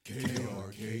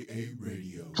KRKA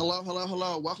Radio. Hello, hello,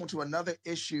 hello. Welcome to another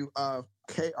issue of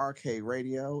KRK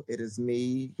Radio. It is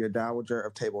me, your dowager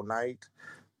of Table Night,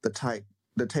 the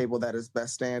table that is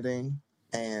best standing,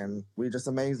 and we're just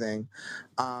amazing.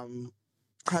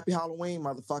 Happy Halloween,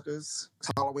 motherfuckers.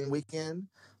 It's Halloween weekend.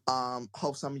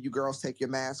 Hope some of you girls take your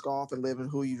mask off and live in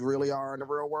who you really are in the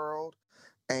real world.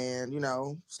 And,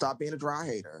 stop being a dry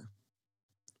hater.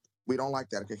 We don't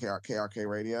like that at KRK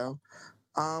Radio.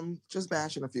 Just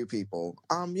bashing a few people.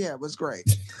 Yeah, it was great.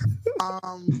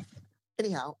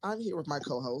 Anyhow, I'm here with my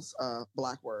co-host,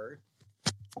 Black Word.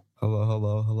 Hello,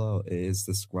 hello, hello. It is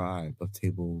the scribe of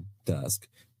Table Dusk,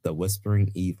 the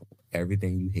whispering evil,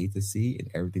 everything you hate to see and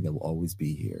everything that will always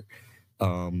be here.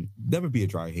 Never be a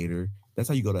dry hater. That's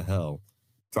how you go to hell.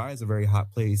 Dry is a very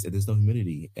hot place and there's no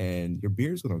humidity, and your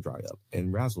beard's gonna dry up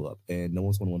and razzle up, and no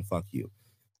one's gonna want to fuck you.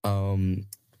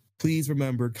 Please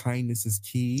remember, kindness is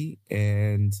key,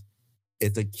 and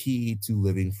it's a key to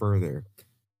living further.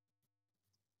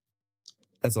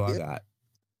 That's all I got.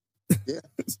 Yeah.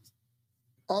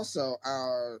 Also,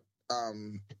 our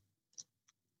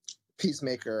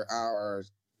peacemaker, our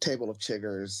table of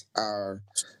chiggers, our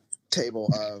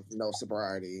table of no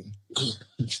sobriety,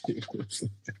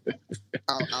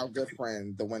 our good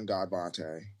friend, the wind god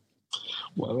Vontae.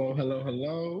 Well,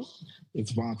 hello.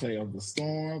 It's Vontae of the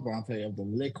Storm, Vontae of the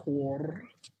Liquor.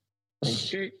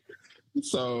 Okay.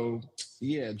 So,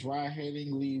 yeah, dry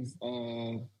hating leaves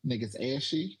niggas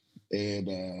ashy. And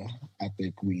I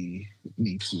think we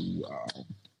need to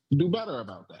do better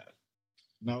about that.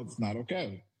 No, it's not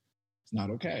okay. It's not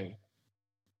okay.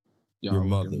 Y'all, your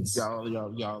mothers. Y'all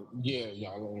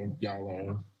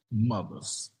are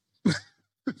mothers.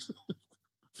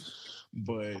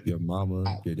 But your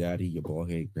mama, your daddy, your bald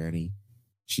head granny,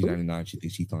 she's 99, she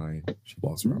thinks she's fine. She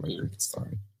walks around like it's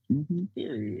fine.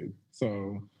 Period.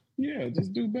 So yeah,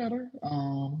 just do better.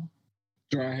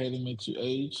 Dry hating makes you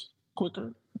age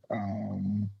quicker.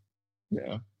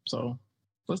 Yeah. So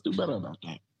let's do better about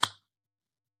that.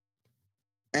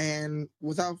 And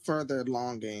without further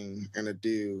longing and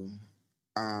ado,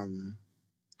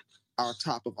 our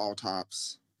top of all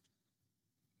tops,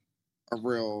 a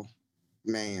real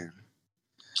man.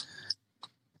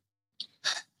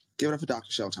 Give it up for Dr.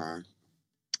 Showtime.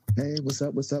 Hey, what's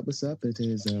up? It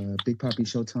is Big Poppy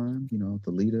Showtime,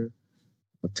 the leader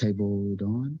of Table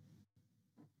Dawn.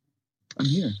 I'm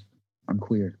here. I'm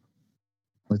queer.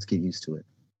 Let's get used to it.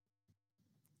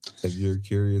 If you're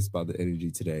curious about the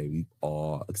energy today, we've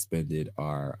all expended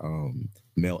our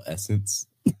male essence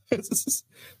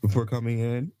before coming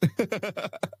in.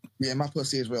 Yeah, my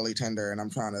pussy is really tender, and I'm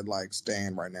trying to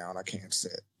stand right now, and I can't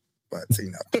sit. But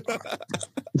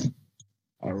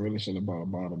I really should have bought a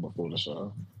bottle before the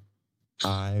show.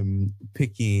 I'm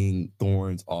picking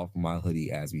thorns off my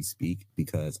hoodie as we speak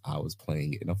because I was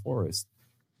playing in a forest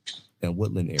in a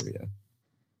woodland area.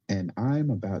 And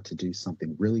I'm about to do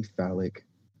something really phallic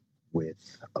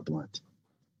with a blunt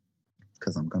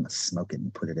because I'm going to smoke it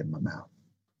and put it in my mouth.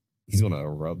 He's going to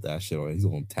rub that shit on. He's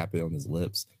going to tap it on his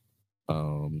lips.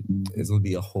 It's going to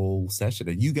be a whole session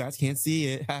and you guys can't see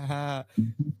it.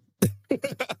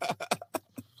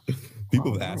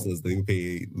 People have asked us, they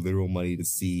pay literal money to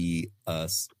see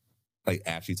us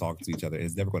actually talking to each other, and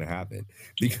it's never going to happen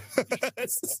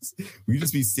because we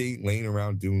just be laying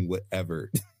around doing whatever.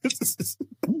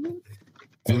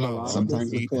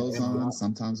 Sometimes with clothes on,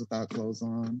 sometimes without clothes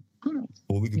on.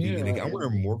 Well, we could be I'm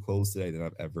wearing more clothes today than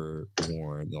I've ever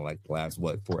worn in the last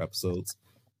 4 episodes.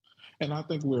 And I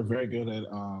think we're very good at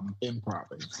improv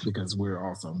because we're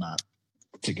also not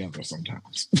together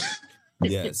sometimes.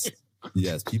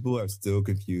 Yes, people are still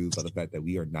confused by the fact that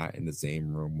we are not in the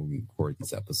same room when we record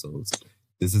these episodes.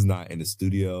 This is not in the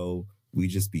studio. We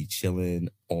just be chilling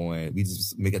we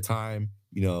just make a time,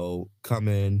 come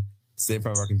in, sit in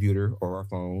front of our computer or our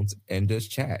phones and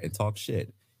just chat and talk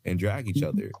shit and drag each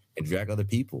other and drag other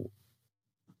people.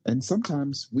 And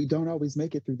sometimes we don't always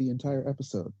make it through the entire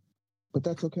episode, but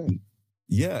that's okay.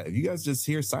 Yeah, if you guys just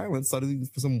hear silence suddenly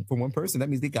from one person, that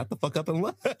means they got the fuck up and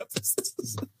left.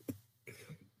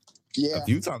 Yeah. A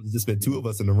few times it's just been 2 of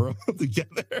us in the room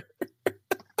together.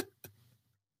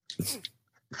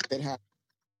 It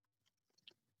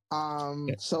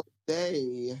happened. So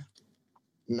today,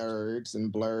 nerds and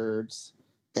blurs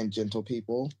and gentle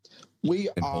people, we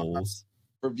are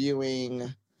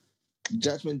reviewing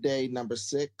Judgment Day number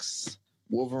 6,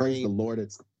 Wolverine. Praise the Lord,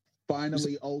 it's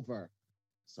finally over.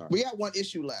 Sorry. We got 1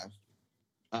 issue left.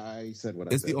 I said what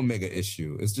I said. It's the Omega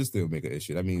issue. It's just the Omega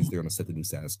issue. That means they're going to set the new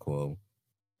status quo.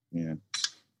 Yeah.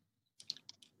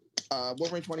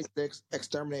 Wolverine 26,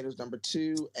 Exterminators number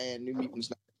 2, and New Mutants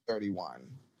number 31.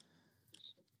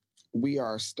 We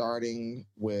are starting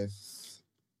with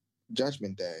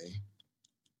Judgment Day.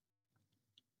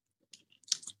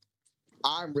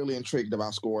 I'm really intrigued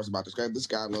about scores about this guy. This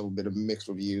got a little bit of mixed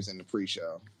reviews in the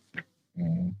pre-show.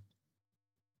 Mhm.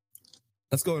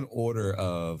 Let's go in order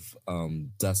of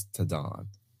dusk to dawn.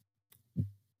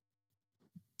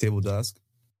 Table dusk.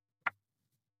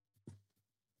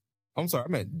 I'm sorry, I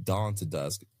meant dawn to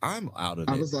dusk. I'm out of it.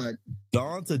 I was like,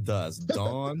 Dawn to dusk.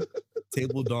 Dawn,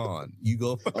 table dawn. You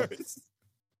go first.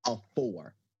 a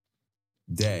 4.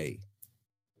 Day.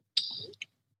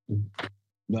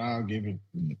 I'll give it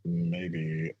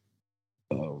maybe.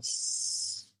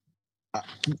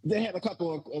 They had a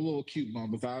couple of little cute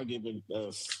moments. I'll give it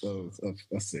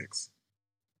a 6.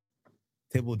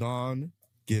 Table dawn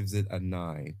gives it a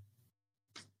 9.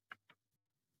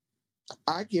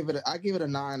 I give it a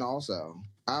 9 also.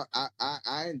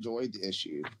 I enjoyed the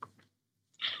issue.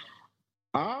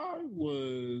 I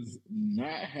was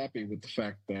not happy with the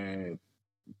fact that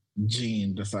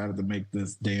Jean decided to make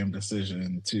this damn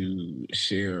decision to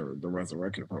share the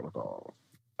resurrection protocol.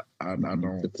 I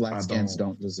don't. The flat skins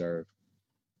don't deserve.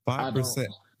 5%.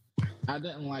 I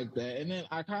didn't like that, and then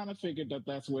I kind of figured that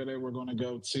that's where they were going to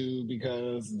go to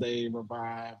because they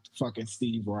revived fucking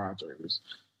Steve Rogers,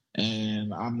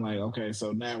 and I'm like, okay,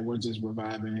 so now we're just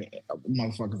reviving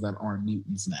motherfuckers that aren't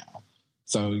mutants now.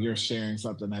 So you're sharing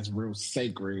something that's real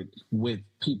sacred with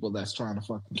people that's trying to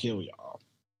fucking kill y'all.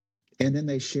 And then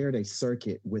they shared a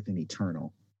circuit with an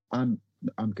Eternal. I'm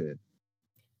good.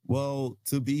 Well,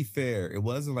 to be fair, it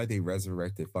wasn't like they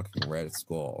resurrected fucking Red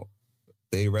Skull.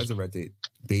 They resurrected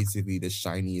basically the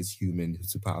shiniest human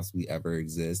to possibly ever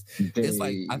exist. It's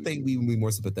like, I think we would be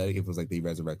more sympathetic if it was like they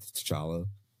resurrected T'Challa.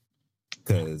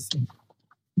 Because...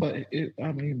 But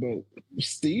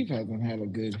Steve hasn't had a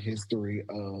good history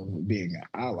of being an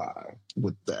ally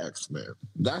with the X-Men.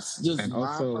 That's just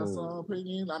my personal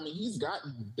opinion. I mean, he's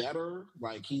gotten better.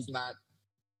 Like, he's not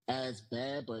as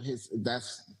bad, but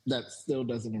that still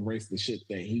doesn't erase the shit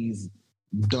that he's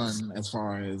done as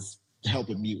far as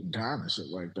helping mutant kind and shit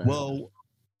like that. Well,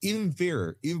 even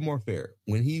more fair.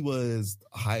 When he was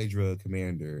Hydra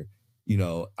commander,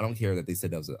 I don't care that they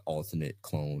said that was an alternate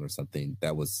clone or something.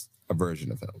 That was a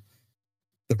version of him.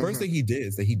 The first thing he did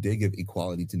is that he did give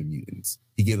equality to the mutants.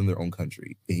 He gave them their own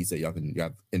country. And he said, y'all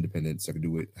have independence. Y'all can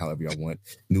do it however y'all want.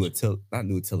 Not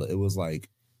New Attila. It was like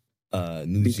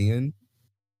New Xian.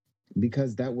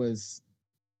 Because that was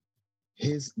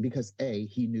because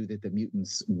he knew that the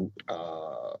mutants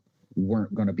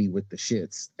weren't going to be with the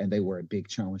shits, and they were a big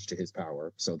challenge to his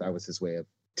power. So that was his way of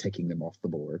taking them off the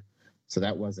board. So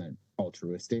that wasn't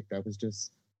altruistic. That was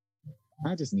just,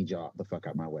 I just need y'all the fuck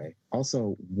out my way.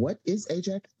 Also, what is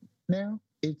Ajax now?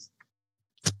 Is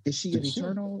she an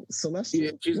Eternal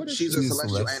Celestial? Yeah, she's a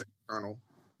Celestial and Eternal.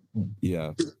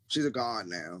 Yeah. She's a god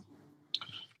now.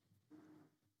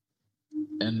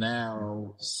 And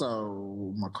now,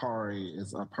 so Makari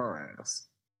is up her ass.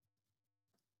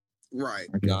 Right.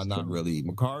 No, not really.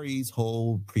 Makari's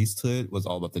whole priesthood was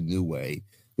all about the new way,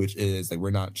 which is like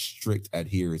we're not strict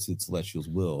adherents to the Celestials'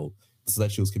 will. The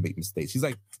Celestials can make mistakes. She's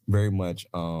like very much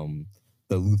the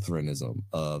Lutheranism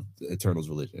of the Eternals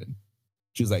religion.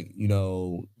 She was like,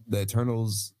 the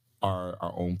Eternals are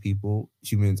our own people.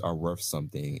 Humans are worth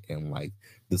something, and like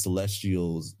the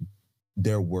Celestials,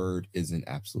 their word isn't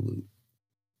absolute.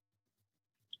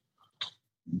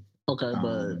 Okay,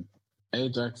 but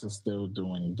Ajax is still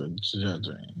doing the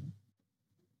judging.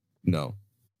 No.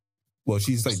 Well,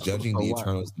 she's like judging the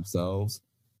Eternals themselves.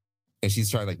 And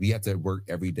she's trying, like, we have to work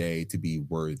every day to be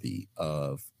worthy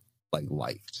of like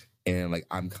life. And like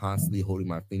I'm constantly holding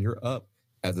my finger up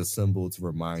as a symbol to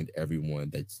remind everyone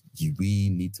that we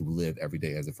need to live every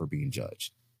day as if we're being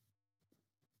judged.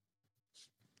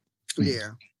 Yeah.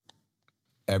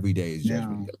 Every day is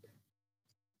judgment day.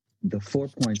 The 4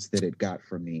 points that it got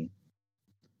from me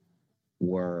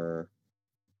were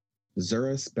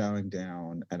Zurus bowing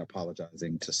down and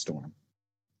apologizing to Storm.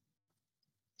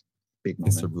 Big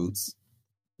moment. Mr. Boots.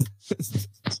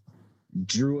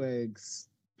 Drueg's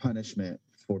punishment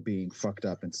for being fucked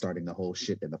up and starting the whole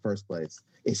shit in the first place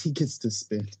is he gets to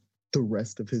spend the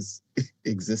rest of his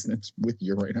existence with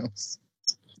Uranos.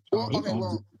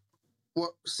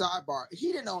 Well, sidebar,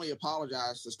 he didn't only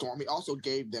apologize to Storm, he also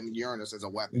gave them Uranus as a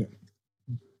weapon.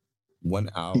 1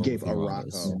 hour. He gave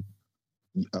Arakko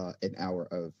an hour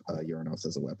of Uranos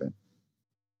as a weapon.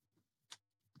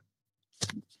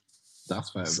 That's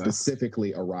fast.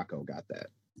 Specifically, Arakko got that.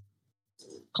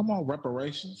 Come on,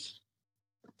 reparations.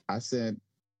 I said,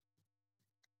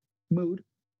 mood.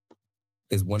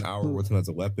 Is 1 hour with him as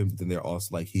a weapon, but then they're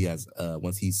also like he has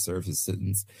once he serves his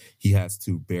sentence, he has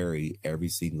to bury every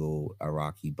single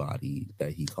Iraqi body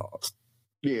that he caused.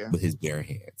 Yeah. With his bare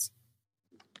hands.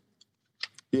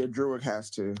 Yeah, Druid has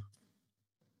to.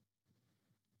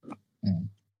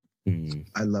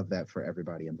 I love that for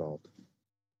everybody involved.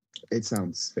 It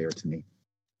sounds fair to me.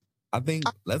 I think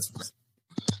I kind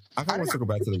of want to circle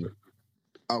back to the.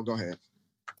 Oh, go ahead.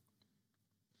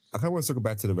 I kind of want to circle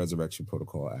back to the resurrection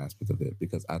protocol aspect of it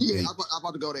because I Yeah, think I'm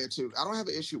about to go there too. I don't have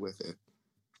an issue with it.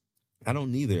 I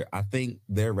don't either. I think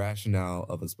their rationale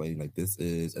of explaining like this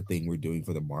is a thing we're doing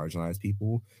for the marginalized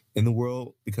people in the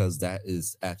world, because that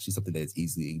is actually something that is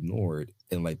easily ignored.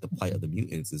 And like the plight of the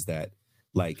mutants is that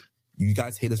like you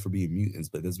guys hate us for being mutants,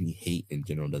 but it doesn't mean hate in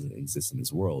general doesn't exist in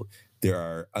this world. There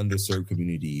are underserved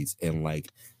communities, and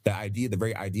like the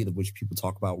very idea of which people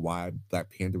talk about why Black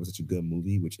Panther was such a good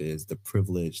movie, which is the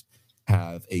privileged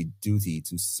have a duty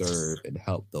to serve and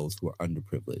help those who are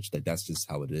underprivileged. Like that's just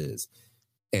how it is.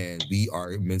 And we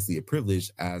are immensely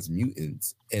privileged as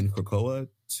mutants in Krakoa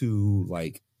to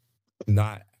like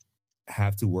not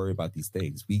have to worry about these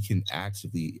things. We can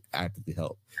actually actively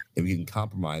help, and we can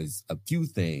compromise a few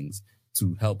things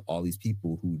to help all these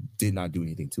people who did not do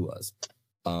anything to us.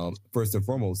 First and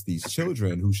foremost, these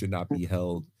children who should not be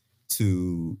held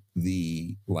to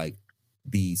the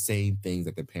same things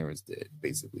that their parents did,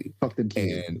 basically. Fuck them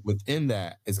kids. And within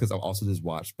that, it's because I've also just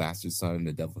watched Bastard Son and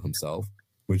the Devil Himself,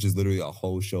 which is literally a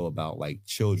whole show about like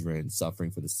children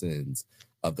suffering for the sins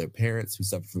of their parents who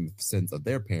suffer from the sins of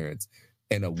their parents,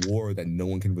 and a war that no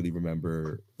one can really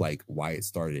remember like why it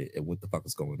started and what the fuck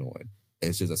was going on. And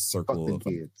it's just a circle Fuck of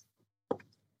them kids.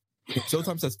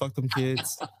 Showtime says fuck them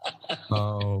kids.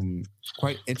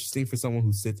 Quite interesting for someone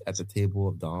who sits at the table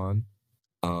of dawn.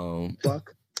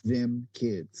 Fuck them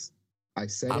kids. I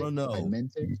said I don't know. I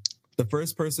meant it. The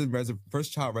first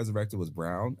child resurrected was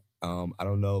Brown. I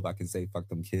don't know if I can say fuck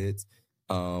them kids.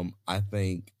 I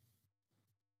think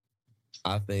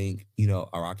you know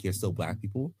Iraqi are still Black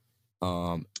people.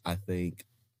 I think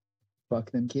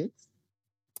fuck them kids.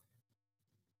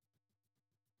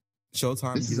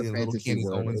 Showtime This is a getting little fantasy Candace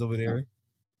world. Owens over there.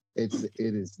 It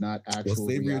is not actual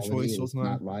slavery a reality. choice, It's Showtime?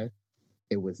 not life.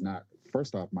 It was not.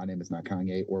 First off, my name is not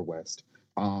Kanye or West.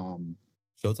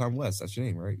 Showtime West, that's your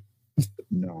name, right?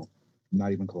 No,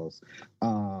 not even close.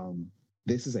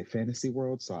 This is a fantasy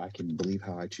world, so I can believe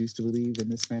how I choose to believe in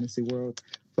this fantasy world.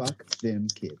 Fuck them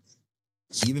kids.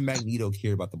 Even Magneto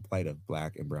cared about the plight of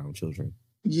Black and brown children.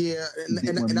 Yeah, and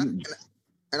They were mutants.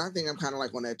 I think I'm kind of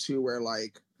like on that too, where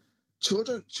like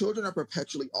children are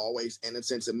perpetually always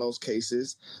innocent in most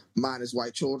cases, minus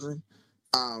white children.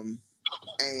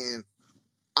 And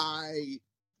I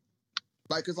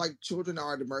like, because like children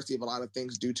are at the mercy of a lot of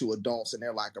things due to adults and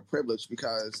their lack of privilege,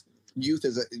 because youth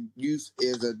is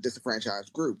a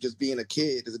disenfranchised group. Just being a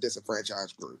kid is a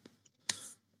disenfranchised group.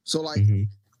 So like,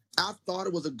 I thought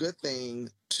it was a good thing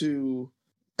to,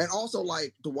 and also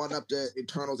like to one up the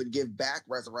Eternals and give back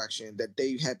resurrection that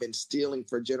they have been stealing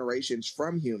for generations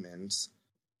from humans.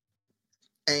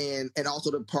 And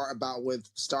also the part about with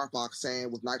Star Fox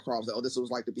saying with Nightcrawler, oh, this was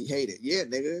like to be hated. Yeah,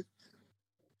 nigga.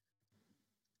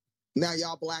 Now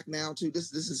y'all Black now too.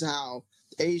 This is how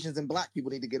Asians and Black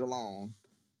people need to get along.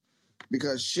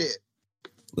 Because shit.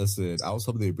 Listen, I was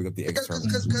hoping they'd bring up the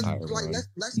Because like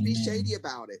let's be shady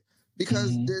about it.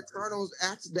 Because the Eternals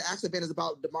the accident is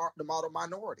about the model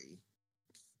minority.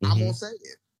 I'm gonna say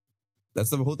it. That's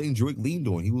the whole thing Druid leaned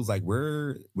on. He was like,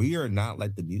 we are not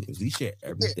like the mutants. We share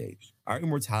everything. Our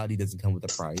immortality doesn't come with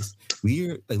a price.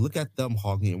 We're like, look at them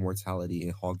hogging immortality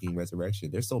and hogging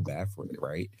resurrection. They're so bad for it,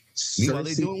 right? Meanwhile,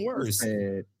 they're doing worse.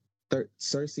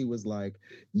 Cersei was like,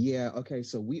 yeah, okay,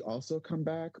 so we also come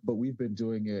back, but we've been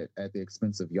doing it at the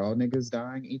expense of y'all niggas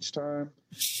dying each time.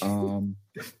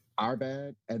 Our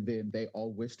bad. And then they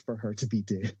all wished for her to be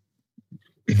dead.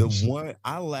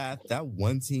 I laughed. That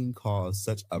one scene caused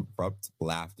such abrupt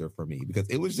laughter for me because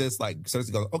it was just like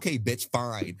Cersei goes, "Okay, bitch,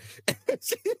 fine."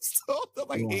 She's so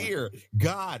like, here,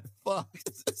 God, fuck.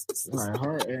 Right,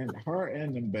 her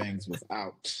and them bangs was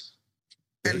out.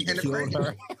 And killed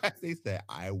her. They said,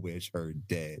 "I wish her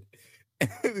dead."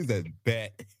 They said,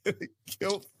 "Bet."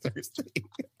 Killed Cersei.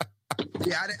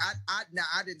 Yeah,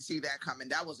 I didn't see that coming.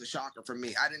 That was a shocker for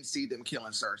me. I didn't see them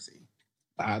killing Cersei.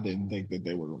 I didn't think that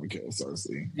they were going to kill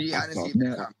Cersei. Yeah, I didn't see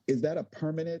that coming. Is that a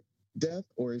permanent death,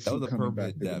 or is she coming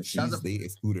back? They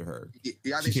excluded her.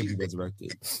 Yeah, I she think can't be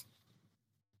resurrected.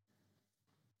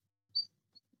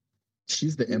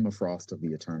 She's the Emma Frost of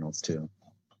the Eternals too.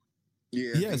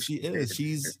 Yeah, she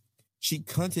is. She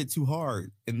cunted too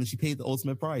hard, and then she paid the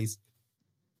ultimate price.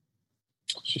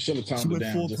 She should have toned it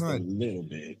down just a little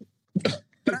bit.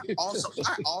 But I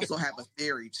also have a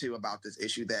theory too about this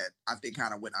issue that I think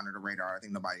kind of went under the radar. I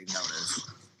think nobody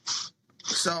noticed.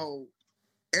 So,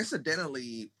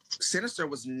 incidentally, Sinister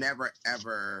was never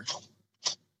ever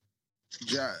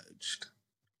judged.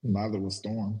 Neither was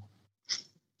Storm.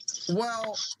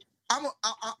 Well,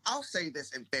 I'll say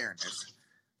this in fairness.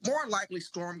 More likely,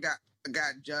 Storm got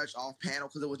judged off panel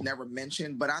because it was never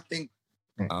mentioned. But I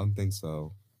don't think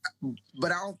so.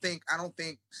 But I don't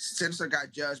think Sinister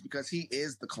got judged because he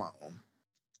is the clone.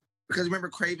 Because remember,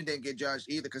 Craven didn't get judged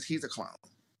either because he's a clone.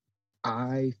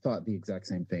 I thought the exact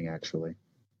same thing, actually.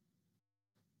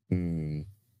 And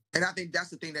I think that's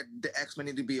the thing that the X-Men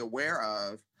need to be aware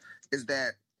of is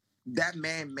that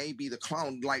man may be the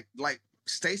clone. Like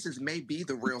Stasis may be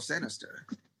the real Sinister.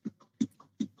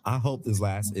 I hope this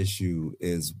last issue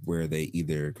is where they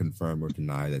either confirm or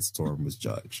deny that Storm was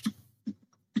judged.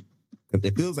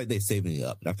 It feels like they're saving it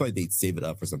up. And I feel like they'd save it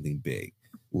up for something big,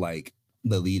 like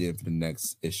the lead-in for the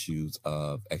next issues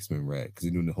of X-Men Red, because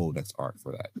they're doing the whole next arc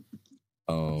for that.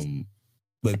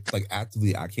 But like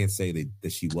actively, I can't say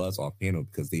that she was off panel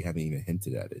because they haven't even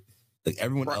hinted at it. Like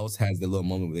everyone else has their little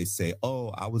moment where they say, "Oh,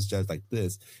 I was judged like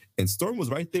this," and Storm was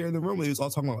right there in the room. They was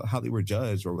all talking about how they were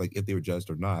judged or like if they were judged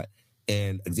or not.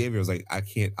 And Xavier was like, "I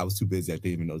can't. I was too busy. I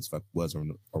didn't even know if it was or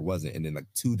wasn't." And then like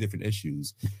 2 different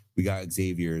issues, we got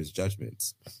Xavier's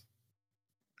judgments.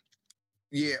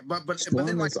 Yeah, but Storm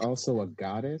then was also a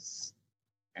goddess,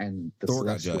 and the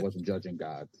Celestial wasn't judging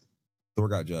gods. Thor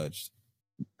got judged.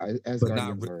 Here's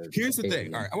the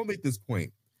thing. All right, I'm gonna make this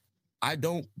point. I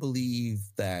don't believe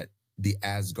that the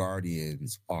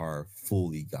Asgardians are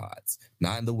fully gods.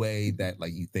 Not in the way that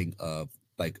like you think of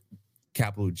like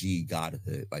capital G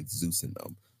godhood, like Zeus in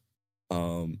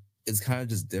them. It's kind of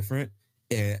just different,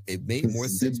 and it made more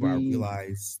sense when I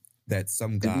realized that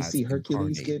some gods. Did we see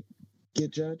Hercules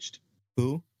get judged?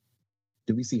 Who?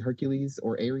 Did we see Hercules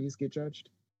or Ares get judged?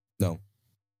 No,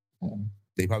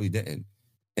 they probably didn't.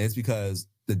 And it's because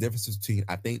the difference between,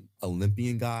 I think,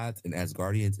 Olympian gods and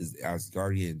Asgardians is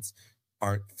Asgardians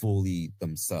aren't fully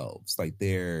themselves. Like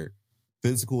they're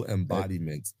physical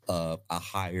embodiments of a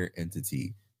higher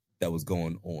entity that was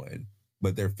going on,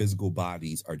 but their physical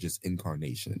bodies are just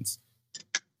incarnations.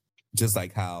 Just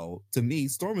like how, to me,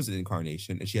 Storm is an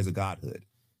incarnation and she has a godhood.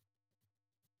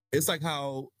 It's like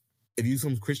how, if you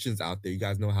some Christians out there, you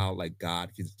guys know how like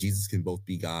Jesus can both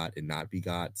be God and not be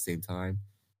God at the same time.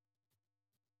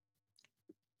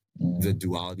 The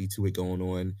duality to it going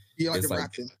on. Yeah,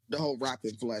 like the whole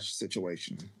rapid flesh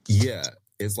situation. Yeah,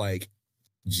 it's like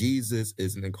Jesus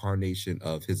is an incarnation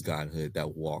of his godhood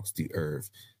that walks the earth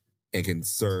and can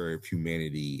serve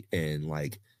humanity and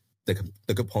like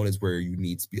the components where you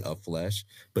need to be of flesh,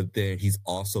 but then he's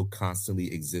also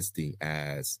constantly existing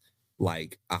as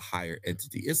like a higher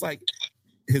entity. It's like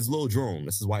his little drone.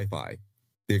 This is Wi-Fi.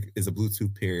 There is a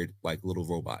Bluetooth paired like little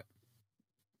robot.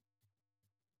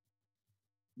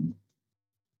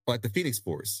 Like the Phoenix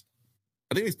Force.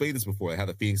 I think we explained this before, how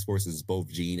the Phoenix Force is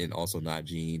both Jean and also not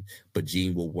Jean, but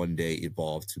Jean will one day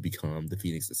evolve to become the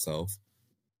Phoenix itself.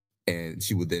 And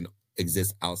she would then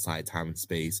exist outside time and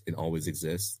space and always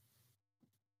exist.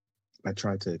 I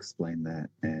tried to explain that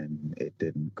and it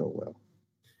didn't go well.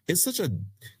 It's such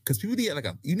because people need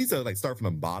you need to like start from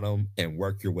the bottom and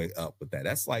work your way up with that.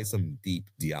 That's like some deep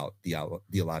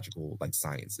theological like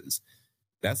sciences.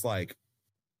 That's like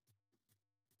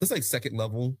second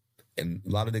level, and a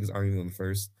lot of niggas aren't even on the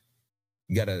first.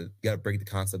 You gotta break the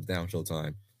concepts down,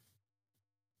 Showtime.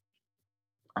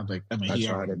 I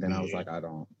tried it, then I was like, I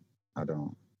don't.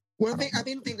 Well, I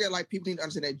think that like people need to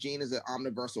understand that Jean is an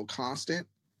omniversal constant,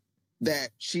 that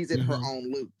she's in her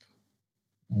own loop.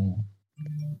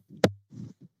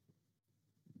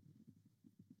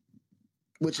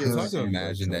 Which is hard to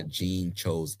imagine that Jean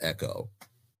chose Echo.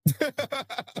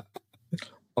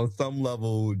 On some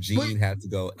level, Jean had to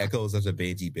go. Echo is such a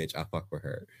bangy bitch. I fuck with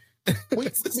her.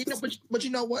 But you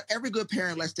know what? Every good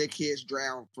parent lets their kids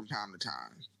drown from time to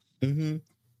time. Mm-hmm.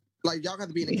 Like y'all got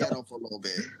to be in the ghetto for a little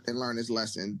bit and learn this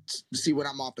lesson. See when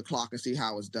I'm off the clock and see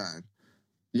how it's done.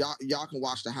 Y'all can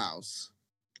watch the house.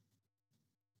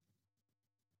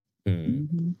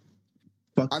 Mm-hmm.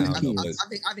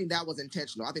 I think that was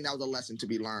intentional. I think that was a lesson to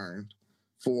be learned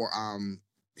for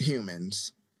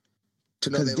humans.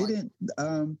 Because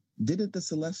didn't the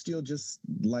Celestial just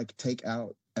like take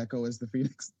out Echo as the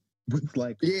Phoenix with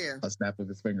like a snap of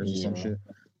his fingers or some shit?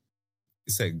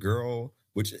 He said "girl,"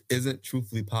 which isn't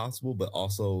truthfully possible, but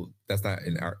also that's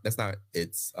not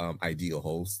its ideal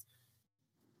host.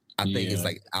 I think it's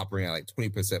like operating at like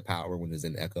 20% power when it's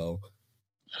in Echo.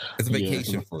 It's a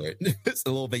vacation for it. It's a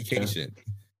little vacation.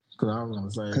 Because I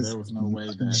was gonna say there was no way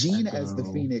that Jean as the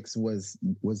Phoenix was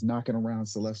knocking around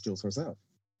Celestials herself.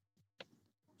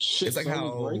 It's like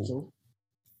how Rachel.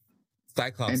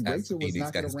 Cyclops and as Rachel was Phoenix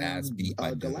got his knocking ass around beat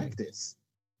by Galactus.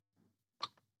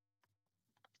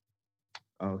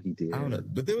 Oh, he did. I don't know,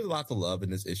 but there was lots of love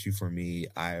in this issue for me.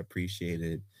 I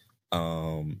appreciated.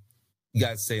 You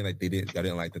guys saying like I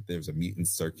didn't like that there's a mutant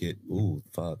circuit. Ooh,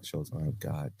 fuck, Showtime.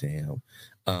 God damn.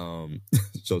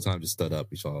 Showtime just stood up.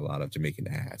 We saw a lot of Jamaican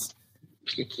ass.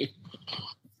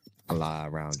 A lot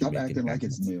around. Stop Jamaican acting like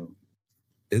ass. it's new.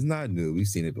 It's not new. We've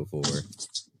seen it before.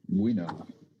 We know.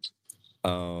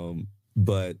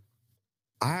 But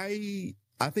I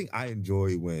think I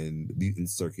enjoy when mutant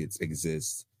circuits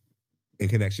exist in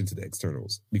connection to the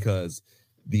externals, because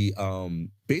the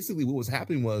basically what was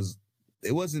happening was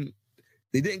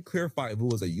they didn't clarify if it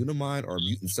was a Unimind or a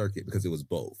mutant circuit, because it was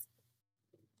both.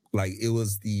 Like, it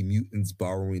was the mutants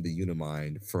borrowing the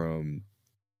Unimind from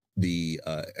the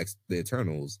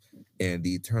Eternals, and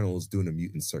the Eternals doing a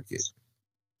mutant circuit.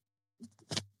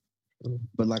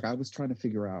 But like, I was trying to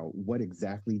figure out what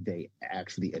exactly they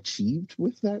actually achieved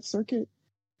with that circuit,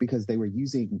 because they were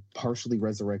using partially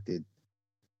resurrected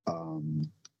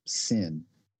Sin.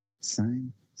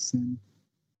 The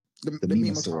Mimisaur.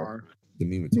 Mimitar. The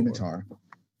Mimitar.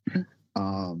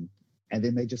 And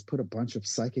then they just put a bunch of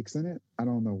psychics in it. I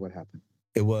don't know what happened.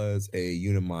 It was a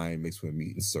Unimind mixed with a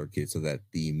mutant circuit so that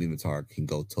the Mimitar can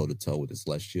go toe-to-toe with the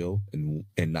Celestial and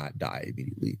not die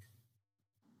immediately.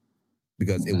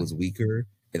 Because it was weaker,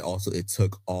 and also it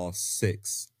took all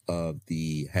 6 of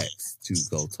the Hex to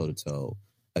go toe-to-toe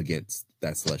against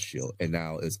that Celestial, and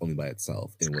now it's only by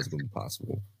itself, and it wasn't going to be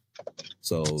possible.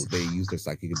 So they used their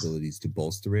psychic abilities to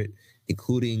bolster it,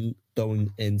 including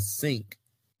throwing in Sync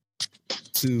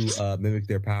to mimic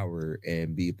their power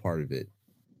and be a part of it.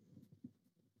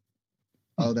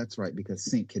 Oh, that's right, because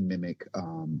Sync can mimic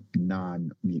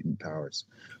non-mutant powers,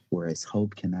 whereas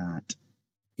Hope cannot.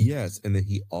 Yes, and then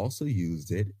he also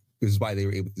used it, which is why they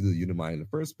were able to do the Unimind in the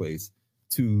first place.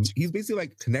 He's basically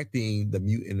like connecting the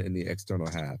mutant and the external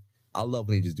half. I love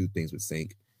when they just do things with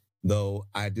Sync, though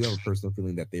I do have a personal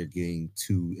feeling that they're getting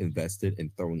too invested in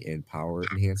throwing in power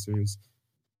enhancers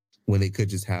when they could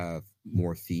just have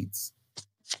more feats,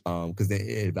 because then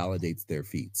it validates their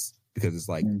feats. Because it's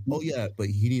like, oh yeah, but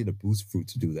he needed a boost fruit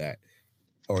to do that,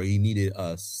 or he needed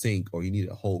a Sync, or he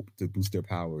needed a Hope to boost their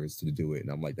powers to do it.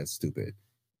 And I'm like, that's stupid.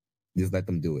 Just let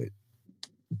them do it.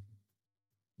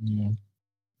 Yeah.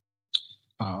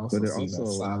 But it also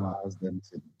allows them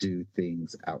to do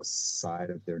things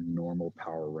outside of their normal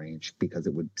power range, because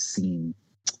it would seem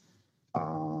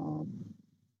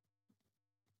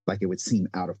like it would seem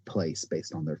out of place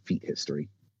based on their feat history.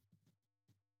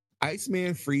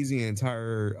 Iceman freezing the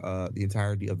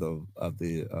entirety of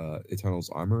the Eternals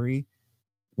armory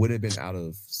would have been out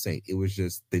of sync. It was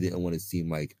just they didn't want to seem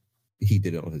like he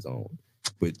did it on his own,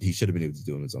 but he should have been able to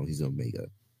do it on his own. He's an Omega.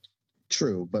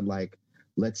 True, but like,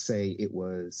 let's say it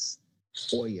was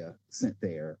Oya sent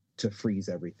there to freeze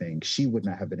everything. She would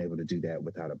not have been able to do that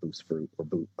without a boost fruit or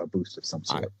a boost of some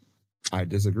sort. I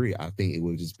disagree. I think it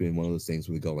would have just been one of those things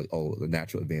where we go like, oh, the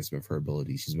natural advancement of her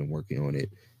ability. She's been working on it.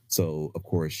 So, of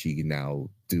course, she can now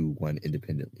do one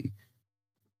independently.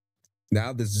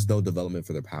 Now there's just no development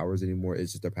for their powers anymore.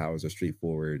 It's just their powers are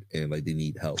straightforward and like they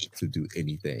need help to do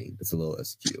anything. It's a little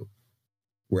askew.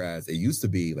 Whereas it used to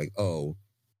be like, oh,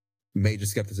 major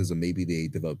skepticism, maybe they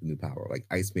developed a new power, like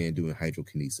Iceman doing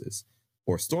hydrokinesis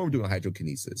or Storm doing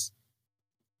hydrokinesis.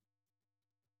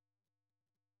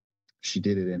 She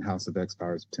did it in House of X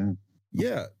Powers of 10.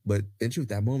 Yeah, but in truth,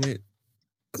 that moment,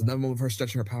 another moment of her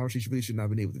stretching her power, she really should not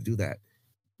have been able to do that.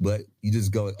 But you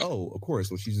just go, oh, of course,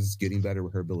 well, she's just getting better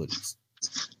with her abilities.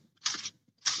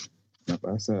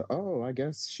 I said, oh, I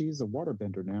guess she's a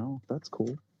waterbender now. That's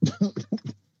cool.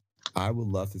 I would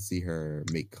love to see her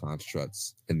make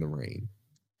constructs in the rain.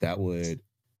 That would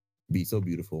be so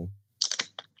beautiful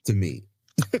to me.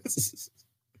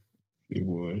 It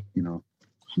would. You know,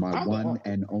 my one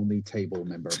and only table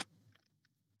member.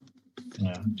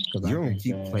 Yeah. You're going to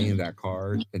keep playing that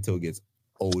card until it gets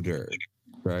older,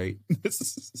 right?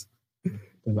 Because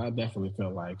I definitely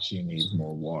feel like she needs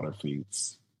more water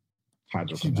feats,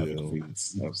 hydrokinetic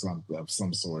feats of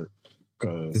some sort.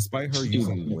 Despite her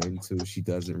using wind too, she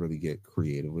doesn't really get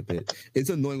creative with it. It's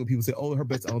annoying when people say, "Oh, her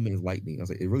best element is lightning." I was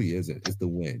like, "It really isn't. It's the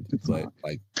wind." But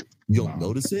like, you don't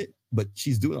notice it. But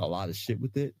she's doing a lot of shit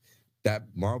with it. That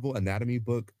Marvel Anatomy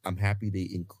book, I'm happy they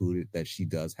included that she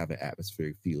does have an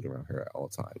atmospheric field around her at all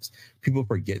times. People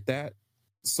forget that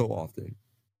so often.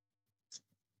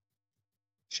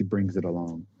 She brings it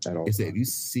along at all times. If you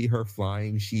see her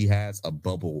flying, she has a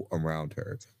bubble around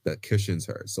her that cushions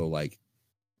her. So like,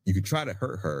 you could try to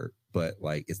hurt her, but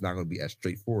like it's not going to be as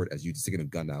straightforward as you just sticking a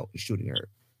gun out and shooting her.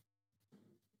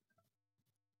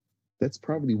 That's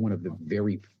probably one of the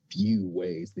very few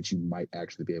ways that you might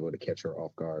actually be able to catch her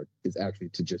off guard, is actually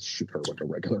to just shoot her with a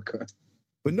regular gun.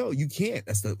 But no, you can't.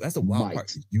 That's the wild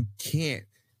part. Might. You can't,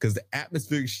 because the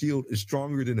atmospheric shield is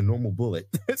stronger than a normal bullet.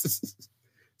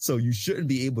 So you shouldn't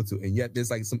be able to. And yet there's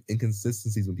like some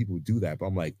inconsistencies when people do that. But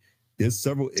I'm like, there's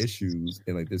several issues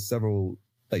and like there's several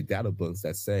like data books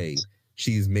that say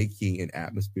she's making an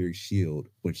atmospheric shield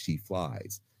when she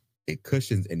flies. It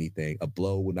cushions anything. A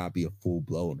blow would not be a full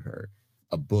blow on her.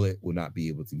 A bullet would not be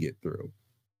able to get through.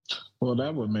 Well,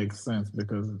 that would make sense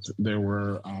because there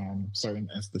were certain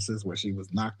instances where she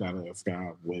was knocked out of the sky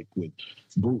with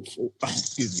brute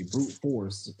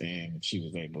force, and she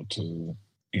was able to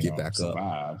Get back up.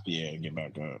 survive. Yeah, get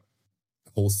back up.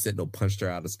 Whole Sentinel punched her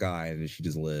out of the sky and then she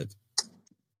just lived.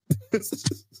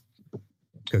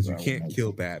 Because you can't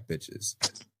kill bad bitches.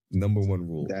 Number one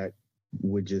rule. That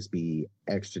would just be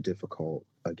extra difficult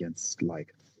against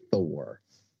like Thor.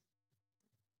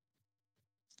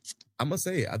 I must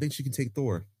say, I think she can take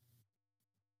Thor.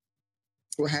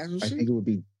 What hasn't I she? think it would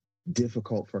be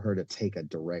difficult for her to take a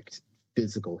direct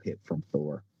physical hit from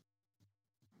Thor.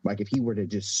 Like if he were to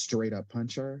just straight up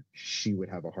punch her, she would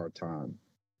have a hard time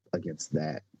against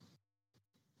that.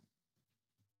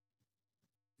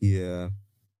 Yeah,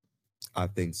 I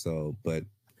think so. But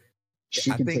She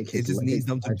I can think take it his just needs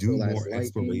them to do actual more lightning.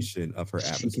 exploration of her She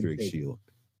can atmospheric take- shield.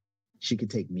 She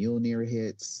could take Mjolnir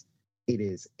hits. It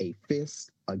is a fist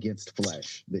against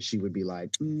flesh that she would be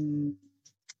like,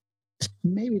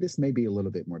 maybe this may be a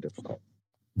little bit more difficult.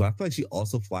 But I feel like she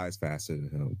also flies faster than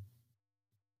him.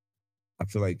 I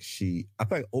feel like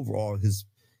overall his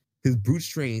brute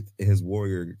strength and his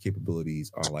warrior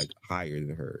capabilities are like higher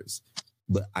than hers.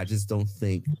 But I just don't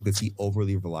think, because he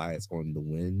overly relies on the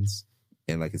winds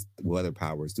and like his weather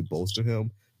powers to bolster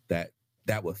him, that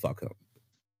would fuck him.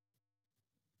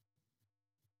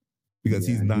 Because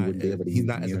Yeah, he's he not wouldn't be able to he's use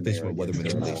not as Mjolnir efficient with weather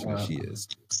against manipulation her. as she is.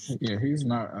 Yeah, he's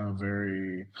not a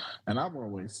very, and I've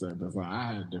always said this. Like,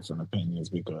 I had different opinions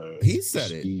because He said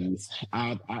it.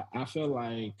 I feel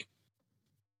like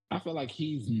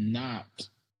he's not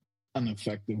an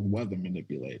effective weather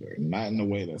manipulator, not in the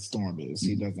way that Storm is.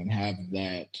 He doesn't have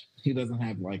that. He doesn't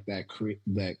have like that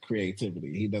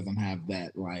creativity. He doesn't have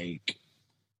that like.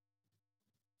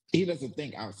 He doesn't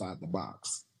think outside the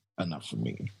box enough for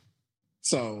me.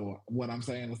 So what I'm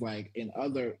saying is like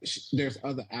there's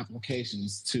other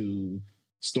applications to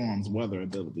Storm's weather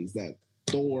abilities that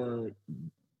Thor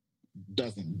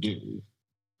doesn't do.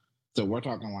 So we're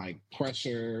talking like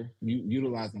pressure,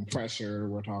 utilizing pressure.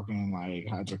 We're talking like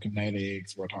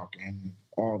hydrokinetics. We're talking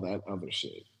all that other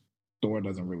shit. Thor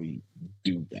doesn't really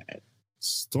do that.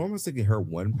 Storm was taking her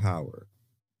one power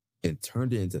and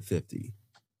turned it into 50.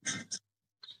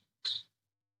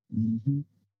 Mm-hmm.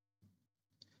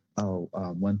 Oh,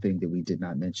 one thing that we did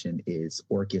not mention is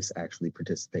Orcus actually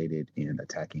participated in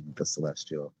attacking the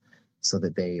Celestial, so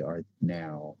that they are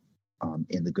now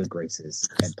in the good graces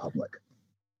and public.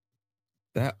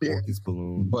 That Orcus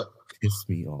balloon But pissed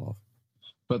me off.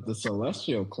 But the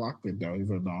Celestial clocked it though. He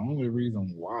said the only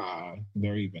reason why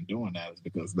they're even doing that is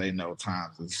because they know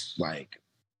times is like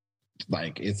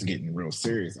it's getting real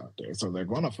serious out there. So they're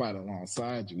gonna fight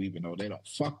alongside you, even though they don't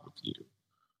fuck with you.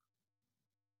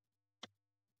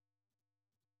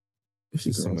 It's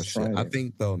just so Girls much shit. I Friday.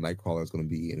 think though Nightcrawler is going to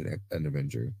be an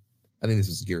Avenger. I think this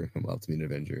is gearing him up to be an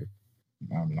Avenger.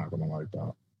 I'm not gonna like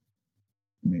that.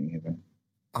 Me either.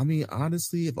 I mean,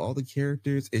 honestly, of all the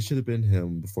characters, it should have been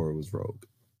him before it was Rogue.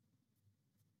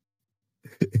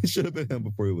 It should have been him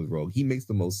before it was Rogue. He makes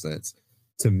the most sense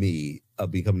to me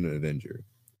of becoming an Avenger.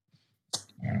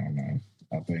 I don't know.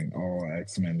 I think all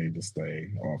X-Men need to stay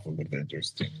off of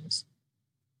Avengers teams.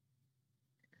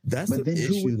 That's But the then who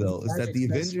issue, would be though, is that the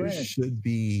Magic's best Avengers friend? should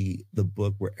be the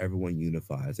book where everyone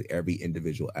unifies, like every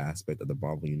individual aspect of the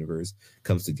Marvel universe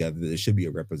comes together. There should be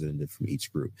a representative from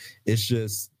each group. It's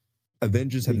just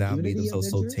Avengers have The now made Unity themselves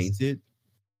Avengers? so tainted.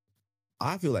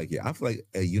 I feel like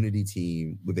a Unity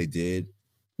team, what they did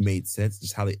made sense.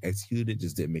 Just how they executed it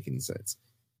just didn't make any sense.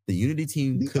 The Unity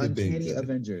team The could have been Uncanny good.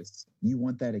 Avengers. You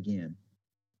want that again?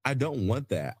 I don't want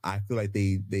that. I feel like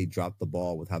they dropped the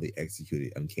ball with how they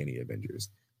executed Uncanny Avengers.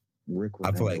 Rick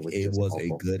I feel Remender like it just was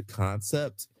awful. a good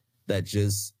concept that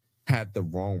just had the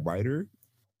wrong writer.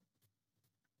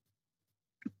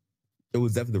 It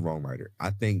was definitely the wrong writer.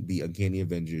 I think the Uncanny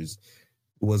Avengers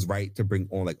was right to bring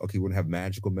on, like, okay, we're going to have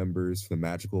magical members from the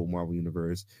magical Marvel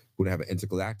universe. We're going to have an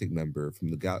intergalactic member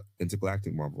from the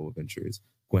intergalactic Marvel Adventures.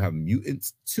 We're going to have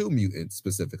mutants, 2 mutants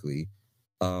specifically.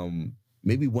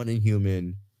 Maybe one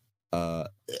Inhuman and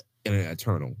an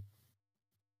Eternal.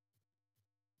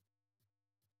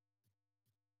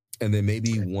 And then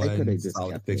maybe one coulda just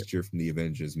solid kept it. fixture from the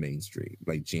Avengers mainstream,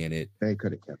 like Janet. They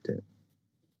could have kept it.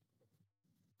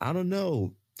 I don't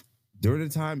know. During the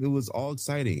time, it was all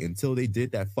exciting until they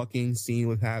did that fucking scene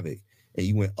with Havoc, and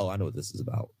you went, "Oh, I know what this is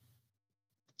about."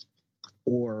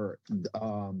 Or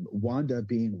Wanda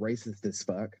being racist as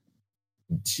fuck.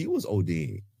 She was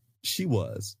ODing. She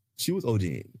was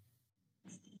ODing.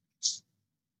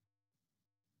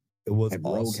 It was And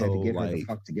Rogue also had to get her like, the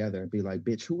fuck together and be like,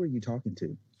 "Bitch, who are you talking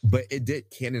to?" but it did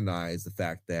canonize the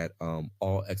fact that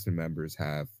all X-Men members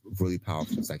have really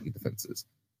powerful psychic defenses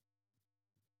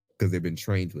because they've been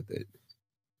trained with it.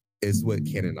 It's what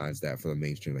canonized that for the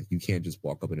mainstream. Like, you can't just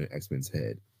walk up in an X-Men's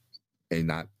head and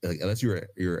not, like, unless you're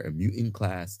a mutant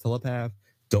class telepath,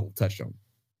 don't touch them.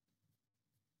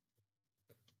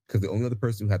 Because the only other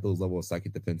person who had those level of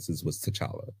psychic defenses was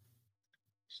T'Challa.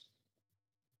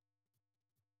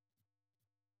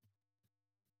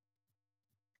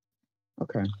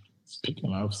 Okay.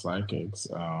 Speaking of psychics,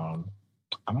 I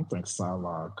don't think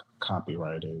Psylocke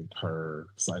copyrighted her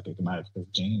psychic knife because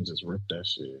Jean just ripped that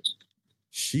shit.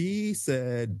 She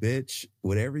said, "Bitch,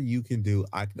 whatever you can do,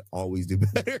 I can always do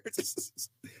better."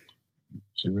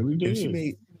 She really did. And she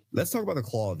made. Let's talk about the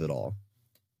claw of it all.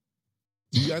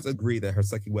 Do you guys agree that her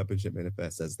psychic weaponship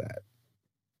manifest says that?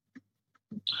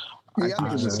 I Yeah,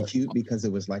 think it was cute because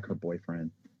it was like her boyfriend.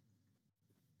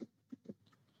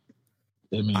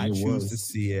 I choose to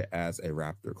see it as a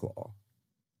raptor claw.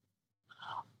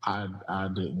 I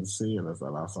didn't see it as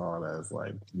that. I saw it as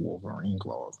like Wolverine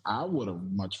claws. I would have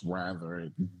much rather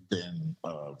it been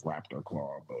a raptor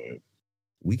claw, but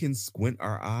We can squint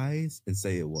our eyes and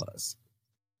say it was.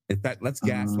 In fact, let's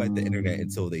gaslight the internet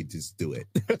until they just do it.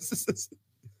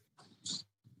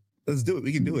 Let's do it.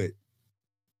 We can do it.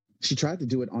 She tried to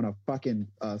do it on a fucking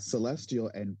Celestial,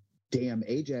 and damn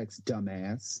Ajax,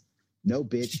 dumbass. No,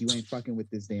 bitch, you ain't fucking with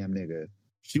this damn nigga.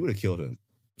 She would have killed him.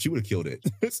 She would have killed it.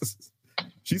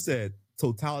 She said,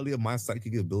 totality of my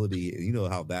psychic ability, and you know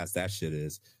how vast that shit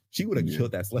is. She would have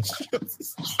killed that Celestial.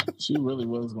 She really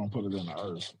was going to put it in the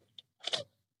earth.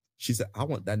 She said, I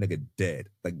want that nigga dead,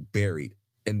 like buried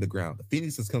in the ground. The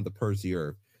Phoenix has come to purge the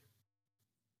earth.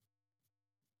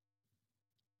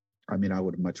 I mean, I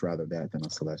would much rather that than a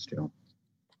Celestial.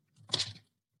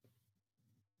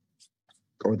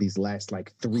 Or these last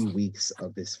like 3 weeks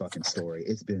of this fucking story.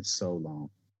 It's been so long.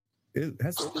 It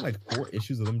has been like 4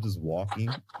 issues of them just walking.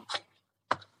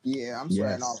 Yeah, I'm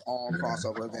sweating off all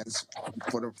crossover events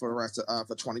for the rest of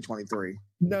for 2023.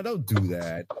 No, don't do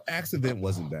that. Axe event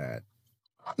wasn't bad.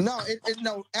 No,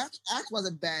 Axe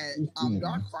wasn't bad.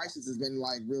 Dark Crisis has been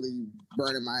like really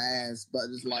burning my ass, but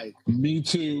it's like me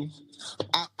too.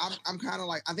 I'm kind of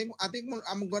like I think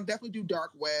I'm gonna definitely do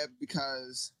Dark Web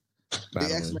because the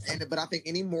X-Men ended, but I think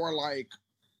any more like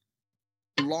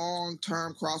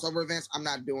long-term crossover events, I'm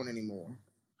not doing anymore.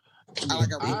 I like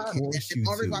a read. The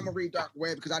only reason I'm gonna read Dark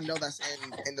Web because I know that's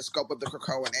in the scope of the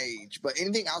Krakoan Age. But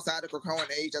anything outside the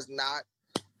Krakoan Age that's not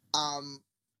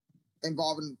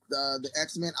involving the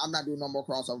X-Men, I'm not doing no more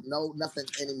crossover. No, nothing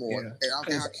anymore. Yeah. I don't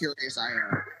care how curious I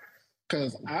am.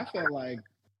 Because I feel like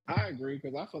I agree.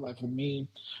 Because I feel like for me,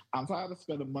 I'm tired of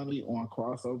spending money on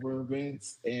crossover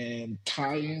events and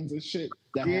tie-ins and shit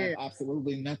that have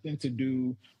absolutely nothing to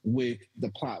do with the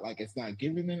plot. Like, it's not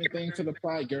giving anything to the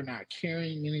plot. You're not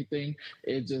carrying anything.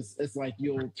 It's like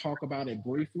you'll talk about it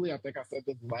briefly. I think I said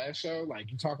this last show.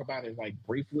 Like, you talk about it like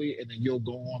briefly, and then you'll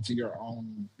go on to your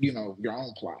own, your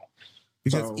own plot.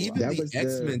 Because so, even the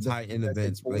X-Men tie-in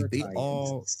events, like they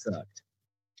all sucked.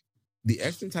 The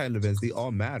X-Men tie-in events, they all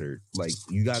mattered. Like,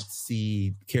 you got to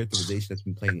see characterization that's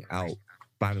been playing out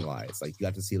finalized. Like, you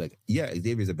got to see, like, yeah,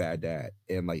 Xavier's a bad dad,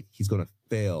 and like he's gonna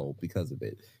fail because of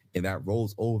it. And that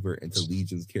rolls over into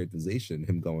Legion's characterization,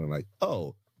 him going like,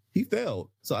 oh, he failed.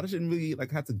 So I shouldn't really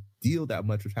like have to deal that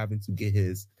much with having to get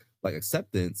his like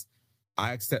acceptance.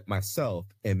 I accept myself,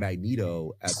 and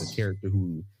Magneto as a character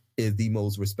who is the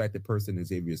most respected person in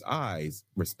Xavier's eyes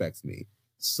respects me.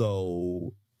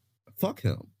 So fuck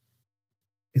him.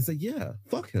 It's like, yeah,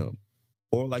 fuck him.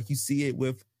 Or like you see it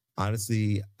with,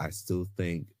 honestly, I still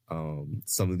think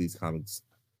some of these comics,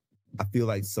 I feel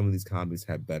like some of these comics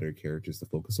have better characters to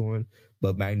focus on.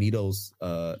 But Magneto's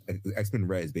X-Men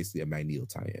Red is basically a Magneto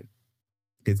tie-in.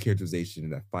 His characterization in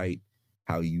that fight,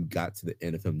 how you got to the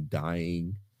end of him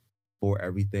dying for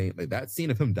everything. Like that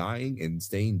scene of him dying and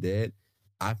staying dead,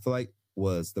 I feel like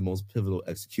was the most pivotal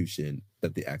execution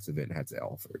that the X event had to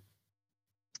offer.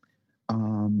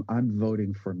 I'm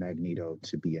voting for Magneto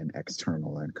to be an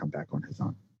external and come back on his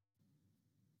own.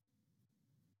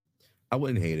 I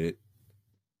wouldn't hate it.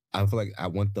 I feel like I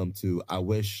want them to. I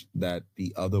wish that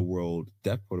the Otherworld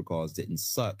Death Protocols didn't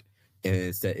suck, and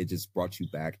instead it just brought you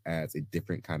back as a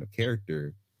different kind of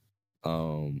character,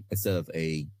 instead of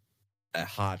a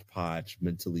hodgepodge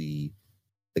mentally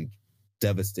like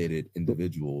devastated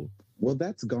individual. Well,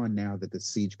 that's gone now that the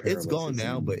Siege Perilous. It's gone is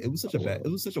now, in but it was such a the bad, world.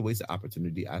 it was such a wasted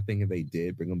opportunity. I think if they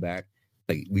did bring him back,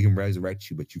 like we can resurrect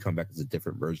you, but you come back as a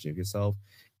different version of yourself,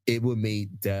 it would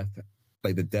make death,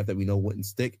 like the death that we know wouldn't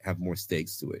stick, have more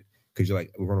stakes to it. Because you're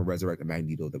like, we're going to resurrect a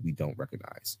Magneto that we don't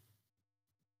recognize.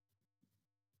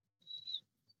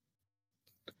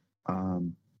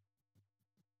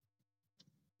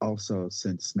 Also,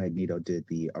 since Magneto did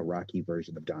the Iraqi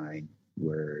version of dying,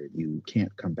 where you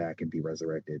can't come back and be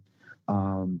resurrected,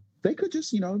 they could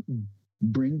just,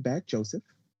 bring back Joseph.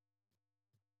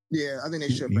 Yeah, I think they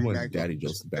should You bring want back Daddy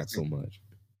Joseph back so much.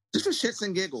 just for shits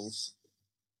and giggles.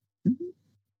 Mm-hmm. You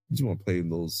just want to play in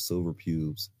those silver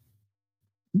pubes.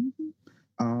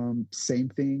 Mm-hmm. Same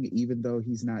thing, even though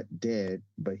he's not dead,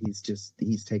 but he's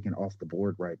taken off the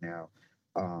board right now.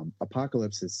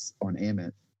 Apocalypse is on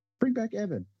Emmett. Bring back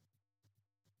Evan.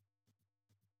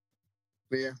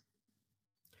 Yeah.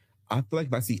 I feel like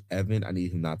if I see Evan, I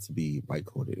need him not to be white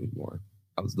coded anymore.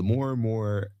 I was the more and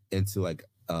more into like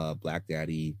Black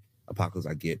Daddy Apocalypse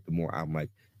I get, the more I'm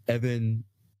like, Evan,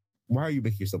 why are you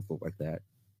making yourself look like that?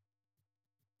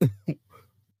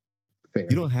 Fair.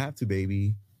 You don't have to,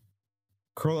 baby.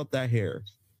 Curl up that hair.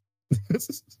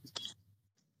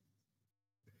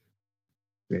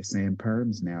 They're saying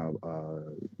perms now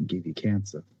give you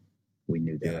cancer. We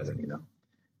knew that already, though.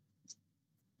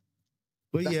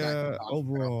 But That's yeah, not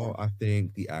overall, I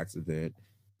think the accident,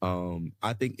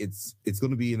 I think it's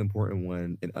going to be an important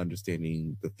one in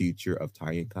understanding the future of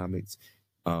tie-in comics.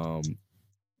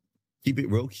 Keep it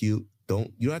real cute.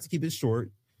 You don't have to keep it short,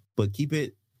 but keep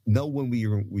it. Know when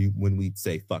we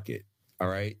say fuck it. All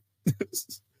right.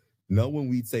 Know when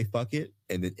we say fuck it,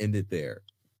 and then end it there.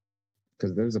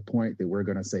 Because there's a point that we're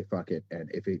gonna say fuck it, and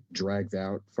if it drags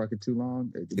out fucking too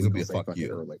long, it's gonna be a fuck it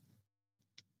you. early.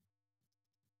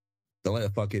 Don't let a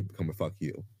fuck it become a fuck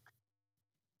you.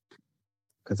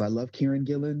 Because I love Kieran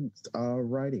Gillen's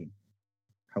writing.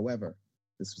 However,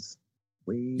 this was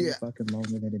way fucking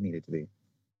longer than it needed to be.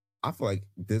 I feel like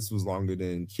this was longer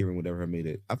than Kieran would ever have made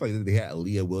it. I feel like they had a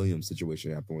Leah Williams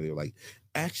situation happen where they were like,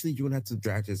 actually, you're going to have to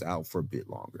drag this out for a bit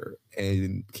longer.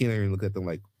 And Kieran looked at them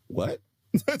like, what?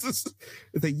 It's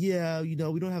like, yeah, we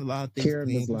don't have a lot of things Kieran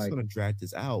planned. was We're like, just going to drag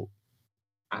this out.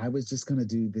 I was just going to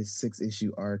do this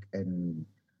 6-issue arc and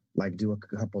like do a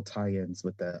couple tie-ins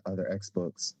with the other X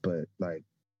books. But like,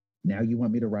 now you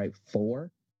want me to write 4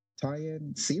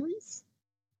 tie-in series?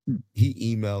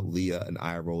 He emailed Leah an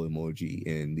eye roll emoji,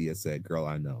 and Leah said, "Girl,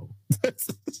 I know."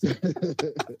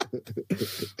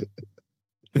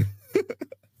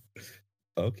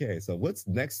 Okay, so what's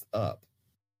next up?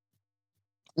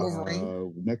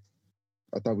 Wolverine. Next,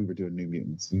 I thought we were doing New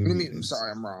Mutants. New Mutants.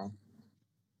 Sorry, I'm wrong.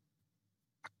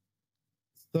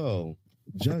 So,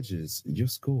 judges, your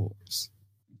scores.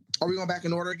 Are we going back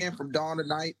in order again from dawn to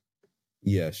night?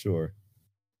 Yeah, sure.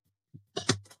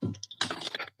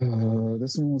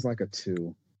 This one was like a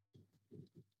 2.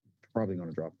 Probably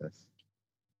gonna drop this.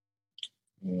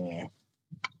 Yeah.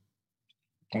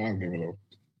 I'll give it a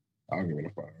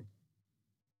 5.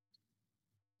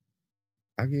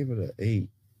 I gave it an 8.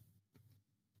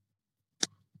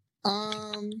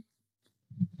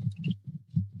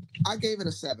 I gave it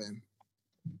a 7.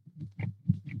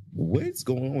 What's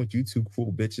going on with you two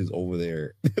cool bitches over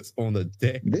there? That's on the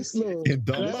deck. This little This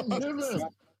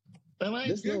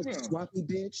little swappy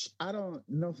bitch, I don't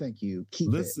know. Thank you. Keep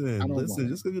listen. it.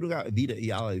 Just because you don't got Vita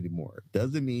Iala anymore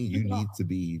doesn't mean you need to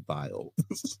be vile.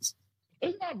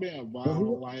 It's not being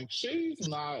vile. Like she's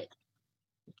not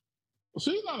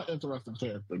an interesting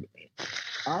character to me.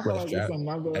 I feel like it's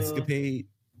another escapade.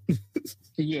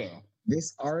 Yeah.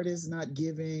 This art is not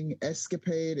giving.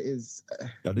 Escapade is.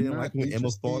 Y'all didn't like when Emma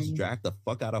Frost dragged the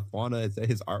fuck out of Fauna and said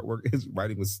his artwork, his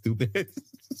writing was stupid.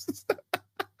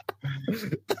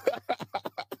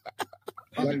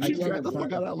 Like, she dragged the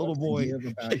fuck out of that little boy.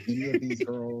 About any of these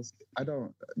girls, I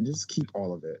don't. Just keep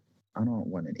all of it. I don't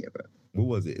want any of it. What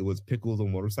was it? It was pickles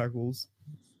on motorcycles.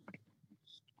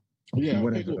 Yeah,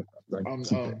 whatever.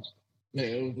 Yeah,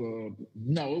 it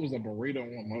was a burrito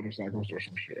on motorcycles or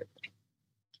some shit.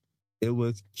 It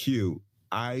was cute.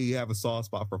 I have a soft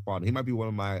spot for Fauna. He might be one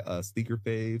of my sneaker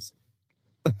faves.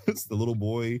 It's the little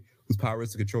boy whose power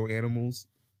is to control animals.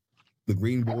 The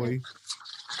green boy.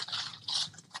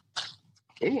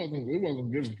 It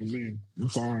wasn't good for me. I'm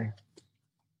sorry.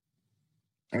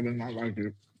 I did not like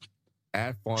it.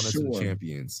 Add Fauna to the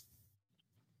champions.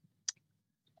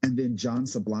 And then John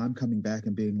Sublime coming back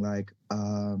and being like,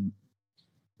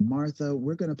 Martha,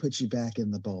 we're gonna put you back in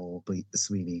the bowl,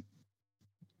 sweetie.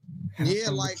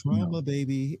 Yeah, like trauma,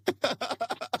 baby.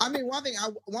 I mean, one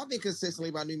thing consistently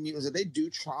about New Mutants is that they do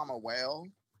trauma well.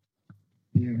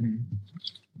 Mm-hmm.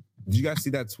 Did you guys see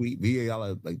that tweet? Via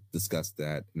like discussed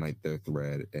that in like their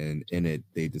thread, and in it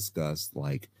they discussed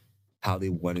like how they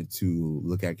wanted to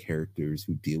look at characters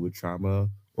who deal with trauma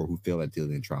or who feel at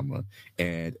dealing in trauma.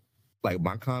 And like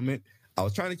my comment, I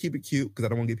was trying to keep it cute because I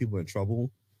don't want to get people in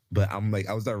trouble. But I'm like,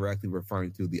 I was directly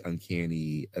referring to the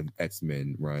Uncanny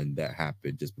X-Men run that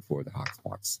happened just before the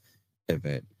Hoxpox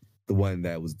event. The one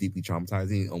that was deeply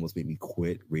traumatizing, almost made me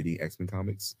quit reading X-Men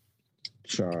comics.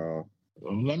 Child.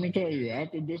 Let me tell you,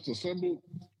 after Disassembled,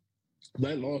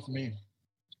 that lost me.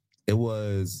 It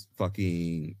was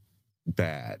fucking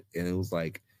bad. And it was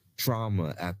like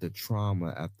trauma after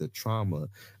trauma after trauma.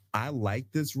 I like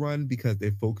this run because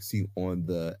they're focusing on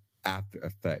the after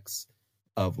effects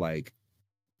of like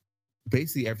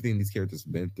basically everything these characters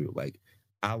have been through. Like,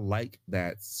 I like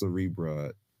that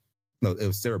Cerebra. No, it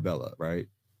was Cerebella, right?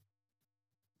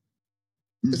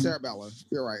 It's Cerebella.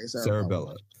 You're right. It's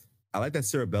Cerebella. I like that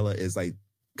Cerebella is like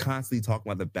constantly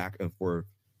talking about the back and forth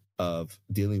of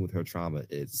dealing with her trauma.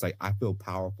 It's like I feel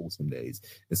powerful some days,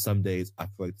 and some days I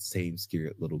feel like the same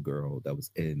scared little girl that was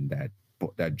in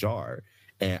that jar.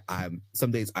 And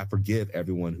some days I forgive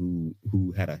everyone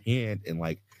who had a hand in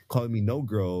like calling me no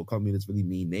girl, calling me this really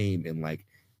mean name, and like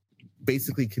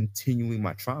basically continuing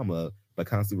my trauma by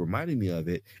constantly reminding me of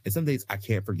it. And some days I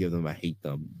can't forgive them. I hate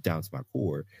them down to my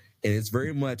core. And it's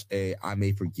very much a I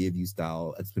may forgive you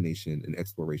style explanation and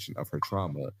exploration of her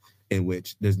trauma, in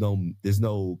which there's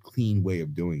no clean way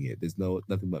of doing it. There's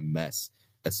nothing but mess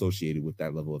associated with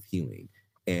that level of healing.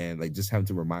 And like just having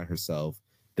to remind herself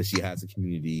that she has a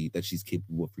community, that she's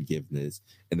capable of forgiveness,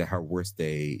 and that her worst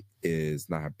day is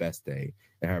not her best day,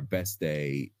 and her best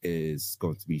day is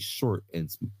going to be short and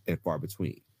far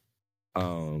between.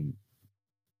 I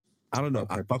don't know.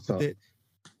 Okay, I fuck with it.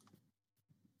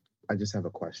 I just have a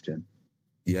question.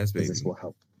 Yes, baby. This will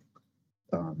help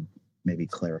maybe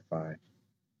clarify.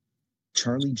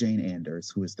 Charlie Jane Anders,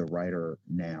 who is the writer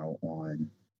now on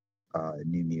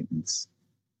New Mutants,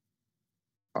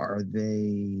 are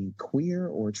they queer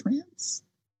or trans?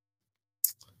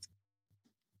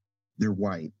 They're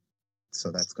white,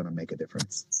 so that's going to make a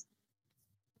difference.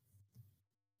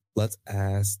 Let's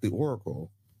ask the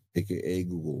Oracle, aka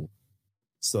Google.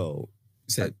 So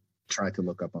you said tried to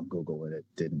look up on Google and it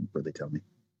didn't really tell me.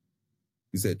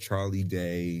 You said Charlie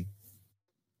Jane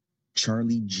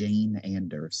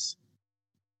Anders.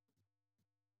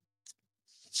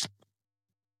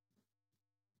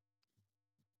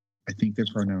 I think their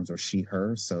pronouns are she,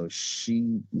 her, so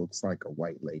she looks like a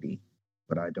white lady,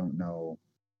 but I don't know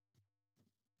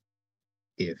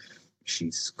if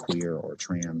she's queer or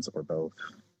trans or both.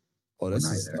 Oh, this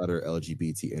is utter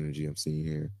LGBT energy I'm seeing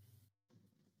here.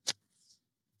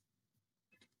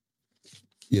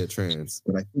 Yeah, trans.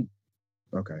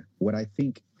 What I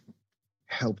think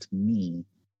helped me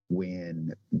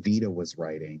when Vita was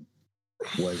writing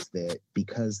was that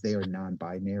because they are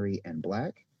non-binary and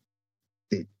Black,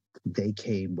 that they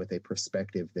came with a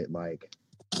perspective that like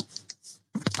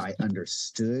I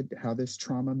understood how this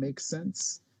trauma makes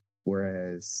sense.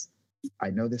 Whereas I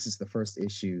know this is the first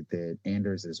issue that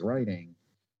Anders is writing.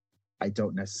 I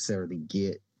don't necessarily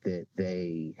get that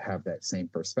they have that same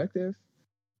perspective.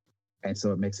 And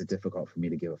so it makes it difficult for me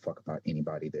to give a fuck about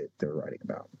anybody that they're writing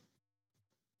about.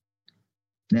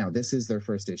 Now, this is their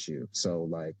first issue, so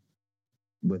like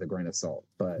with a grain of salt,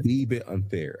 but be a bit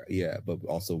unfair. Yeah, but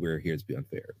also we're here to be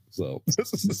unfair. So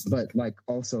but like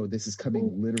also this is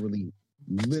coming literally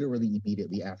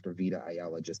immediately after Vita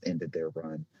Ayala just ended their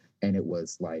run, and it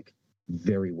was like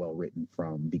very well written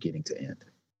from beginning to end.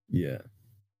 Yeah.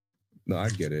 No, I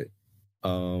get it.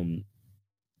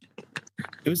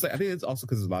 It was like I think it's also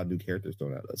because there's a lot of new characters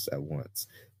thrown at us at once.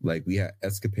 Like we had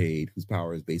Escapade, whose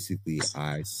power is basically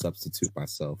I substitute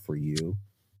myself for you.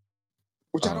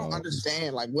 Which I don't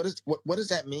understand. Like, what does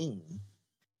that mean?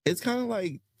 It's kind of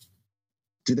like,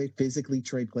 do they physically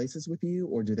trade places with you,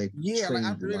 or do they? Yeah, like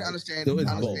I really understand. So, I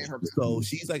understand her. So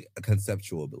she's like a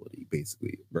conceptual ability,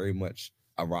 basically, very much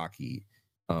a Rocky,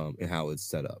 in how it's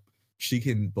set up. She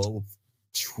can both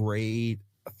trade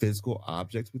physical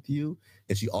objects with you,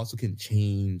 and she also can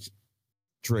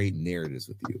trade narratives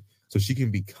with you. So she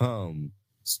can become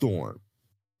Storm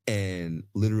and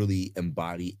literally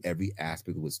embody every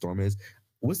aspect of what Storm is.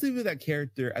 What's the name of that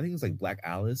character? I think it's like Black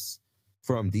Alice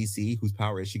from DC, whose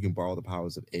power is she can borrow the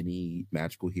powers of any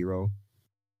magical hero.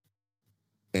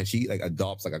 And she like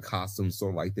adopts like a costume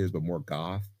sort of like theirs, but more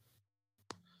goth.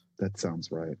 That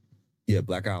sounds right. Yeah,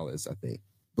 Black Alice, I think.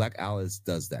 Black Alice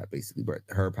does that basically, but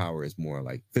her power is more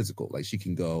like physical. Like she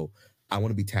can go, I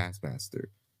want to be Taskmaster.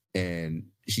 And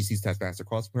she sees Taskmaster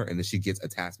across from her, and then she gets a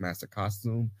Taskmaster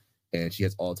costume, and she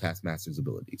has all Taskmaster's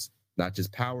abilities. Not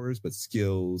just powers, but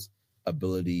skills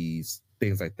abilities,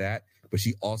 things like that. But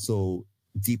she also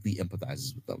deeply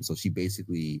empathizes with them. So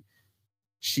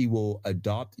she will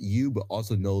adopt you, but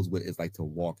also knows what it's like to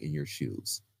walk in your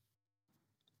shoes.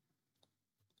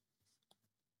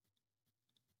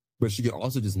 But she can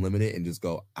also just limit it and just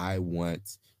go, I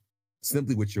want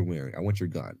simply what you're wearing. I want your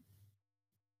gun.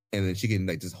 And then she can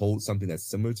like just hold something that's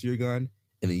similar to your gun,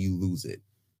 and then you lose it.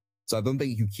 So I don't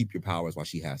think you keep your powers while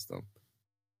she has them.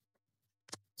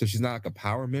 So she's not like a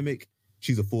power mimic.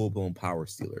 She's a full-blown power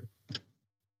stealer.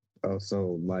 Oh,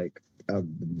 so like a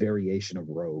variation of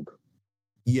Rogue.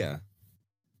 Yeah.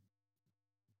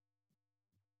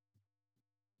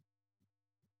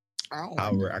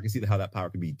 However, I can see how that power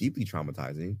can be deeply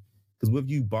traumatizing. Because what if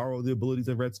you borrow the abilities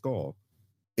of Red Skull?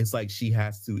 It's like she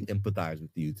has to empathize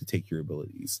with you to take your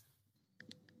abilities.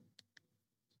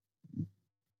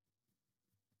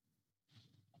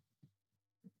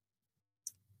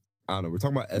 I don't know. We're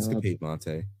talking about Escapade,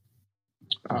 Monte.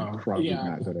 I'm probably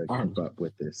not going to keep up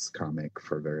with this comic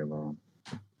for very long.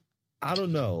 I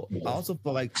don't know. I also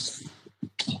feel like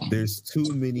there's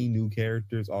too many new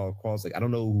characters all across. Like, I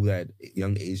don't know who that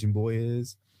young Asian boy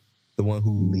is. The one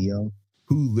who Leo,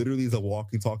 who literally is a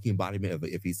walking, talking embodiment of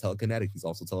it. If he's telekinetic, he's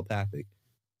also telepathic.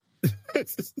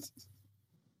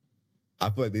 I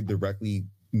feel like they directly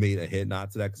made a hit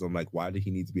nod to that because I'm like, why did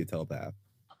he need to be a telepath?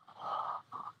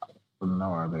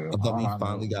 No idea. I thought we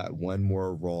finally got one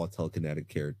more raw telekinetic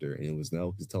character, and it was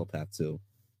no, he's a telepath too.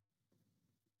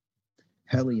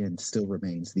 Hellion still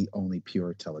remains the only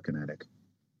pure telekinetic.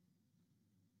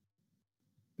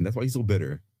 And that's why he's so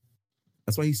bitter.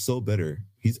 That's why he's so bitter.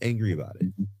 He's angry about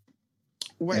it.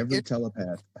 Every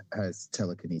telepath has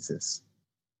telekinesis.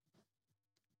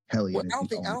 Hellion I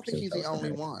don't think he's the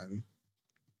only one.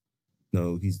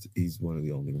 No, he's one of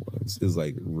the only ones. It's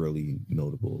like really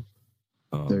notable.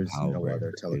 There's no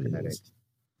other telekinetic.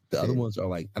 The other ones are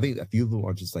like, I think a few of them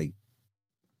are just like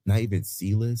not even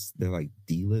C-list. They're like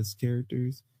D-list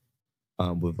characters.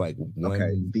 With like one.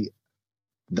 Okay,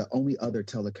 the only other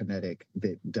telekinetic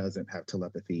that doesn't have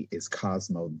telepathy is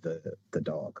Cosmo the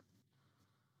dog.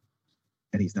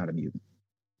 And he's not a mutant.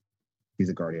 He's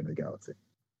a guardian of the galaxy.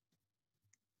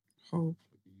 Oh.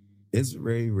 It's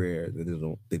very rare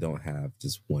that they don't have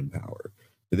just one power.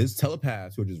 There's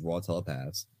telepaths who are just raw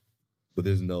telepaths, but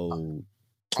there's no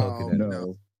telekinetic.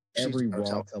 No. Every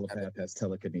raw telepath has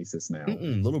telekinesis now.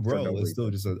 Little bro is still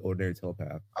just an ordinary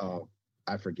telepath. Oh,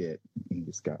 I forget. He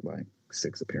just got like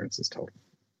 6 appearances total.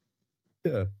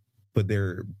 Yeah, but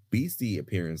they're beastie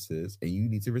appearances, and you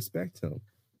need to respect him.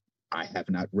 I have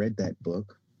not read that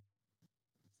book.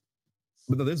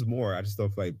 But no, there's more. I just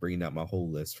don't feel like bringing out my whole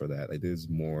list for that. Like, there's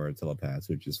more telepaths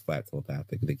who are just flat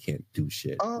telepathic. They can't do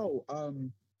shit. Oh,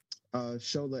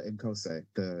 Shola and Kosei,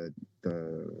 the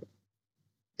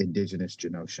indigenous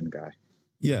Genoshan guy.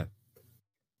 Yeah.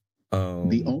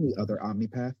 The only other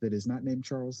Omnipath that is not named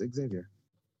Charles Xavier.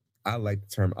 I like the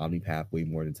term Omnipath way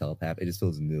more than telepath. It just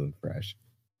feels new and fresh.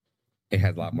 It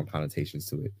has a lot more connotations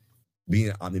to it. Being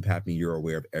an Omnipath means you're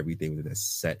aware of everything within a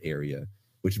set area,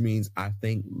 which means I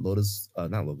think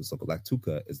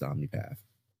Lactuca is the Omnipath.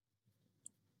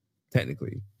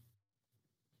 Technically.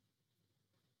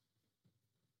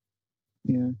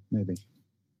 Yeah, maybe.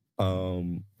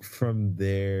 From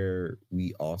there,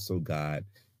 we also got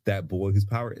that boy whose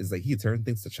power is like he can turn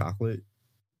things to chocolate.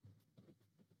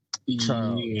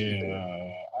 Yeah,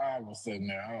 I was sitting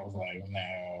there. I was like,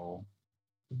 "Now,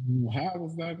 how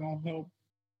is that gonna help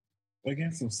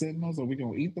against some Sentinels? Are we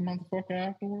gonna eat the motherfucker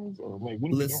afterwards, or like?"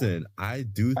 What Listen, I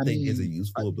do think it's a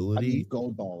useful ability.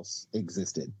 Gold balls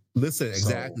existed. Listen,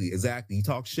 exactly. You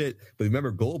talk shit, but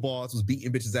remember, Gold Balls was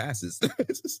beating bitches' asses.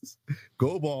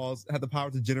 Gold Balls had the power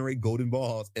to generate golden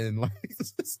balls, and like,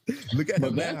 look at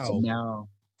him now. Now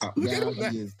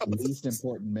he is the least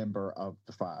important member of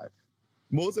the 5.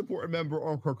 Most important member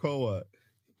on Krakoa.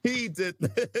 He did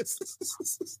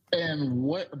this. And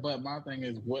but my thing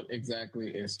is, what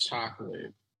exactly is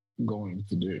chocolate going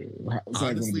to do?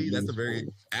 Honestly, that's a very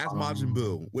ask Majin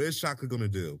Buu. What is chocolate going to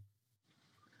do?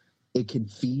 It can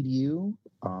feed you.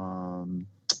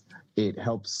 It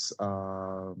helps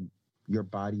your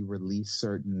body release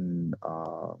certain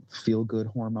feel-good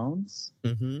hormones.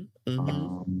 They're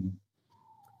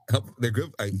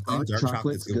good. Like, dark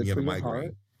chocolate's good when you have a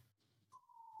migraine.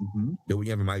 When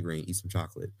you have a migraine, eat some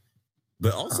chocolate.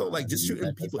 But also, like, just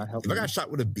shooting people. If I got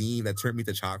shot with a beam that turned me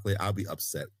to chocolate, I'll be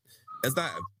upset. That's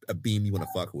not a beam you want to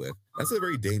fuck with. That's a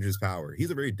very dangerous power.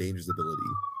 He's a very dangerous ability.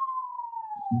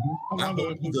 I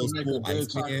wonder if he can make a good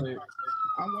chocolate.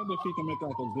 I wonder if he can make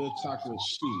like a good chocolate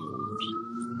shield.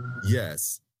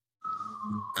 Yes.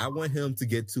 I want him to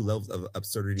get to levels of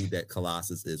absurdity that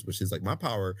Colossus is, which is like my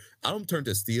power. I don't turn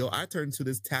to steel. I turn to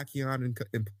this tachyon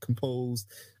and compose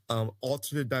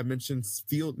alternate dimensions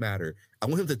field matter. I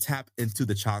want him to tap into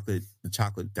the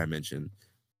chocolate dimension.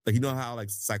 Like, you know how like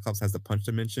Cyclops has the punch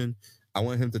dimension? I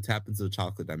want him to tap into the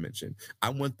chocolate dimension.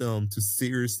 I want them to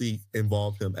seriously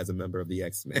involve him as a member of the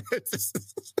X-Men,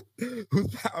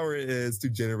 whose power it is to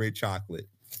generate chocolate.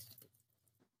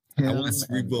 I want a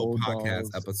cerebral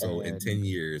podcast episode in 10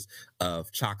 years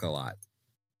of Chocolat.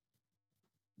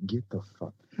 Get the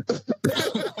fuck.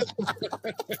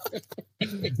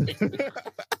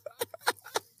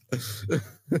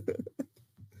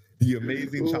 The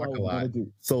Amazing Chocolat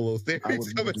solo series. I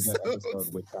would love to do that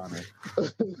episode with Connor.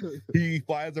 He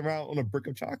flies around on a brick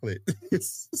of chocolate.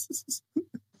 He's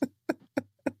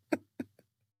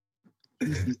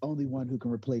the only one who can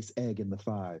replace egg in the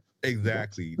 5.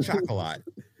 Exactly. Chocolat.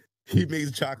 He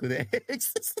makes chocolate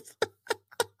eggs.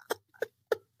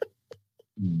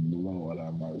 Lord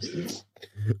have mercy.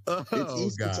 It's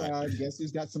Easter time. Guess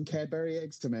who's got some Cadbury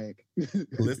eggs to make?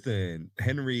 Listen,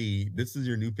 Henry, this is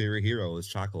your new favorite hero, is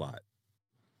Chocolat.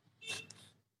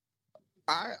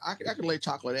 I can lay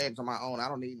chocolate eggs on my own. I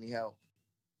don't need any help.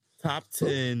 Top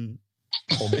 10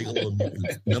 Omega level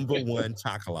mutants. Number 1,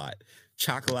 Chocolat.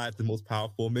 Chocolat, the most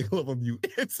powerful Omega level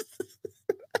mutant.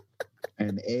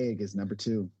 And egg is number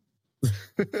 2.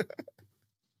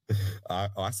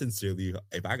 I sincerely,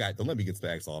 if I got, don't let me get to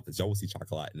the X office. Y'all will see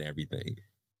Chocolat and everything.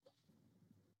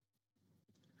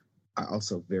 I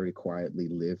also very quietly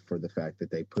live for the fact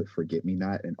that they put Forget Me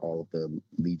Not in all of the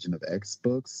Legion of X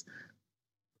books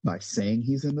by saying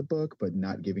he's in the book, but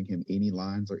not giving him any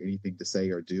lines or anything to say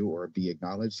or do or be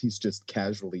acknowledged. He's just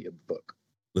casually in the book.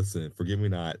 Listen, Forget Me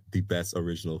Not, the best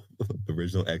original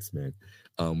X-Men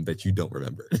that you don't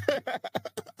remember.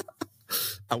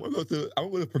 I want to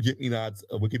go to Forget Me Not's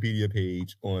Wikipedia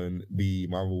page on the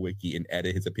Marvel Wiki and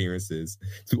edit his appearances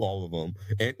to all of them,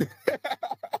 and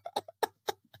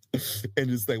and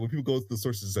just like when people go to the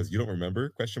sources, it says you don't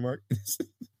remember ? But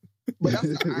that's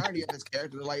the irony of this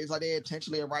character. Like it's like they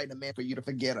intentionally are writing a man for you to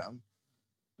forget him.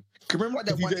 Remember like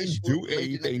that he one didn't issue do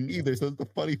anything either. So that's the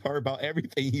funny part about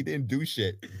everything. He didn't do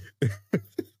shit.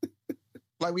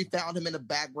 Like we found him in the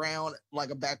background,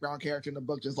 like a background character in the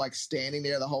book, just like standing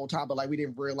there the whole time, but like we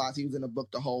didn't realize he was in the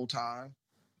book the whole time.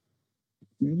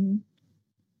 Mm-hmm.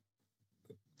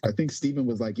 I think Steven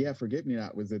was like, "Yeah, Forget Me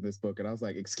Not was in this book," and I was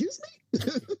like, "Excuse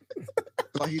me."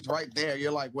 Like he's right there.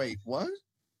 You're like, wait, what?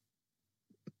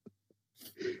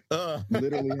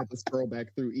 Literally had to scroll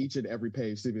back through each and every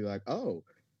page to be like, "Oh,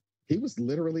 he was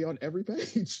literally on every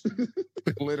page."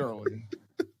 Literally.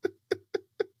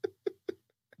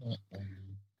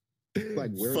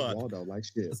 Like, where's Waldo? Like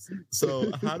shit.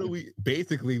 So how do we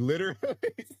basically literally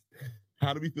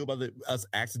how do we feel about us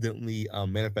accidentally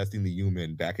manifesting the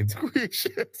human back into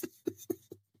creation?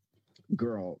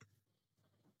 Girl,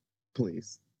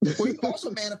 please. We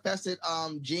also manifested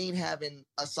Jean having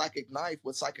a psychic knife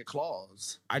with psychic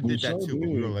claws. I did that too, but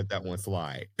we don't let that one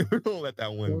slide. We don't let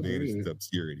that one vanish into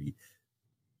obscurity.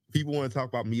 People want to talk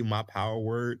about me and my power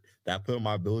word that I put on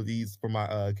my abilities for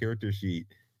my character sheet.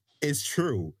 It's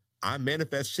true. I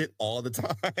manifest shit all the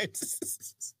time.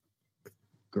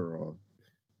 Girl.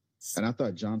 And I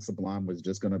thought John Sublime was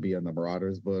just going to be in the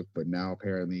Marauders book, but now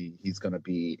apparently he's going to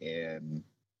be in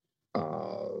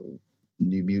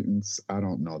New Mutants. I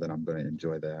don't know that I'm going to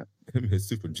enjoy that. His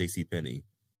suit from JCPenney.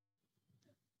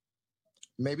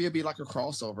 Maybe it'd be like a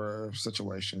crossover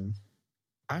situation.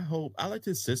 I hope. I liked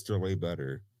his sister way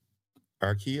better.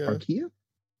 Arkeya?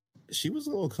 She was a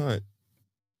little cunt.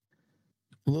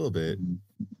 A little bit.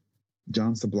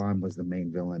 John Sublime was the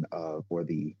main villain or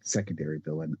the secondary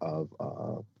villain of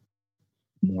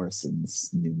Morrison's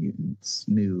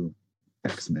new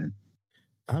X-Men.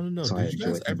 I don't know. So Did I you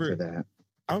guys ever? That.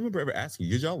 I don't remember ever asking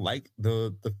you. Did y'all like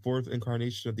the fourth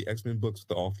incarnation of the X-Men books,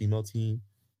 the all-female team?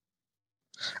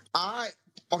 So I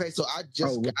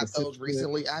just got those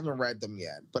recently. I haven't read them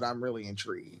yet, but I'm really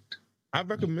intrigued. I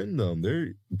recommend them.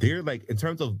 They're like, in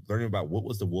terms of learning about what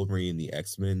was the Wolverine in the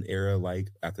X-Men era like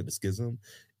after the schism,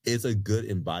 it's a good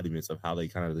embodiment of how they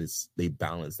kind of they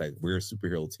balance, like, we're a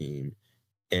superhero team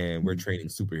and we're training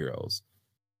superheroes.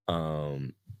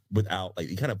 Without, like,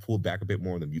 you kind of pulled back a bit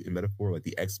more on the mutant metaphor. Like,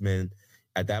 the X-Men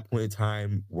at that point in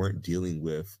time weren't dealing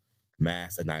with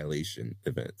mass annihilation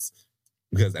events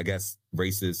because I guess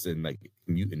racists and like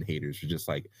mutant haters were just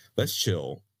like, let's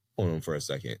chill on them for a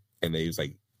second. And they was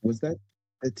like, was that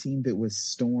the team that was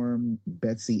Storm,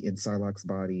 Betsy in Psylocke's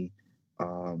body,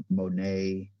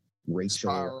 Monet, Rachel,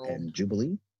 Spiral, and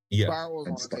Jubilee? Yeah. Spiral was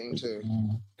on the team too.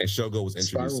 And Shogo was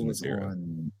introduced in this era.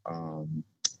 On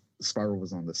Spiral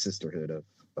was on the Sisterhood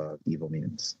of Evil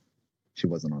Mutants. She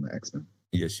wasn't on the X-Men.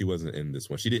 Yeah, she wasn't in this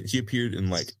one. She didn't. She appeared in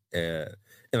like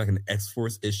an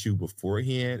X-Force issue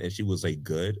beforehand, and she was like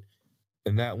good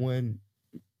in that one.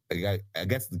 I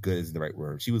guess the good is the right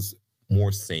word. She was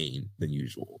more sane than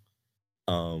usual.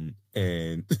 And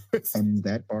And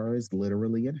that bar is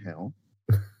literally in hell.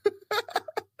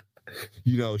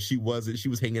 you know, she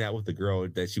was hanging out with the girl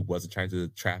that she wasn't trying to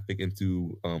traffic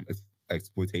into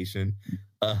exploitation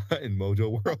in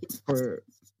Mojo World.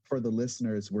 For the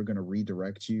listeners, we're going to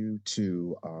redirect you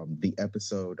to the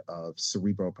episode of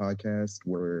Cerebro Podcast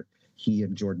where he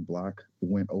and Jordan Block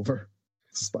went over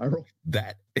Spiral.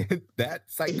 That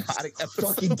psychotic It's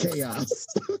episode, fucking chaos.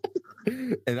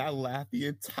 and I laughed the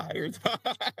entire time.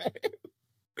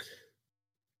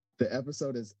 The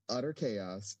episode is utter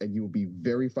chaos, and you will be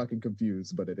very fucking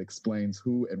confused, but it explains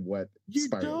who and what You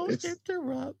Spiral don't is.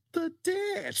 interrupt the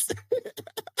dance.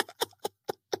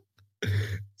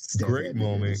 Stand Great there,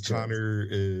 moment. it's just- Connor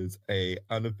is a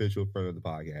unofficial friend of the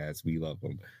podcast. We love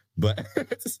him, but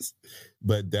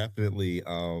but definitely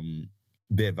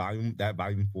that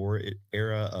volume 4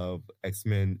 era of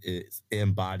X-Men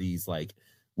embodies like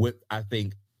what I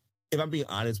think. If I'm being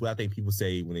honest, what I think people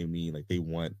say when they mean like they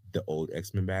want the old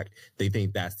X-Men back, they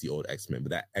think that's the old X-Men.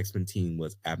 But that X-Men team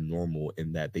was abnormal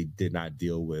in that they did not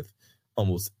deal with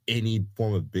almost any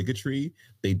form of bigotry.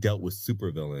 They dealt with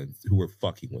supervillains who were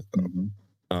fucking with them.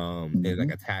 Mhm. And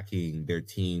like attacking their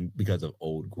team because of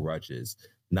old grudges,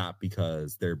 not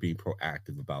because they're being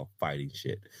proactive about fighting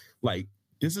shit. Like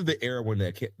this is the era when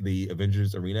the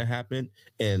Avengers Arena happened,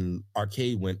 and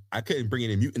Arcade went, I couldn't bring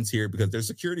any mutants here because their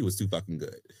security was too fucking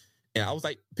good. And I was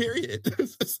like, period.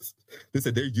 They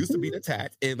said they're used to being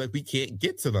attacked, and like we can't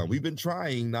get to them. We've been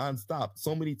trying nonstop.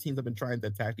 So many teams have been trying to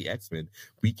attack the X-Men.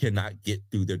 We cannot get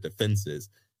through their defenses.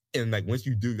 And like once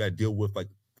you do, you gotta deal with like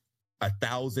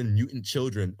 1,000 mutant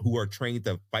children who are trained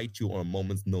to fight you on a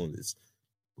moment's notice,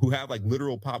 who have like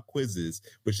literal pop quizzes,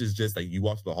 which is just like you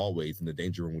walk through the hallways and the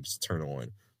danger room will just turn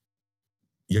on.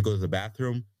 You gotta go to the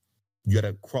bathroom, you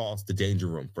gotta cross the danger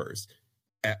room first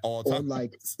at all Or times.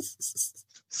 like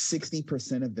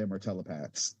 60% of them are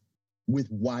telepaths with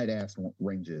wide ass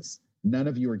ranges. None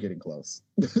of you are getting close.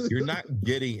 You're not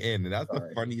getting in. And that's the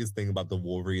Sorry. funniest thing about the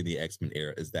Wolverine and the X-Men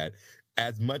era is that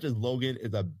as much as Logan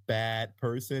is a bad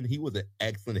person, he was an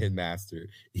excellent hitmaster.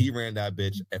 He ran that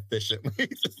bitch efficiently.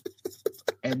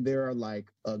 And there are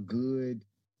like a good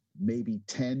maybe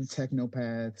 10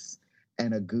 technopaths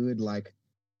and a good like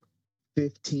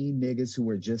 15 niggas who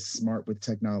are just smart with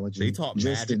technology. They taught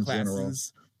just magic in general.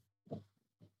 classes.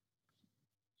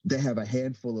 They have a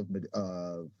handful of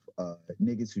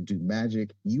niggas who do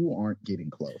magic. You aren't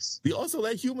getting close. They also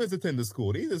let humans attend the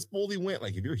school. They just fully went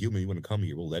like, if you're human, you want to come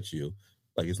here, we'll let you.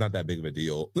 Like, it's not that big of a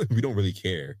deal. We don't really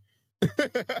care.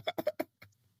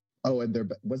 Oh,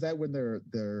 and was that when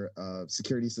their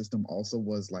security system also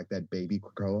was like that baby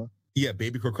Krakoa? Yeah,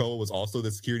 Baby Krakoa was also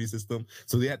the security system.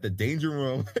 So they had the danger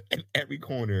room in every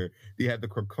corner. They had the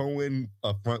Krakoan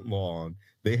front lawn.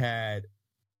 They had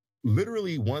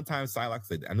literally one time Psylocke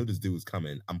said, I know this dude was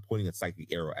coming. I'm pointing a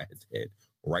psychic arrow at his head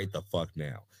right the fuck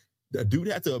now. The dude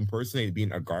had to impersonate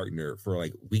being a gardener for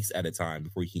like weeks at a time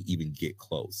before he can even get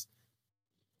close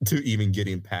to even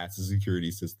getting past the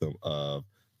security system of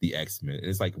the X-Men. And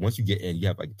it's like once you get in, you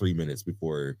have like 3 minutes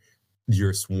before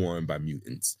you're swarmed by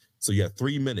mutants. So you have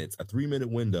 3 minutes, a 3-minute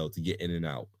window to get in and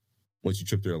out once you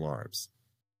trip their alarms.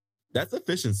 That's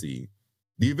efficiency.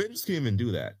 The Avengers can't even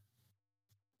do that.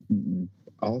 Mm-mm.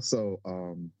 Also,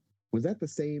 was that the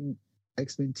same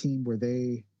X-Men team where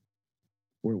it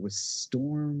was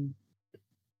Storm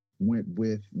went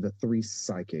with the 3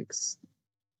 psychics?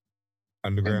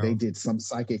 Underground. And they did some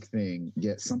psychic thing,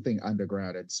 something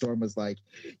underground. And Storm was like,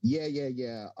 yeah.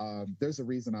 There's a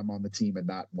reason I'm on the team and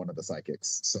not one of the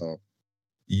psychics. So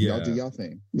yeah, y'all do y'all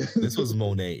thing. This was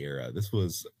Monet era. This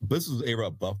was era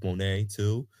of Buff Monet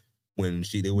too. When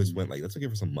they always went like, let's give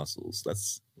her some muscles.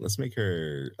 Let's make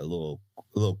her a little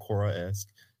Korra-esque,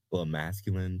 a little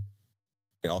masculine,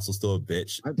 and also still a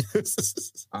bitch.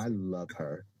 I love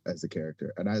her as a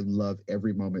character, and I love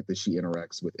every moment that she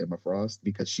interacts with Emma Frost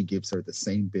because she gives her the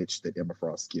same bitch that Emma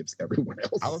Frost gives everyone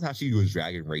else. I love how she was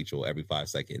dragging Rachel every 5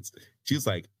 seconds. She was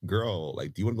like, girl,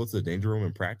 like, do you want to go to the danger room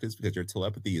and practice? Because your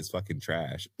telepathy is fucking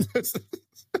trash.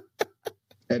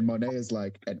 And Monet is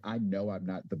like, and I know I'm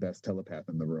not the best telepath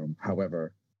in the room.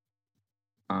 However,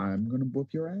 I'm going to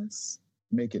whoop your ass.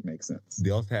 Make it make sense.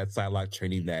 They also had Psylocke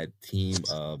training that team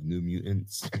of New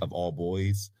Mutants of all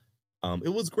boys.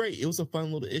 It was great. It was a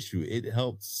fun little issue. It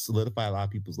helped solidify a lot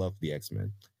of people's love for the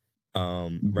X-Men.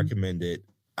 Recommend it.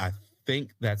 I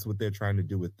think that's what they're trying to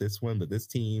do with this one. But this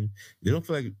team, they don't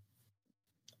feel like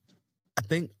I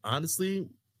think honestly,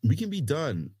 we can be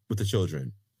done with the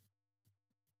children.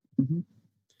 Mhm.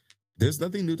 There's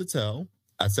nothing new to tell,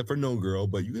 except for No Girl,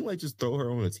 but you can like just throw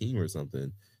her on a team or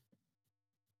something.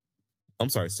 I'm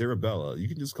sorry, Sarabella. You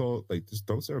can just just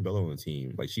throw Sarabella on a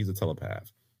team. Like she's a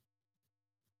telepath.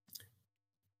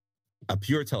 A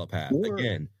pure telepath. Or-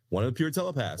 Again, one of the pure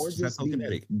telepaths. Or She's not just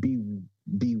telekinetic.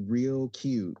 be real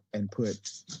cute and put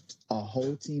a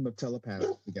whole team of telepaths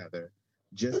together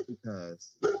just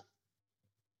because.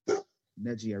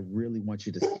 Neji, I really want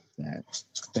you to say that.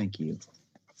 Thank you.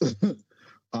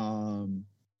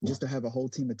 Just to have a whole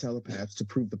team of telepaths to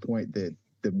prove the point that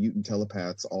the mutant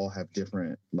telepaths all have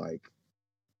different like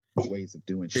ways of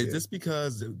doing shit. Is this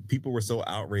because people were so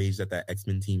outraged that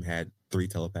X-Men team had 3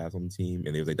 telepaths on the team,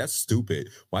 and they was like, "That's stupid.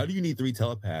 Why do you need 3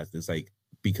 telepaths?" It's like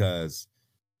because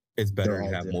it's better They're to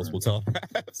all have different. multiple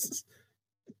telepaths.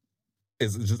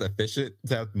 Is it just efficient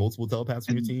to have multiple telepaths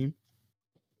on your team?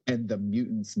 And the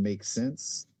mutants make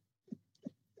sense.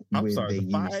 I'm when sorry,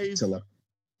 they use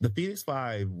the Phoenix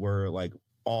 5 were like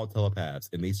all telepaths,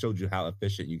 and they showed you how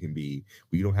efficient you can be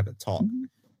where you don't have to talk.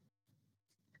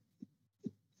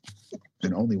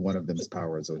 And only one of them's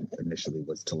powers initially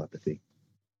was telepathy.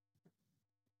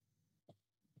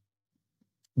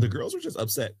 The girls were just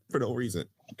upset for no reason,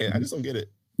 and I just don't get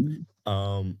it.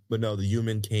 But no, the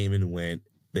human came and went.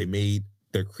 They made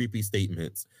their creepy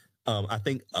statements. I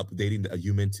think updating the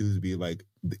human too to be like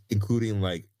including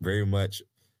like very much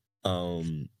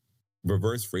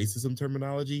reverse racism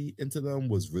terminology into them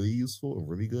was really useful and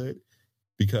really good,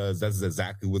 because that's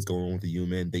exactly what's going on with the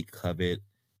human. They covet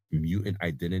mutant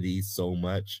identity so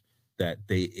much that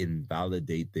they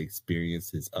invalidate the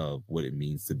experiences of what it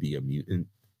means to be a mutant.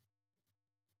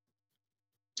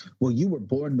 Well, you were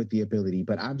born with the ability,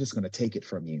 but I'm just going to take it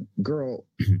from you. Girl,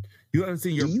 you don't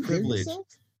understand your do you hear privilege. yourself?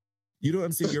 You don't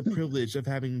understand your privilege of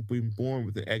having been born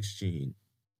with an X gene.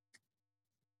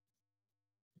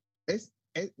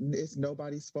 It's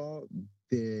nobody's fault.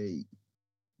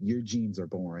 Your genes are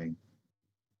boring.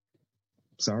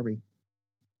 Sorry.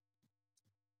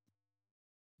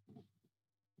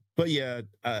 But yeah,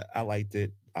 I liked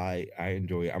it. I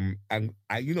enjoy it. I'm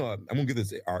gonna give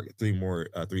this arc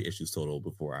 3 issues total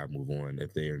before I move on.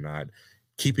 If they are not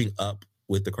keeping up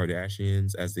with the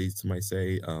Kardashians, as they might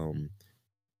say,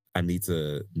 I need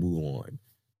to move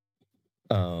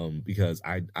on. Because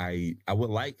I would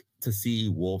like to see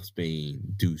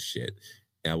Wolfsbane do shit.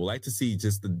 And I would like to see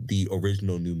just the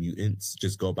original New Mutants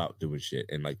just go about doing shit,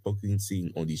 and like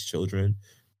focusing on these children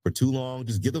for too long.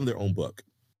 Just give them their own book.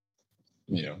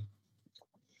 Yeah.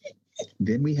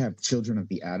 Then we have Children of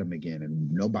the Atom again,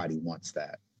 and nobody wants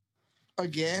that.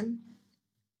 Again?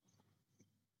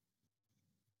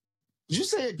 Did you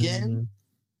say again?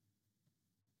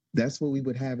 That's what we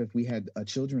would have if we had a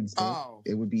children's book. Oh.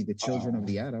 It would be the Children of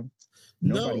the Atom.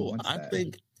 Nobody wants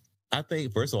that. I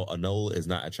think first of all, Enola is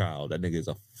not a child. That nigga is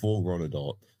a full-grown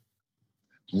adult.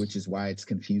 Which is why it's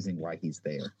confusing why he's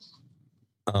there.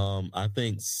 I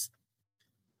think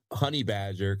Honey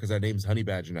Badger, because her name's Honey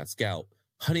Badger, not Scout.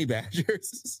 Honey Badger.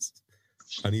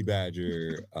 Honey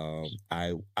Badger.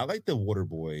 I like the Water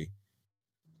Boy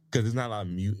because there's not a lot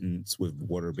of mutants with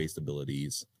water-based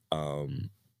abilities.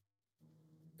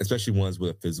 Especially ones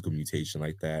with a physical mutation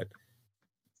like that.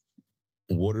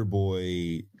 Water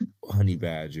Boy, Honey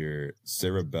Badger,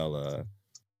 Cerebella,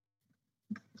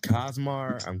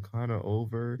 Cosmar, I'm kind of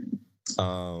over.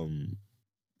 So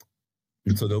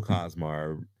no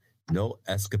Cosmar, no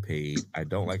Escapade. I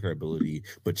don't like her ability,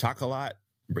 but Chocolat,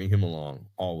 bring him along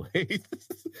always.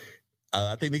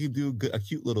 I think they can do a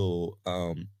cute little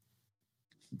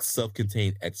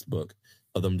self-contained X book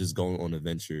of them just going on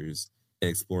adventures and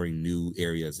exploring new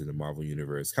areas in the Marvel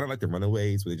universe, kind of like the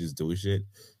Runaways, where they just do shit.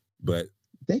 But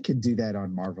they could do that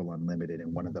on Marvel Unlimited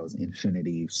in one of those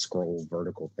Infinity Scroll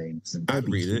vertical things. I'd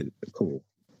read it. Cool.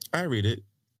 I read it.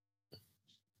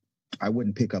 I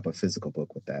wouldn't pick up a physical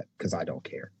book with that because I don't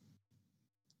care.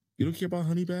 You don't care about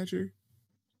Honey Badger?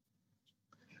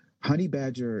 Honey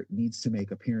Badger needs to make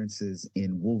appearances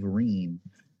in Wolverine,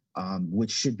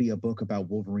 which should be a book about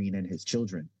Wolverine and his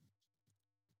children.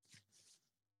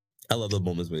 I love the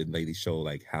moments where they show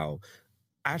like how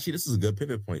actually this is a good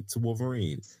pivot point to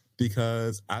Wolverine,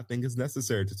 because I think it's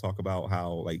necessary to talk about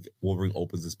how like Wolverine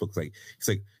opens this book. It's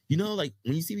like, you know, like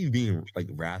when you see me being like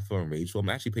wrathful and rageful, I'm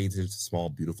actually paying attention to small,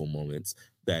 beautiful moments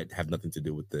that have nothing to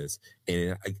do with this,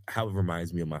 and how it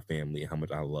reminds me of my family and how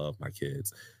much I love my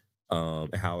kids,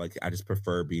 and how like I just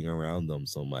prefer being around them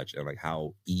so much, and like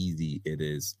how easy it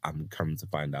is. I'm coming to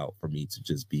find out for me to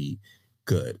just be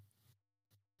good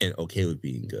and okay with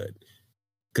being good,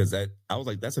 because I was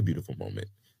like, that's a beautiful moment.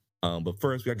 But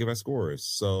first, we gotta give our scores.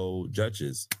 So,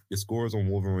 judges, your scores on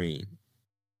Wolverine.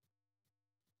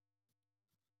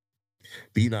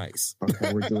 Be nice.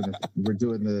 Okay, we're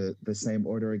doing the same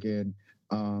order again.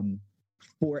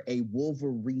 For a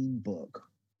Wolverine book,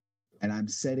 and I'm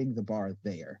setting the bar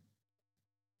there.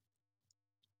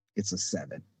 It's a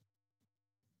 7.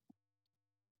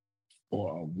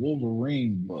 For a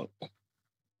Wolverine book,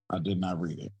 I did not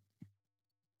read it.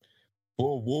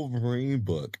 For a Wolverine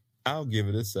book, I'll give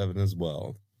it a 7 as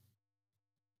well.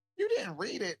 You didn't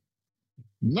read it.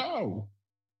 No.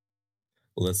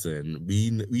 Listen,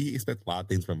 we expect a lot of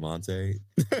things from Monte.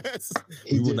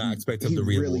 We will not expect him to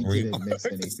read really Wolverine. didn't miss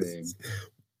anything.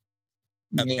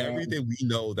 Everything we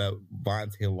know that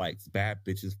Monte likes: bad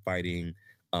bitches fighting,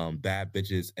 bad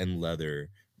bitches and leather,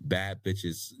 bad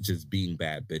bitches just being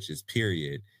bad bitches.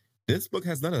 Period. This book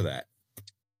has none of that.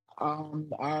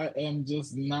 I am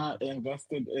just not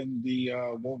invested in the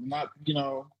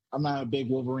I'm not a big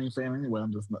Wolverine fan anyway.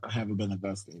 I haven't been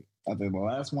invested. I think the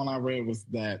last one I read was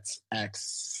that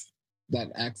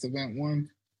accident one,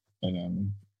 and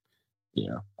then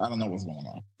I don't know what's going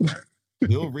on.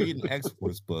 You'll read an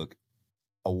X-Force book,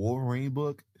 a Wolverine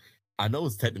book. I know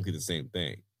it's technically the same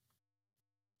thing,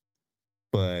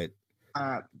 but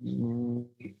there's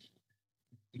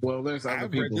other I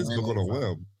read people this book on a so.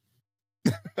 whim.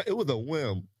 It was a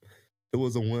whim. It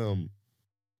was a whim.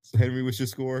 So Henry, what's your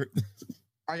score?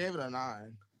 I gave it a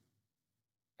 9.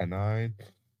 A 9.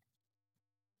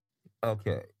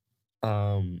 Okay.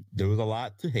 There was a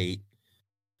lot to hate.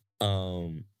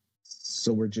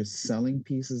 So we're just selling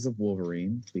pieces of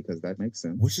Wolverine because that makes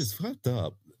sense. Which is fucked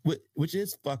up. Which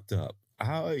is fucked up.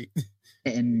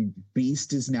 And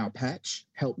Beast is now Patch.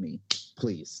 Help me,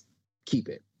 please. Keep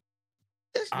it.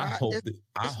 I hope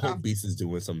Beast is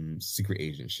doing some secret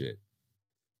agent shit.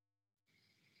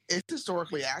 It's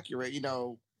historically accurate.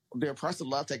 The oppressive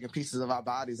love taking pieces of our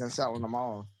bodies and selling them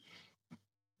off.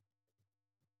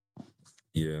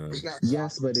 Yeah.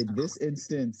 Yes, but in this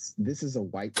instance, this is a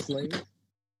white slave.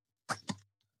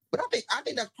 But I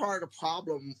think that's part of the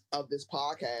problem of this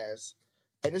podcast,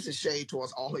 and this is shade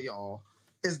towards all of y'all,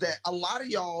 is that a lot of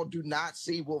y'all do not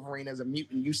see Wolverine as a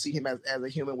mutant. You see him as a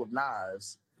human with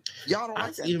knives. Y'all don't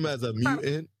like that. I see him as a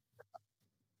mutant.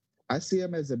 I see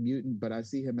him as a mutant, but I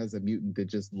see him as a mutant that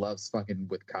just loves fucking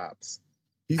with cops.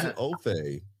 He's an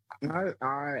Ofe.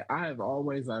 I have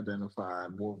always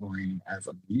identified Wolverine as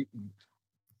a mutant.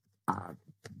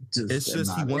 It's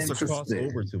just he wants to cross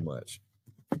over too much.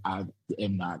 I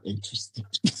am not interested.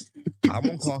 I'm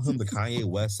gonna call him the Kanye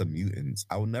West of mutants.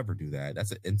 I would never do that.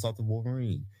 That's an insult to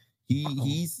Wolverine.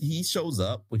 He shows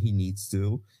up when he needs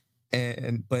to,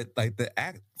 but like the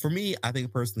act for me, I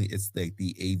think personally, it's like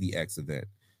the AVX event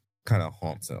kind of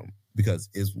haunts him because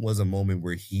it was a moment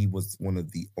where he was one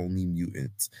of the only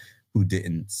mutants who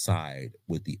didn't side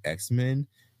with the X-Men.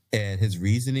 And his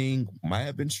reasoning might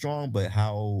have been strong, but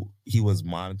how he was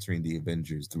monitoring the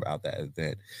Avengers throughout that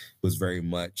event was very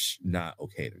much not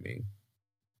okay to me.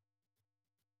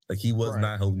 Like he was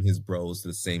not holding his bros to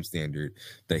the same standard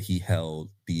that he held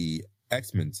the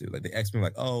X-Men to. Like the X-Men were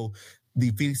like, oh,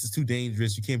 the Phoenix is too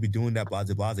dangerous. You can't be doing that, blah,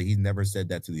 blah, blah. He's never said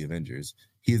that to the Avengers.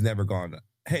 He's never gone,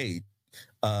 hey,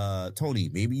 Tony,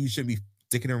 maybe you shouldn't be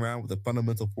sticking around with the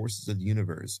fundamental forces of the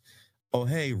universe. Oh,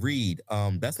 hey, Reed,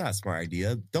 that's not a smart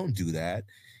idea. Don't do that.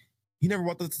 He never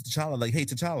walked up to T'Challa like, hey,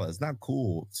 T'Challa, it's not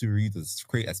cool to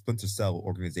create a splinter cell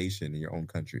organization in your own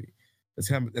country. It's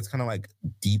kind of like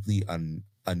deeply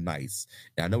unnice.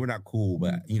 And I know we're not cool,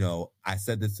 but I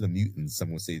said this to the mutants.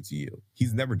 Someone say it to you.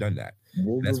 He's never done that.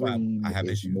 Wolverine that's why I have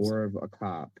is issues. More of a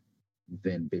cop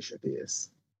than Bishop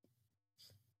is.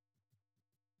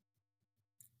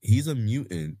 He's a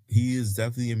mutant. He is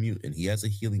definitely a mutant. He has a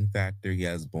healing factor. He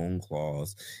has bone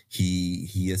claws.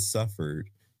 He has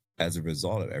suffered as a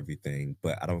result of everything,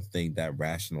 but I don't think that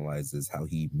rationalizes how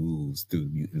he moves through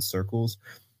mutant circles.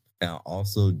 And I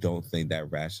also don't think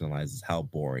that rationalizes how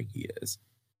boring he is.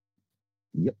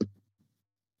 Yep.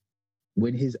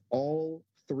 When all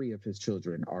 3 of his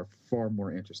children are far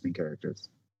more interesting characters.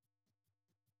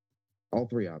 All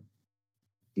 3 of them.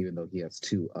 Even though he has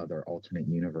 2 other alternate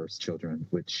universe children,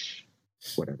 which,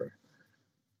 whatever.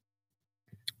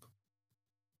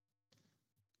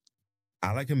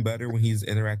 I like him better when he's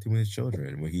interacting with his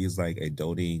children, when he's like a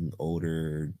doting,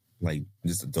 older, like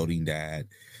just a doting dad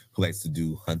who likes to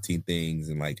do hunting things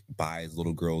and like buys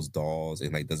little girls dolls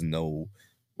and like doesn't know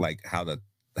like how to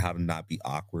not be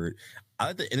awkward. I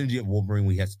like the energy of Wolverine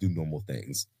when he has to do normal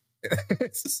things.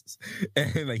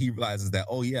 And like he realizes that,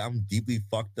 oh yeah, I'm deeply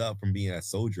fucked up from being a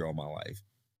soldier all my life.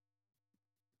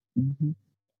 Mm-hmm.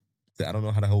 So I don't know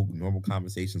how to hold normal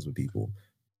conversations with people.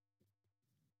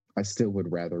 I still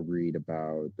would rather read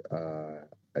about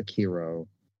Akira,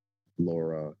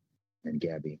 Laura, and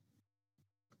Gabby.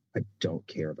 I don't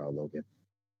care about Logan.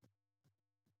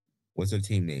 What's their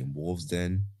team name? Wolves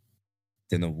Den?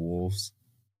 Den of Wolves?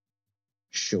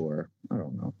 Sure. I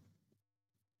don't know.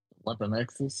 Weapon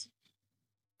X's.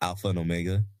 Alpha and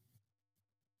Omega?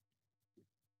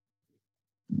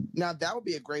 Now that would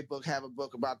be a great book. Have a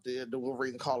book about the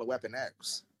Wolverine, call it Weapon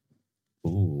X.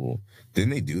 Ooh. Didn't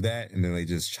they do that and then they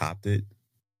just chopped it?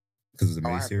 Because it's a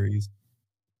miniseries?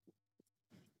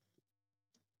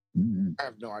 I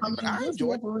have no idea. But I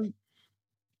enjoy Wolverine.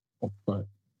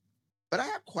 But I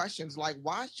have questions like,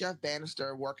 why is Jeff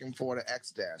Bannister working for the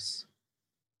X-Desk?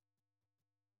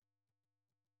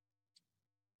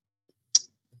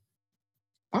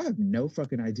 I have no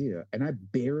fucking idea, and I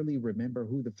barely remember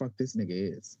who the fuck this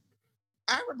nigga is.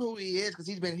 I remember who he is because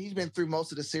he's been through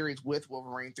most of the series with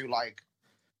Wolverine through like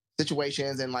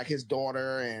situations and like his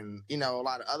daughter and a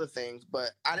lot of other things.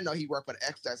 But I didn't know he worked for the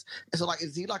X-Desk. And so like,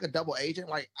 is he like a double agent?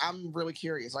 Like, I'm really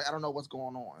curious. Like, I don't know what's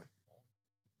going on.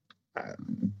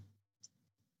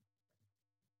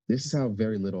 This is how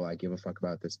very little I give a fuck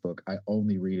about this book. I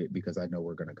only read it because I know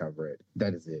we're going to cover it.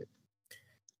 That is it.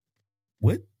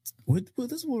 What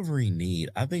does Wolverine need?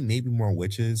 I think maybe more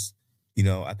witches.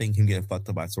 I think him getting fucked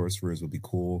up by sorcerers would be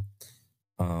cool.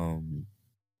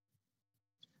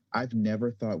 I've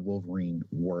never thought Wolverine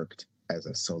worked as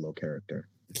a solo character.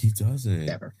 He doesn't.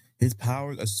 Ever. His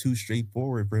powers are too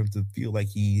straightforward for him to feel like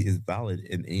he is valid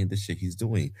in any of the shit he's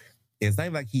doing. It's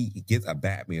not like he gets a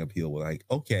Batman appeal where like,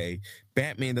 okay,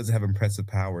 Batman doesn't have impressive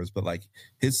powers, but like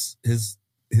his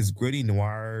gritty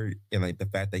noir and like the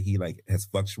fact that he like has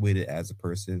fluctuated as a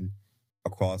person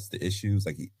across the issues,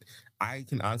 like I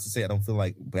can honestly say I don't feel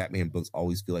like Batman books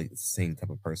always feel like it's the same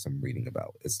type of person I'm reading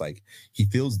about. It's like he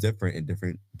feels different in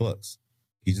different books.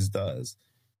 He just does.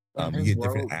 You get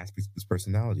different aspects of his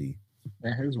personality.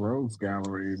 And his rogues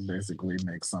gallery basically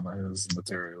makes some of his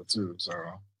material too. So,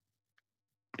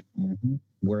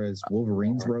 whereas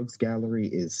Wolverine's rogues gallery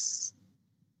is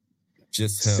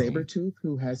just him. Sabretooth,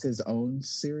 who has his own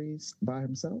series by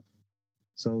himself.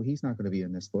 So he's not going to be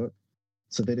in this book.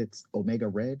 So that it's Omega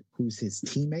Red, who's his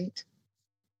teammate.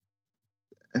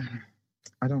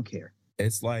 I don't care.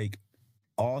 It's like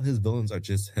all his villains are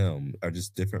just him, are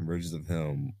just different versions of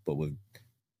him, but with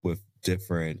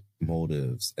different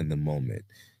motives in the moment.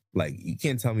 Like, you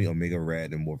can't tell me Omega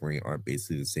Red and Wolverine aren't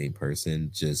basically the same person,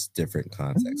 just different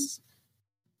contexts.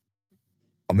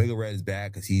 Omega Red is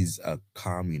bad because he's a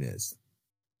communist.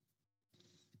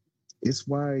 It's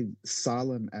why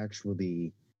Solemn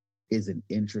actually is an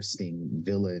interesting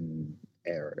villain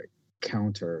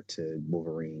counter to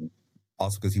Wolverine.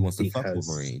 Also because he wants to fuck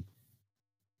Wolverine.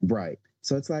 Right.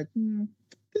 So it's like,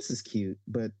 this is cute.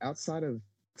 But outside of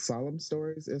Solemn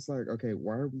stories, it's like, okay,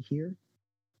 why are we here?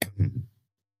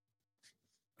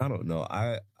 I don't know.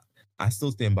 I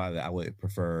still stand by that. I would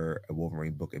prefer a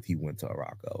Wolverine book if he went to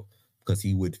Arakko, because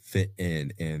he would fit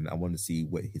in, and I want to see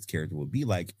what his character would be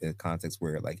like in a context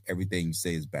where like everything you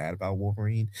say is bad about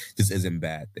Wolverine just isn't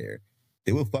bad there.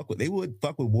 They would fuck with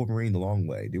Wolverine the long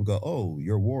way. They would go, "Oh,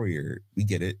 you're a warrior. We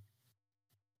get it."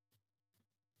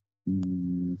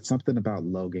 Something about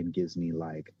Logan gives me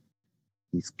like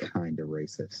he's kind of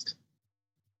racist.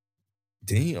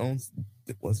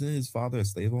 Wasn't his father a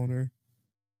slave owner?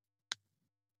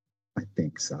 I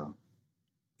think so.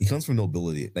 He comes from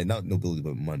nobility, like not nobility,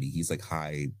 but money. He's like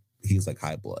high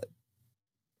blood.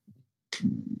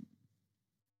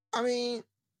 I mean,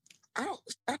 I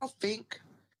don't think.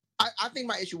 I think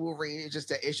my issue with Wolverine is just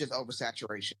that it's just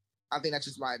oversaturation. I think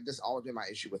that's always been my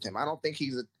issue with him. I don't think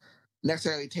he's a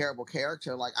necessarily terrible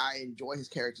character. Like, I enjoy his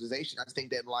characterization. I just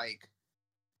think that like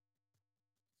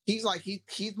he's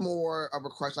more of a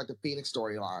crush like the Phoenix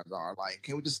storylines are. Like,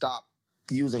 can we just stop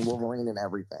using Wolverine and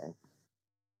everything?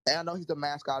 And I know he's the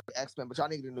mascot of X-Men, but y'all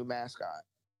need a new mascot.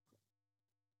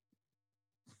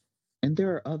 And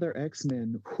there are other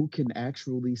X-Men who can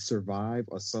actually survive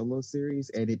a solo series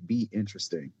and it be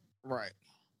interesting. Right.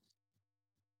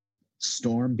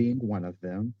 Storm being one of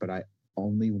them, but I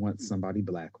only want somebody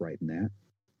black writing that.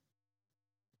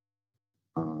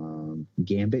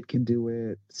 Gambit can do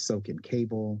it. So can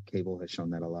Cable. Cable has shown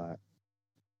that a lot.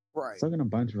 Right. So can a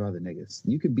bunch of other niggas.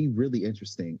 You could be really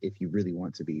interesting if you really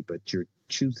want to be, but you're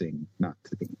choosing not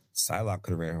to be. Psylocke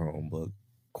could have ran her own book.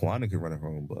 Kwanda could run her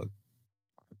own book.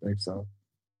 I think so.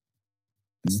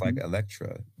 It's like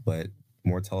Elektra, but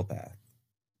more telepath.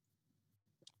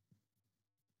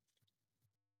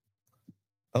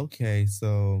 Okay,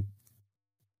 so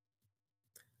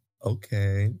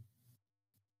okay.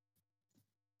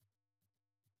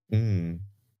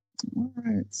 All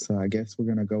right, so I guess we're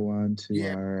gonna go on to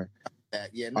Yeah.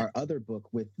 Yeah, our other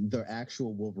book with the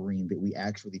actual Wolverine that we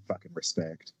actually fucking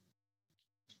respect.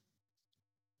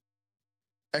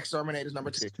 Exterminators number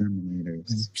 2.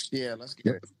 Exterminators. Yeah, let's get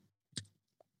Yep. it.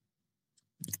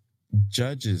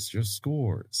 Judges, your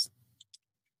scores.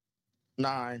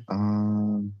 9.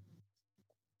 I'll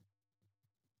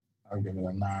give it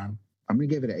a 9. I'm gonna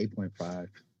give it an 8.5.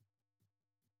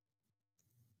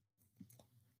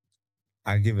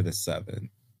 I give it a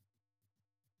 7.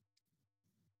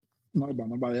 Not about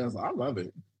nobody else. I love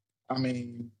it. I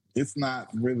mean, it's not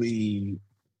really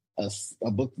a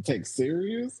book to take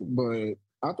serious, but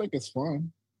I think it's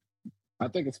fun. I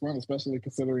think it's fun, especially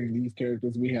considering these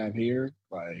characters we have here.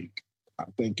 Like, I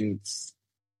think it's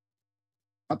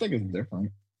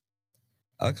different.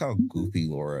 I like how goofy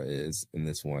Laura is in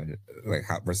this one, like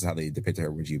how versus how they depicted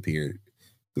her when she appeared.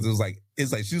 Because it's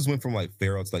like she just went from like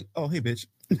feral to like, oh hey bitch,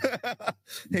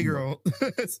 hey girl.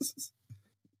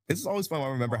 It's always fun. I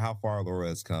remember how far Laura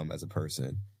has come as a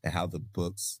person and how the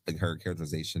books, like her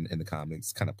characterization in the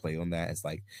comics, kind of play on that. It's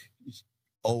like,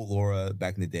 old Laura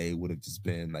back in the day would have just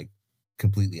been like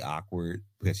completely awkward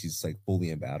because she's like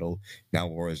fully in battle. Now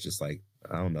Laura's just like,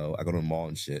 I don't know, I go to the mall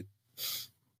and shit.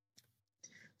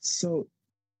 So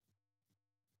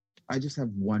I just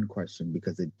have one question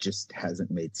because it just hasn't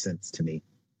made sense to me.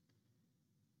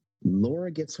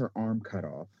 Laura gets her arm cut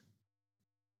off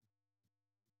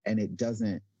and it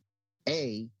doesn't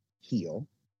A, heal,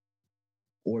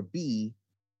 or B,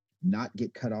 not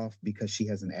get cut off because she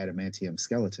has an adamantium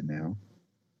skeleton now.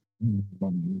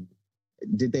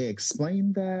 Did they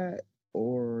explain that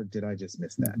or did I just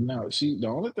miss that? No, the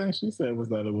only thing she said was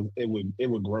that it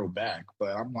would grow back.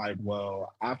 But I'm like,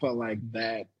 well, I felt like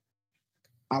that.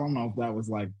 I don't know if that was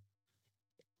like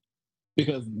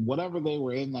because whatever they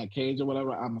were in that cage or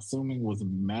whatever, I'm assuming was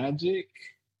magic.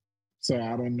 So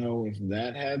I don't know if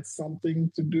that had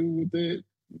something to do with it.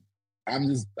 I'm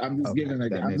just giving a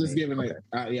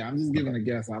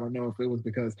guess. I don't know if it was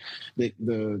because the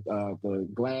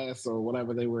glass or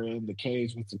whatever they were in the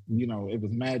cage was, it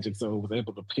was magic, so it was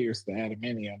able to pierce the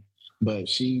adamantium. But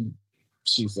she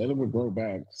said it would grow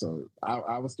back, so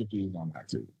I was confused on that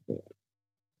too. But.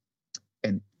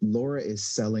 And Laura is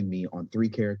selling me on 3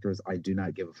 characters I do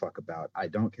not give a fuck about. I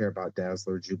don't care about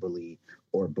Dazzler, Jubilee,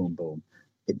 or Boom Boom.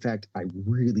 In fact, I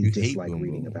really dislike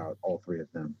reading about all 3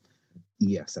 of them.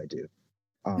 Yes, I do.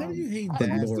 How do you hate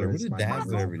Dazzler? What did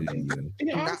Dazzler ever do to you?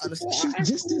 She's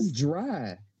just as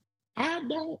dry. I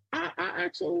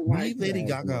actually like leave Lady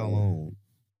Gaga alone.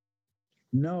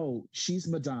 No, she's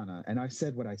Madonna, and I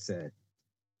said what I said.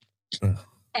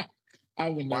 I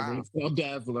would never spell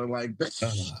Dazzler like that.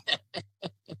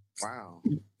 Wow.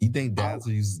 You think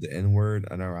Dazzler uses the N-word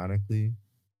unironically?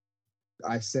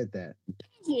 I said that.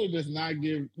 Dazzler does not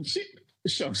give. She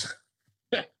shows.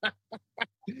 I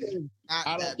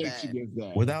don't think she gives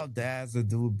that. Without Dazzler,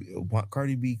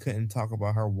 Cardi B couldn't talk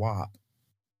about her WAP.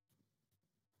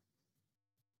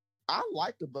 I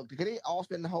like the book because they all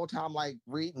spend the whole time like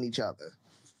reading each other.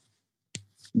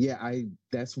 Yeah,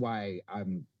 that's why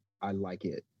I like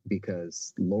it,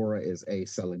 because Laura is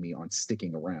selling me on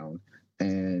sticking around,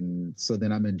 and so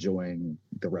then I'm enjoying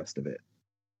the rest of it.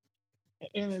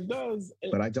 And it does,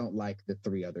 but I don't like the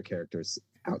 3 other characters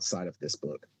outside of this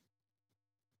book.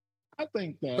 I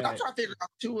think that. But I'm trying to figure out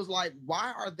too is like,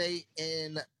 why are they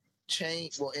in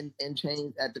chains? Well, in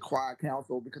chains at the Quiet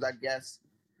Council, because I guess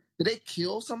did they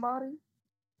kill somebody?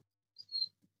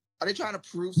 Are they trying to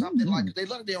prove something? Like they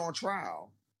look like they're on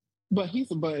trial. But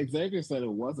Xavier said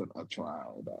it wasn't a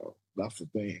trial though. That's the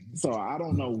thing. So I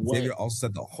don't know what. Xavier also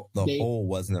said the whole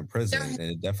wasn't a prison, and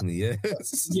it definitely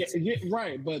is. Yeah,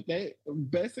 right. But they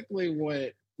basically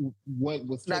what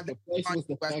was taking place was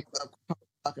the fact of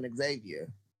fucking Xavier.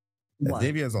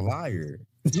 Xavier's a liar.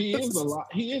 He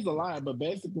is a liar, but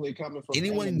basically coming from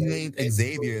anyone named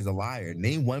Xavier is a liar.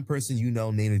 Name one person you know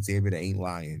named Xavier that ain't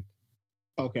lying.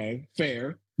 Okay,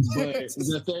 fair. But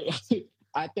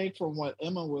I think from what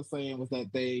Emma was saying was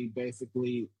that they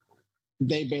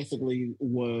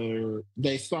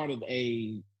started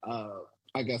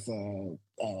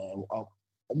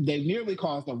they nearly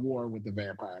caused a war with the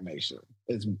Vampire Nation.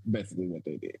 Is basically what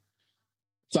they did.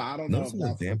 So I don't know if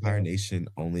the Vampire Nation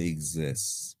only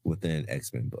exists within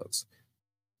X-Men books.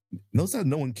 Notice that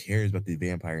no one cares about the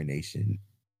Vampire Nation,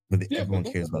 but everyone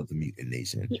cares about the Mutant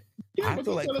Nation. I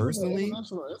feel like personally,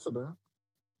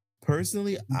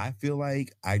 I feel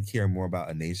like I care more about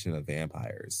a nation of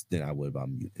vampires than I would about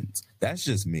mutants. That's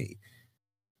just me.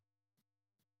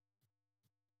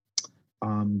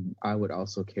 I would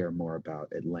also care more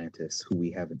about Atlantis, who we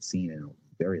haven't seen in a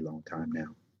very long time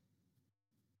now.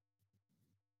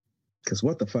 Because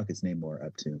what the fuck is Namor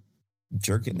up to?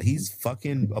 Jerking. He's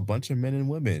fucking a bunch of men and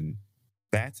women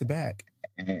back to back.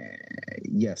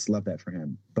 Yes, love that for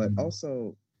him. But Mhm.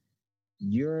 also,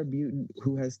 you're a mutant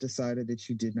who has decided that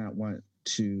you did not want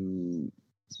to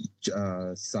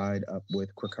side up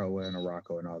with Krakoa and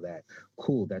Arakko and all that.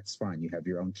 Cool, that's fine. You have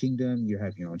your own kingdom, you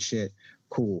have your own shit.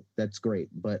 Cool, that's great.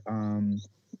 But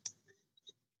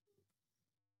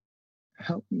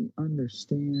help me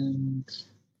understand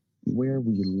where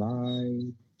we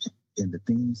lie in the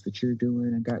things that you're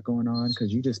doing and got going on,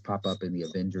 because you just pop up in the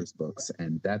Avengers books,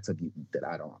 and that's a mutant that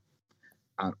I don't.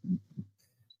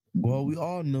 Well, we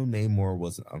all know Namor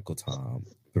was an Uncle Tom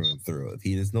through and through. If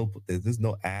there's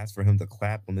no ass for him to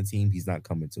clap on the team, he's not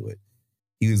coming to it.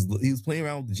 He was playing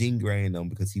around with Jean Grey and them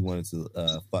because he wanted to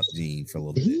fuck Jean for a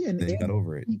little bit. Then he got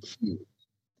over it.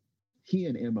 He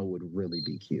and Emma would really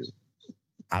be cute.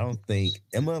 I don't think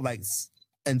Emma likes.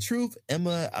 In truth,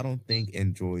 Emma, I don't think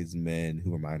enjoys men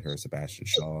who remind her of Sebastian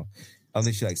Shaw. I don't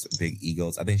think she likes big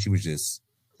egos. I think she was just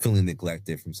feeling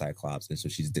neglected from Cyclops, and so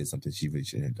she did something she really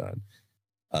shouldn't have done.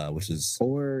 Which is,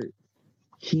 or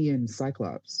he and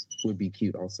Cyclops would be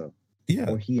cute also. Yeah.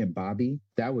 Or he and Bobby,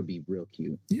 that would be real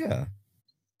cute. Yeah.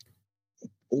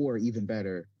 Or even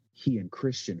better, he and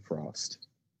Christian Frost.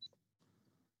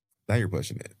 Now you're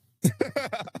pushing it.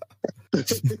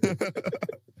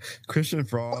 Christian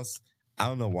Frost, I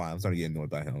don't know why I'm starting to get annoyed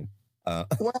by him.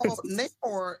 Well,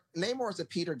 Namor is the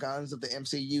Peter Guns of the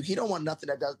MCU. He don't want nothing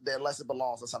that unless it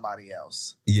belongs to somebody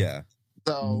else. Yeah.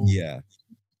 So yeah,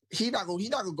 he's not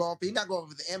gonna go up. He's not going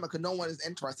with Emma because no one is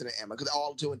interested in Emma because they're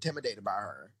all too intimidated by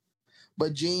her.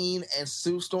 But Jean and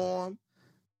Sue Storm.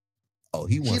 Oh,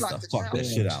 he wants to fuck that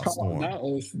shit out. Storm.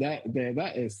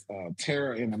 That is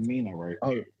Terra and Amina right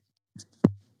here.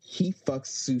 He fucks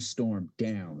Sue Storm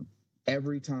down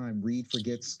every time Reed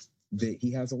forgets that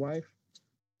he has a wife.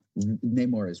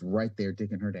 Namor is right there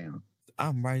digging her down.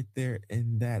 I'm right there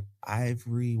in that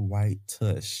ivory white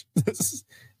tush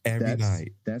every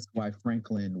night. That's why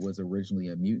Franklin was originally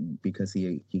a mutant, because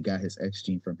he got his X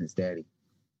gene from his daddy.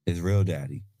 His real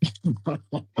daddy.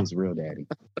 His real daddy.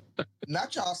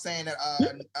 Not y'all saying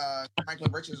that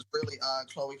Franklin Richards is really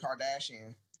Khloe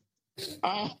Kardashian.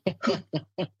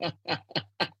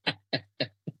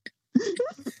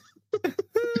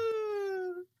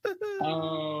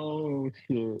 Oh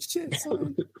shit!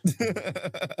 Son.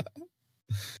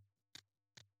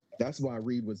 That's why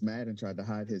Reed was mad and tried to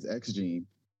hide his X gene,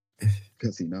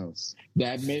 because he knows.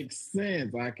 That makes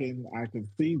sense. I can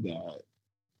see that.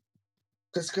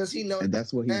 Because he knows, and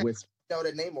that's what he whispered. Know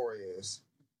that Namor is.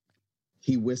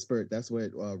 He whispered. That's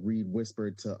what Reed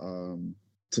whispered to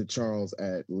Charles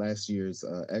at last year's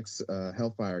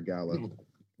Hellfire Gala,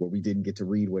 where we didn't get to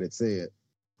read what it said.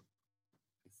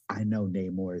 I know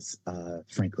Namor's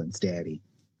Franklin's daddy.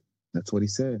 That's what he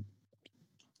said.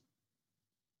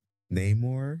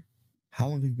 Namor? How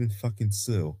long have you been fucking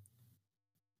Sue?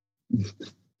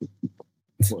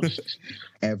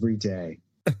 Every day.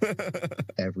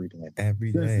 Every day.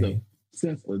 Every day.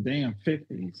 Since the damn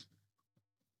 50s.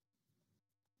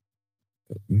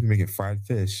 We can make it fried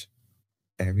fish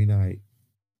every night.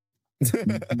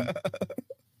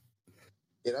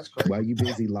 Yeah, that's crazy. While you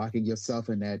busy locking yourself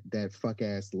in that fuck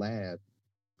ass lab,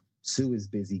 Sue is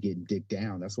busy getting dicked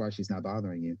down. That's why she's not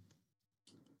bothering you.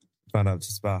 Found out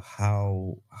just about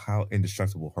how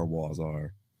indestructible her walls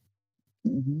are.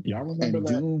 Mm-hmm. Y'all remember and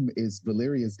that? Doom is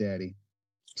Valeria's daddy.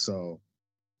 So,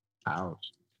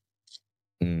 ouch.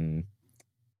 Mm.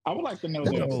 I would like to know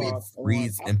their thoughts.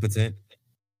 Reed's impotent.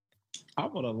 I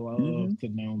would have loved to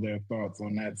know their thoughts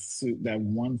on that suit, that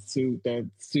one suit that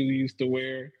Sue used to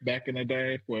wear back in the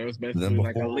day, where it was basically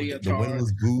like a leotard. The one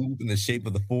was boob in the shape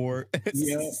of the Ford.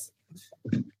 Yeah.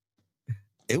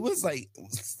 It was like,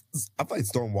 I feel like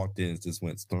Storm walked in and just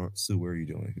went, Sue, what are you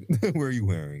doing? What are you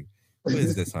wearing? What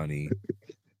is this, honey?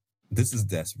 This is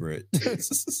desperate.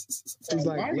 She's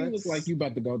like, why do you look like you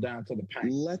about to go down to the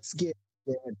paint? Let's get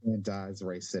Van Dyne's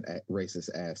racist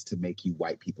ass to make you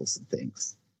white people some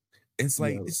things. It's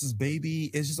like, this is baby.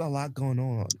 It's just a lot going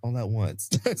on all at once.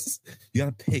 You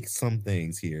got to pick some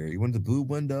things here. You want the boob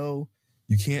window?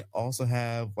 You can't also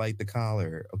have like the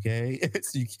collar, okay?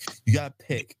 So you got to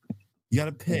pick. You got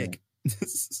to pick. Yeah.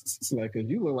 Like, cause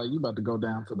you look like you about to go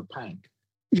down to the paint.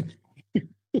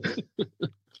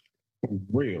 For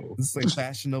real. This is like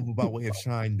Fashion Nova by way of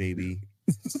Shine, baby.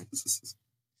 Sue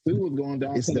was going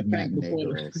down to the paint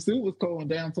before Sue was going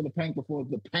down to the paint before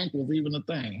the paint was even a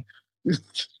thing.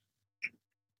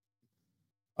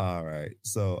 All right,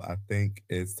 so I think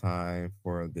it's time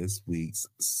for this week's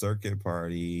circuit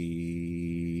party.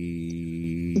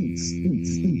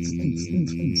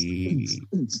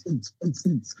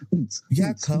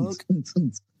 got Coke?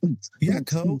 You got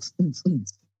Coke?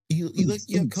 You look,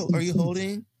 you have Coke. Are you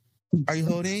holding? Are you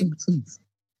holding?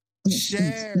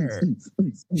 Share.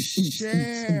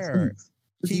 Share.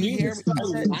 Can you hear me?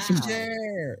 I said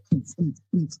share.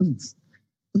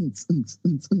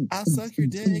 I'll suck your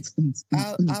dick.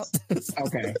 I'll...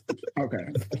 Okay.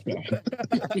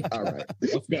 All right.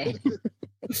 Let's go.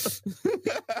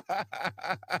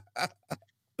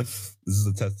 This is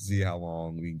a test to see how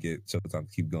long we can get Showtime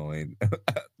to keep going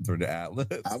through the Atlas.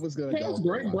 I was gonna He go. has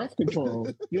great breath control.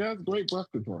 He has great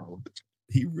breath control.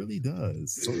 He really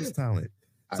does. So much talent.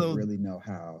 I So- really know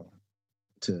how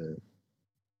to.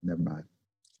 Never mind.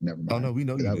 Oh no, we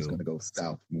know you I do. was gonna go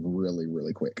south really,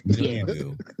 really quick. We know you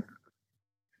do.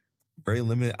 Very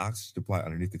limited oxygen supply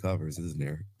underneath the covers, isn't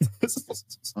there?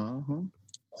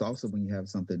 It's also when you have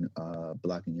something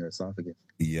blocking your esophagus.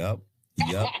 Yep.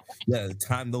 Yeah,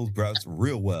 time those breaths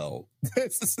real well. I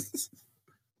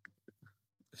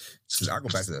go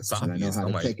back to the And I know esophagus. how I'm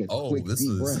to like, take a oh, quick this deep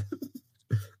is. breath.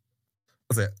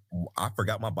 I said, I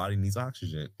forgot my body needs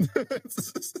oxygen.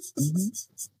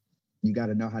 You got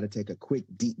to know how to take a quick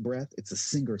deep breath. It's a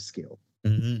singer skill.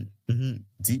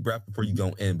 Deep breath before you go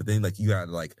in, but then like you got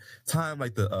like time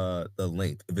like the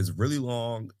length. If it's really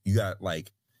long, you got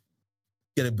like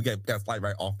got to slide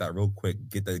right off that real quick,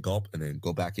 get that gulp, and then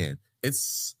go back in.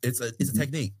 It's a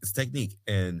technique. It's a technique,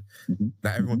 and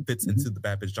not everyone fits into the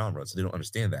bad bitch genre, so they don't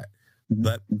understand that.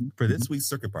 But for this week's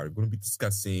circuit party, we're going to be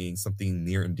discussing something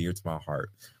near and dear to my heart,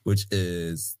 which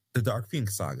is the Dark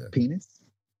Phoenix saga. Penis?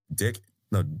 Dick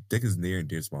is near and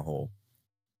dear to my whole.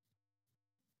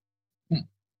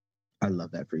 I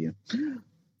love that for you.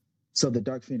 So the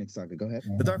Dark Phoenix saga, go ahead.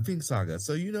 The Dark Phoenix saga.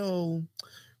 So,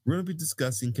 we're going to be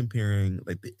discussing, comparing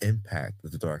like the impact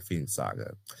of the Dark Phoenix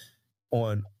saga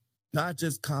on not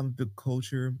just comic book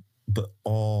culture, but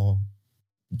all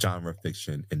genre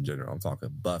fiction in general. I'm talking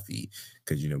Buffy,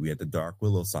 because, we had the Dark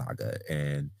Willow saga,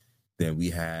 and then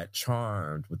we had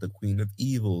Charmed with the Queen of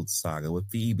Evil saga with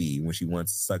Phoebe when she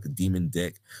wants to suck a demon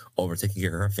dick over taking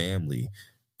care of her family.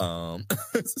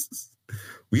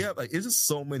 We have it's just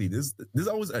so many. There's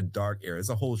always a dark era. It's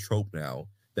a whole trope now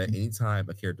that anytime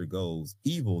a character goes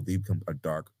evil, they become a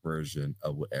dark version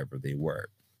of whatever they were.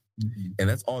 And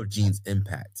that's all Jean's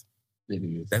impact. It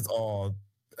is. That's all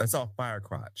fire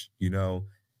crotch,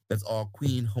 that's all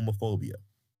queen homophobia.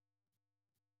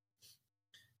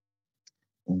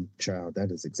 Child,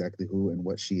 that is exactly who and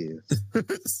what she is.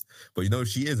 But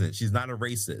she isn't. She's not a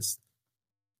racist.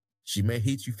 She may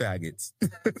hate you faggots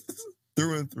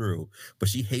through and through, but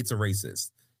she hates a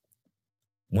racist.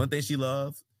 One thing she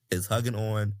loves is hugging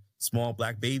on small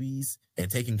black babies and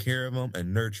taking care of them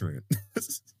and nurturing.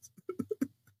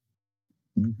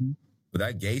 But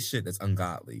that gay shit, that's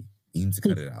ungodly. You need to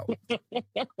cut it out.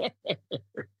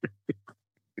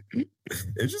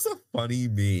 It's just a funny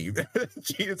meme.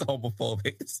 She is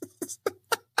homophobic.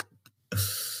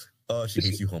 Oh, she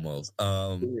hates you homos.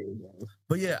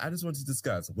 But yeah, I just wanted to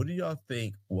discuss, what do y'all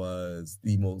think was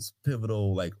the most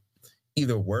pivotal,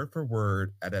 either word for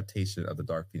word adaptation of the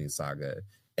Dark Phoenix saga?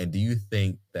 And do you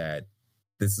think that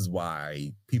this is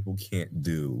why people can't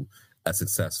do a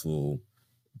successful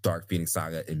Dark Phoenix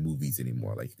saga in movies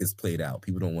anymore? It's played out.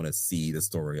 People don't want to see the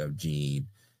story of Jean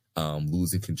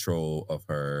losing control of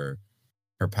her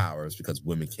powers because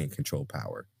women can't control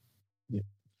power. Yeah.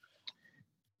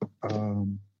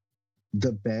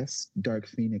 The best Dark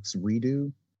Phoenix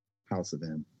redo, House of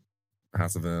M.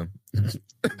 House of M.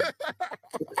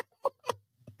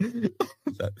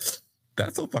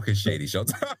 That's so fucking shady,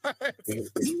 Showtime.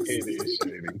 It is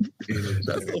shady.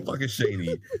 That's so fucking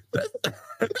shady.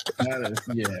 That is,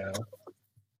 yeah.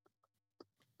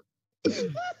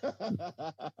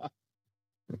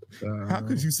 How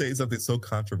could you say something so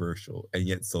controversial and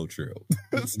yet so true?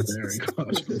 Very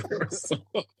controversial.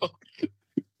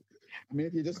 I mean,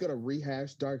 if you're just gonna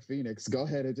rehash Dark Phoenix, go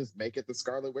ahead and just make it the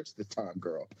Scarlet Witch this time,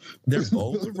 girl. They're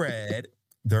both red.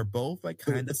 They're both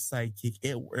kind of psychic.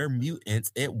 They're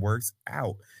mutants. It works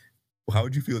out. How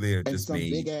would you feel they are And just some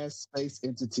made? big ass space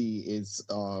entity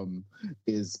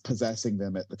is possessing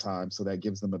them at the time, so that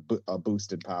gives them a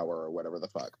boost in power or whatever the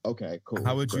fuck. Okay, cool.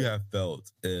 How would great. you have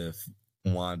felt if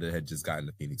Wanda had just gotten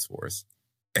the Phoenix Force?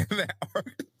 And that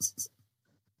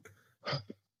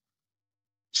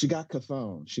She got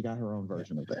Chthon. She got her own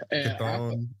version of that.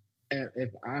 And if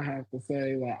I have to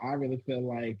say, I really feel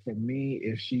like for me,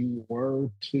 if she were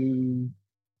to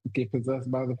get possessed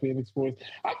by the Phoenix Force,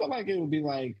 I feel like it would be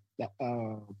like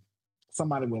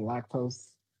somebody with lactose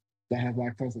that has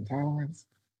lactose intolerance.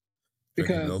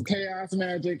 Because chaos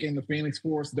magic and the Phoenix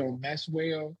Force don't mesh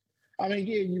well. I mean,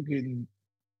 yeah, you can,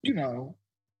 you know,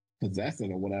 possess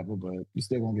it or whatever, but you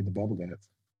still won't get the bubble guts.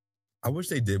 I wish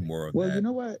they did more of Well, that. you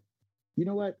know what? You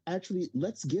know what? Actually,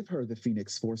 let's give her the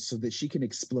Phoenix Force so that she can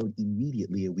explode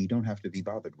immediately and we don't have to be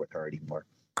bothered with her anymore.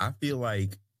 I feel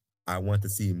like I want to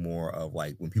see more of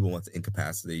like when people want to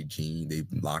incapacitate Jean, they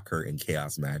lock her in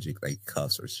chaos magic, like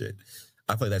cuffs or shit.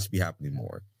 I feel like that should be happening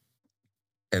more.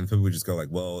 And people would just go like,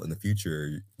 well, in the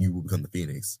future, you will become the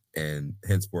Phoenix, and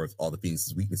henceforth, all the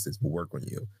Phoenix's weaknesses will work on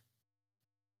you.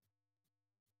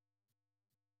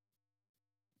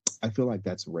 I feel like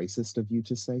that's racist of you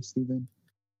to say, Stephen.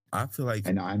 I feel like,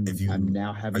 And I'm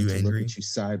now having to angry? look at you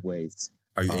sideways.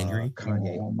 Are you angry?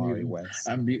 Kanye I'm Omari mutant. West.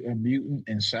 I'm a mutant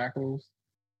in shackles.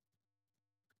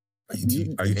 Are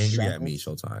you angry at me,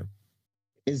 Showtime?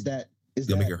 Is that You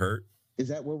gonna make it hurt? Is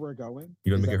that where we're going?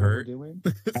 You gonna Is make that it what hurt? We're doing?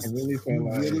 I really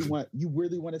feel like You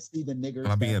really want to see the niggers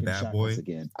Am I being back a bad in shackles boy?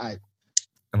 again?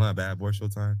 Am I a bad boy,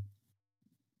 Showtime?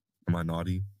 Am I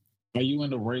naughty? Are you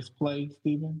into race play,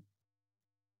 Stephen?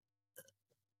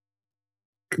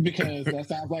 Because that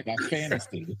sounds like a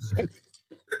fantasy.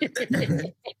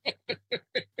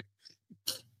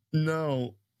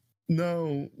 No.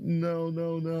 Ew.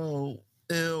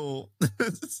 Ew.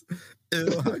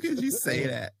 How could you say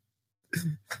that?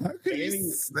 How could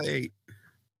you say?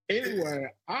 Anyway,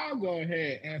 I'll go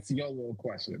ahead and answer your little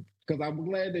question because I'm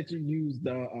glad that you used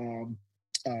the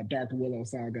Dark Willow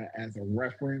saga as a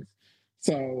reference.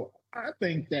 So I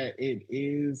think that it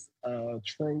is a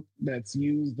trope that's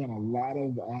used in a lot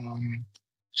of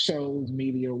shows,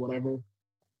 media, whatever.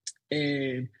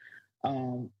 And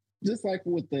just like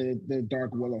with the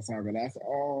Dark Willow saga,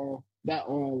 that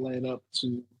all led up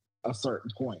to a certain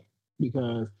point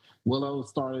because Willow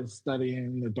started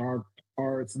studying the dark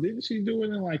arts. Didn't she do it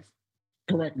in like,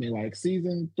 correct me, like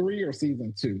season 3 or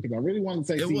season 2? Because I really want to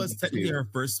say it season was technically 2. her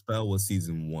first spell was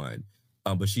season 1,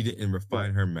 but she didn't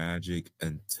refine her magic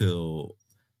until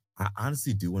I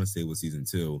honestly do want to say it was season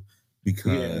 2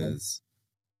 because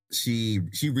she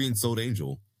re-ensouled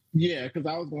Angel. Yeah, because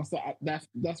I was gonna say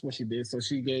that's what she did. So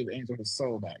she gave Angel his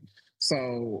soul back.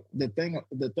 So the thing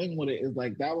with it is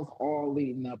like that was all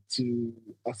leading up to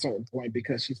a certain point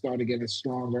because she started getting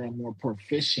stronger and more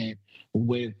proficient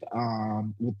with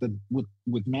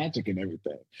magic and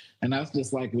everything. And that's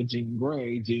just like with Jean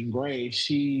Grey. Jean Grey,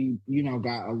 she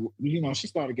she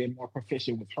started getting more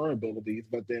proficient with her abilities,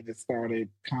 but then it started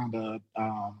kind of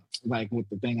like with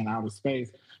the thing in outer space.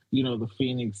 The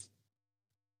Phoenix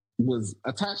was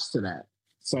attached to that.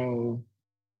 So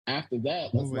after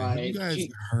that, it's like, have you guys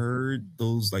heard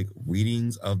those like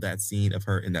readings of that scene of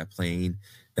her in that plane?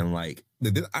 And like,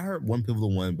 I heard one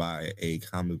pivotal one by a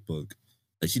comic book.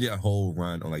 Like she did a whole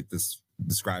run on like this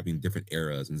describing different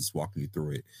eras and just walking you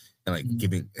through it and like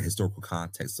giving historical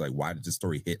context. Like, why did this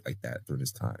story hit like that during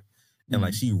this time? And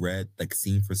like she read like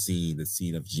scene for scene the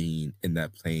scene of Jean in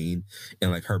that plane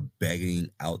and like her begging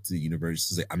out to the universe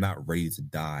to say, "I'm not ready to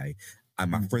die.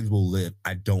 My friends will live.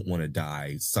 I don't want to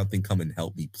die. Something come and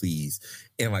help me, please."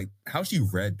 And like how she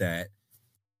read that,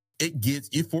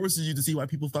 it forces you to see why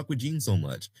people fuck with Jean so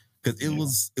much.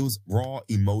 Because it was raw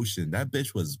emotion. That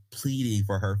bitch was pleading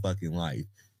for her fucking life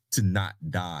to not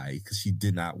die because she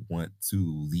did not want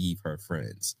to leave her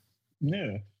friends.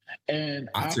 Yeah. And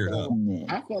I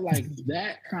felt like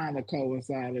that kind of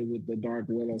coincided with the Dark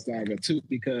Willow saga too,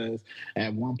 because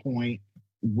at one point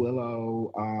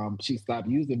Willow, she stopped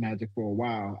using magic for a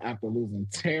while after losing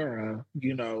Tara.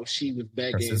 She was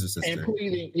begging and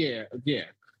pleading. Yeah.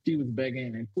 She was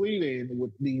begging and pleading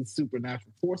with these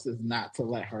supernatural forces not to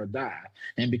let her die.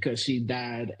 And because she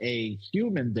died a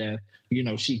human death,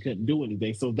 she couldn't do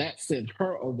anything. So that sent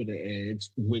her over the edge,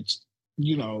 which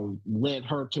led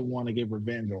her to want to get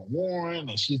revenge on Warren,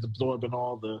 and she's absorbing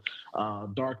all the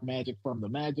dark magic from the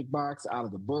magic box out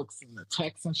of the books and the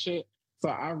texts and shit. So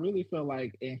I really feel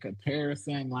like in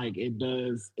comparison, like it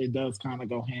does kind of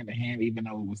go hand in hand, even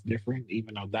though it was different,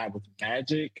 even though that was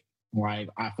magic. Like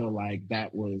I feel like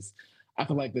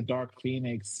the Dark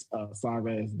Phoenix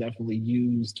saga is definitely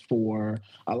used for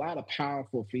a lot of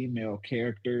powerful female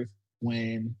characters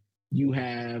when you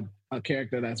have a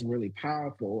character that's really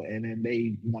powerful and then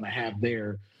they want to have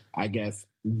their, I guess,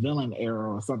 villain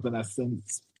era or something that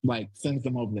sends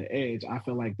them over the edge. I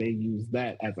feel like they use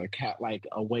that as a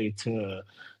way to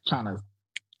kind of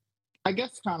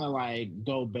like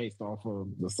go based off of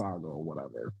the saga or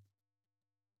whatever.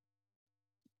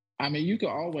 I mean, you could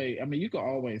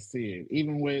always see it,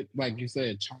 even with, like you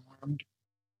said, Charmed.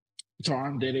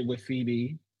 Charmed did it with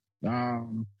Phoebe.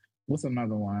 What's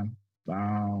another one?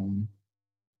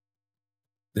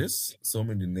 There's so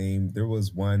many to name. There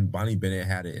was one, Bonnie Bennett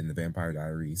had it in the Vampire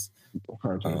Diaries.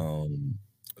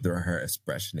 during her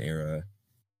expression era.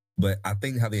 But I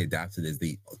think how they adapted is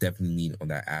they definitely lean on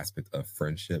that aspect of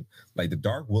friendship. Like the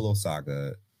Dark Willow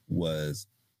saga was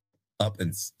up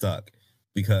and stuck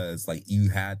because like you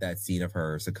had that scene of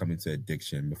her succumbing to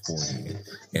addiction beforehand,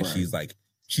 and Right.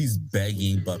 she's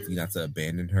begging Buffy not to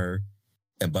abandon her,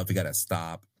 and Buffy got to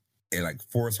stop and like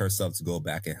force herself to go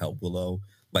back and help Willow,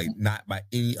 like not by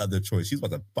any other choice. She's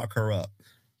about to fuck her up.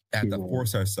 Have to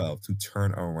force herself to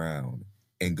turn around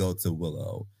and go to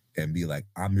Willow and be like,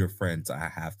 "I'm your friend, so I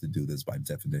have to do this by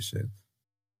definition."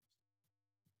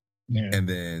 Yeah. And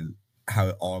then how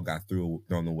it all got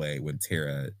thrown away when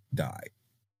Tara died.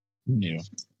 Yeah.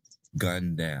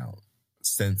 Gunned down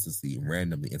senselessly,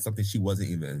 randomly, and something she wasn't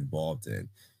even involved in.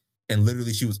 And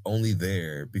literally, she was only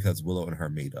there because Willow and her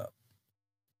made up.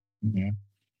 Yeah.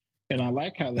 And I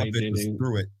like how they did it.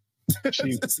 Through it.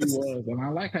 She was. And I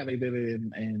like how they did it.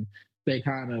 And they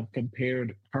kind of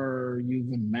compared her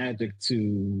using magic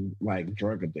to like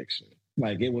drug addiction.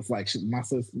 Like it was like my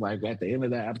sister, like at the end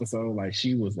of that episode, like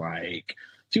she was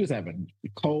having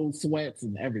cold sweats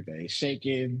and everything,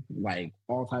 shaking, like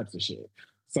all types of shit.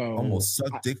 So almost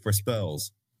sucked dick for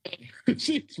spells.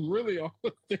 She's really on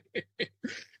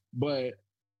but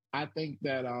I think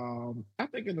that I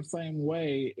think in the same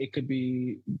way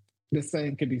the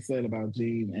same could be said about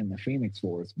Jean and the Phoenix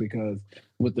Force, because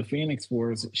with the Phoenix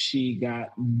Force she got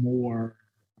more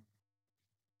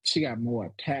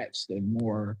attached and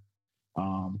more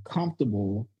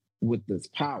comfortable with this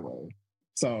power.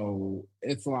 So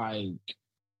it's like,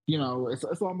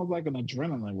 it's almost like an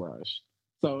adrenaline rush.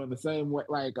 So in the same way,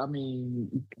 like I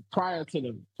mean, prior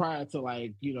to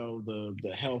like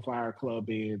the Hellfire Club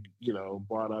being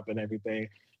brought up and everything,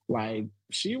 like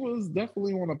she was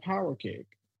definitely on a power kick.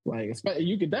 Like especially,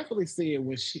 you could definitely see it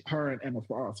when her and Emma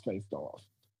Frost faced off.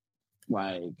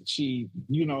 Like she,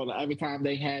 every time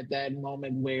they had that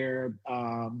moment where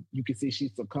you could see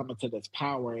she's succumbing to this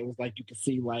power, it was like you could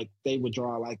see like they would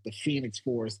draw like the Phoenix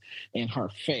Force in her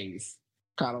face,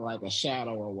 kind of like a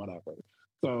shadow or whatever.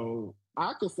 So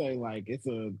I could say like it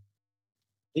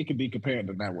could be compared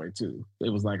in that way too.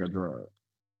 It was like a drug.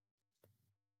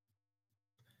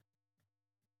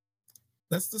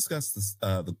 Let's discuss this,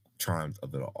 the charms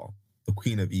of it all. The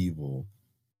Queen of Evil,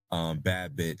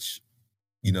 bad bitch.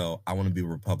 I want to be a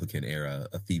Republican era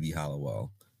of Phoebe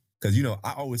Halliwell. Because,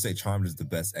 I always say Charmed is the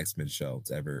best X-Men show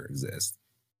to ever exist.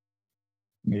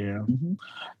 Yeah. Mm-hmm.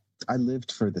 I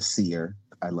lived for the Seer.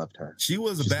 I loved her. She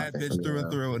was a bad bitch through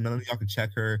and through, and none of y'all can check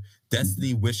her.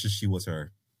 Destiny wishes she was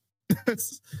her.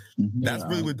 That's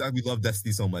really what we love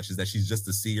Destiny so much, is that she's just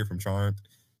the Seer from Charmed.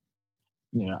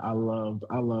 Yeah, I love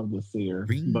the Seer.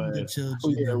 Bring the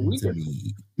children to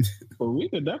me. But we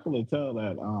could definitely tell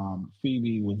that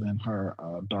Phoebe was in her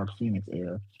Dark Phoenix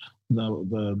era.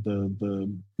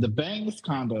 The bangs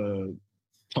kind of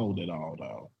told it all,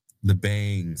 though. The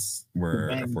bangs were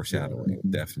a foreshadowing,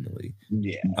 definitely.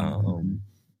 Yeah.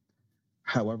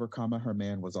 However, her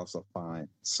man was also fine.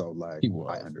 So, like,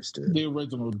 I understood. The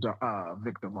original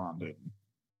Victor Von Doom.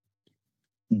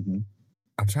 Mm-hmm.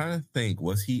 I'm trying to think,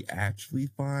 was he actually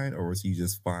fine, or was he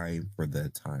just fine for the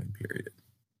time period?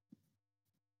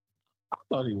 I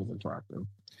thought he was attractive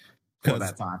for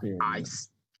that time period.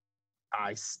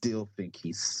 I still think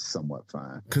he's somewhat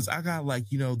fine. Because I got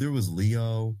there was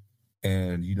Leo,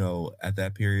 and at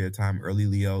that period of time, early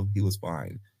Leo, he was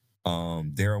fine.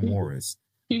 Daryl Morris.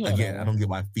 Again, I don't get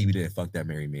why Phoebe didn't fuck that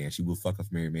married man. She would fuck a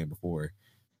married man before.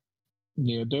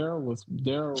 Yeah,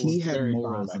 Daryl he had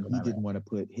morals, and he didn't want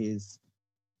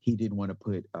to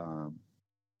put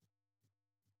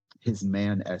his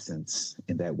man essence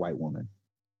in that white woman.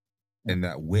 And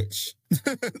that witch.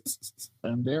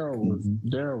 And Daryl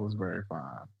was very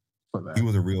fine for that. He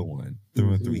was a real one.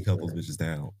 Through and through, he held those bitches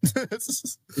down.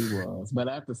 He was. But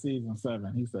after season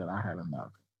 7, he said, I had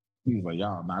enough. He was like,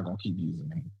 y'all not gonna keep using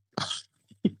me.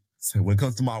 So when it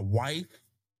comes to my wife,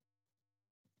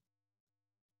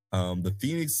 the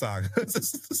Phoenix Saga,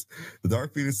 the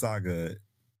Dark Phoenix Saga,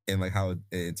 and like how it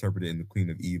interpreted in the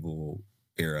Queen of Evil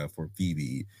era for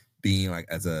Phoebe, being like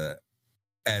as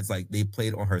they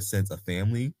played on her sense of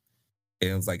family.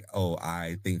 And it was like, oh,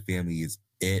 I think family is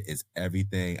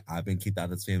everything. I've been kicked out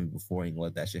of this family before, and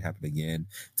let that shit happen again.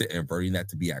 To inverting that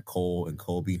to be at Cole, and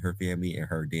Cole being her family and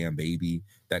her damn baby,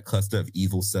 that cluster of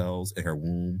evil cells in her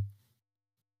womb.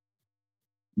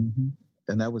 Mm-hmm.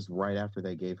 And that was right after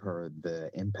they gave her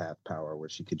the empath power, where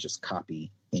she could just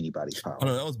copy anybody's power. Oh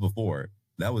no, that was before.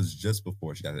 That was just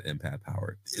before she got the empath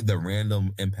power. The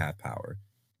random empath power.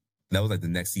 That was like the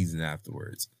next season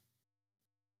afterwards.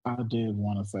 I did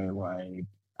want to say, like,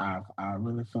 I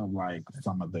really felt like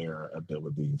some of their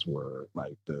abilities were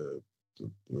like the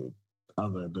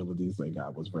other abilities they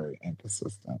got was very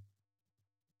inconsistent.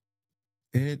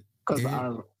 It Because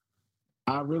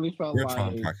I really felt we're like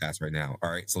Tron podcast right now.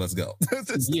 All right, so let's go.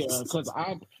 yeah, because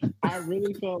I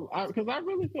really feel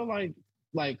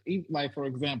like for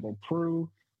example, Prue.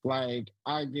 Like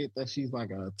I get that she's like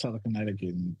a telekinetic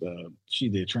and she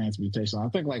did transmutation. I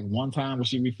think like one time when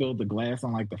she refilled the glass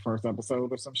on like the first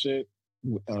episode or some shit.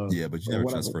 Yeah, but you or never whatever.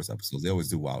 trust first episodes. They always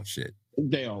do wild shit.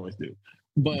 They always do.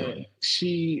 But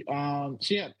she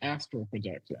had astral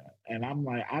projection, and I'm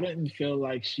like, I didn't feel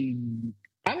like she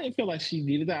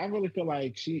needed that. I really feel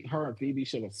like her and Phoebe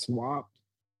should have swapped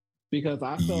because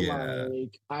I feel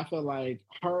like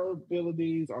her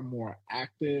abilities are more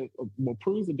active. Well,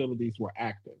 Prue's abilities were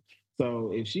active.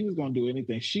 So if she was going to do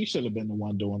anything, she should have been the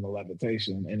one doing the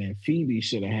levitation, and then Phoebe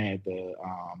should have had the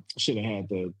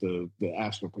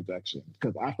astral projection.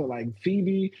 Because I feel like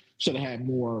Phoebe should have had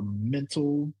more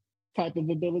mental type of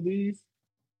abilities.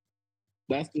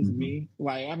 That's just me.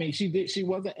 Like, I mean, she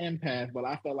was an empath, but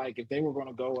I felt like if they were going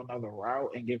to go another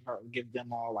route and give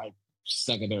them all like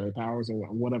secondary powers or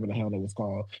whatever the hell that was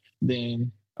called,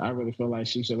 then I really feel like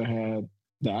she should have had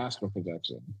the astral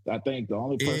projection. I think the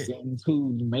only person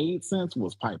who made sense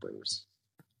was Piper's.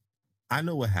 I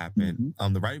know what happened.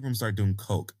 The writing room started doing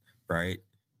coke, right?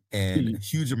 And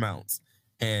huge amounts.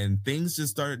 And things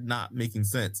just started not making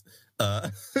sense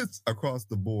across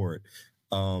the board.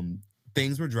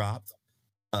 Things were dropped,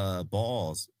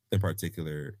 balls in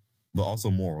particular, but also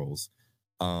morals.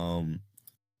 When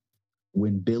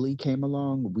Billy came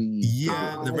along,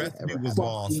 the recipe was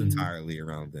lost entirely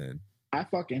around then. I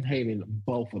fucking hated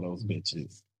both of those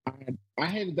bitches. I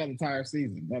hated that entire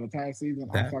season. That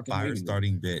I fucking fire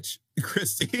starting bitch,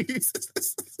 Christy.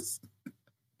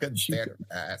 Couldn't stand her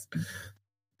ass.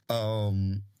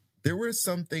 There were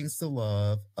some things to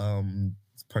love,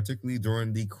 particularly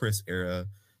during the Chris era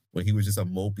when he was just a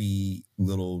mopey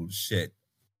little shit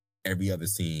every other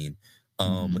scene.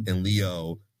 And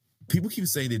Leo, people keep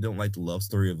saying they don't like the love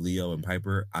story of Leo and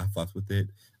Piper. I fucked with it.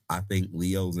 I think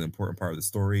Leo's an important part of the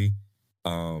story.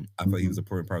 I thought he was an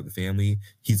important part of the family.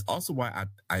 He's also why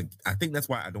I think that's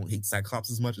why I don't hate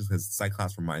Cyclops as much, is because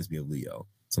Cyclops reminds me of Leo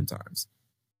sometimes.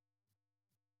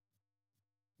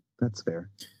 That's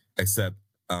fair. Except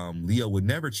Leo would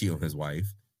never cheat on his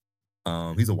wife.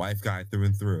 He's a wife guy through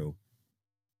and through.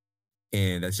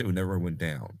 And that shit would never went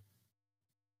down.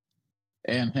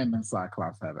 And him and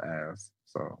Cyclops have ass.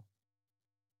 So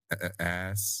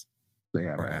ass? They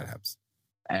have or ass. abs?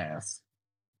 Ass.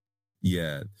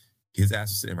 Yeah. His ass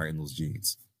was sitting right in those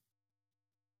jeans.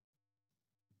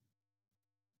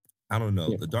 I don't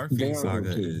know. Yeah. The Dark Phoenix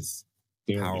Saga is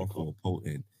powerful,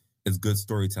 potent. It's good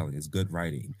storytelling. It's good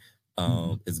writing.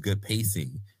 It's good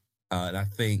pacing. And I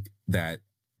think that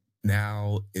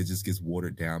now it just gets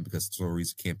watered down because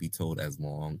stories can't be told as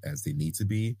long as they need to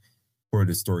be for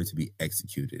the story to be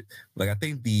executed. Like, I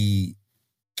think the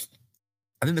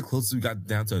closest we got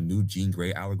down to a new Jean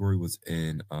Grey allegory was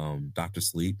in Dr.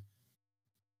 Sleep,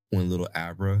 when little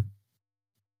Abra,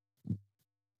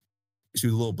 she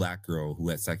was a little black girl who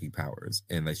had psychic powers,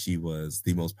 and like she was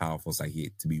the most powerful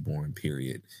psychic to be born,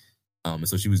 period. And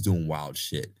so she was doing wild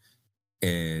shit,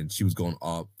 and she was going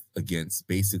up against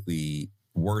basically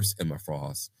worse Emma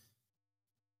Frost,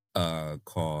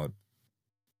 called,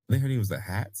 I think her name was the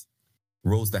Hat,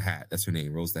 Rose the Hat. That's her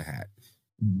name, Rose the Hat,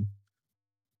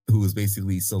 who was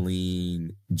basically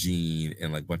Celine, Jean,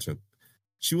 and like a bunch of.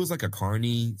 She was like a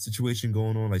carny situation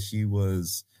going on. Like she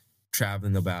was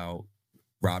traveling about,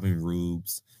 robbing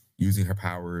rubes, using her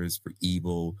powers for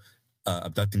evil,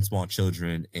 abducting small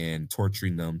children and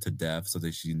torturing them to death so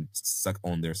that she can suck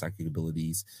on their psychic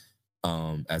abilities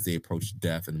as they approach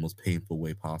death in the most painful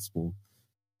way possible.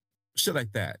 Shit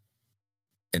like that.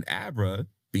 And Abra,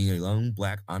 being a young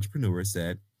black entrepreneur,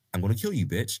 said, "I'm going to kill you,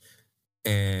 bitch."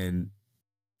 And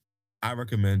I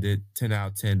recommend it. 10 out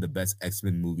of 10, the best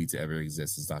X-Men movie to ever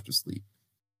exist is Dr. Sleep.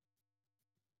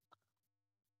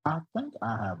 I think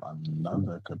I have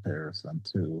another comparison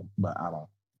too, but I don't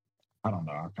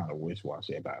know. I'm kind of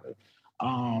wish-washy about it.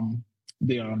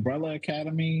 The Umbrella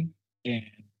Academy and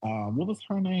what was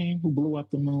her name who blew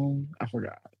up the moon? I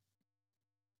forgot.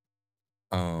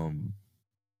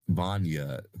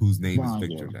 Vanya, whose name is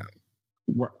Victor now.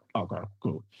 Okay,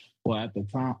 cool. Well, at the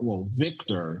time,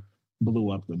 Victor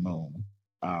blew up the moon.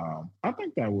 I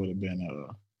think that would have been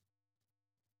a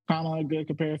kind of a good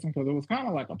comparison because it was kind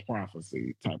of like a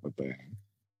prophecy type of thing.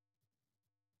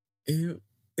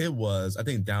 It was, I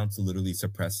think, down to literally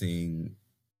suppressing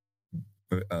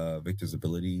Victor's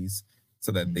abilities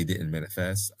so that they didn't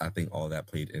manifest. I think all that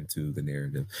played into the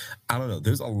narrative. I don't know.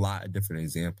 There's a lot of different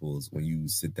examples when you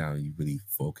sit down and you really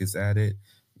focus at it.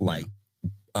 Like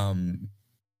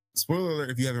Spoiler alert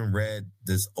if you haven't read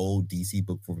this old DC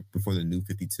book before the New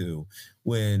 52,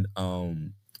 when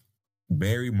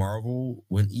Mary Marvel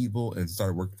went evil and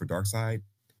started working for Darkseid,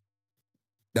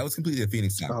 that was completely a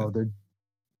Phoenix saga. Oh,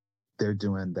 they're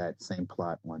doing that same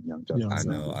plot on Young Justice. I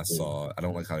know, I saw it. I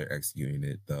don't like how they're executing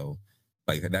it though.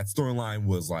 Like that storyline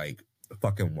was like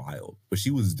fucking wild. What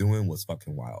she was doing was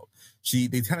fucking wild.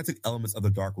 They kind of took elements of the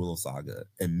Dark Willow saga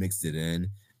and mixed it in,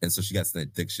 and so she got an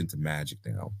addiction to magic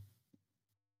now.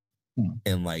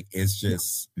 And like it's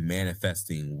just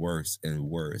manifesting worse and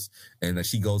worse. And like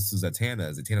she goes to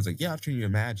Zatanna. Zatanna's like, yeah, I'll train you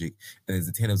in magic. And then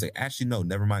Zatanna's like, actually, no,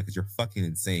 never mind, because you're fucking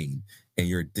insane and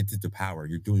you're addicted to power.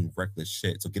 You're doing reckless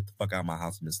shit. So get the fuck out of my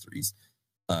house, Mysteries.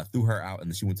 Threw her out, and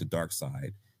then she went to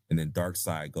Darkseid. And then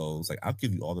Darkseid goes like, I'll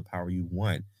give you all the power you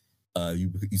want.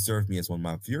 You serve me as one of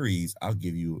my Furies. I'll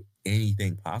give you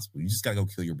anything possible. You just gotta go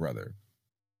kill your brother.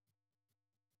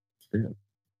 Yeah.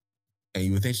 And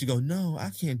you would think she'd go, no, I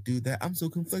can't do that. I'm so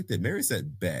conflicted. Mary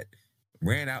said, bet.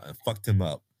 Ran out and fucked him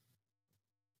up.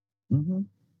 Mm-hmm.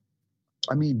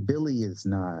 I mean, Billy is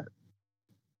not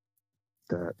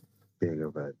that big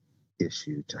of an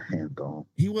issue to handle.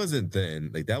 He wasn't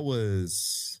then. Like, that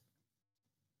was...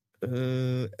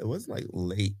 it wasn't like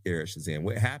late era Shazam.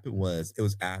 What happened was, it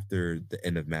was after the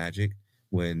end of Magic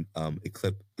when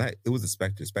it was a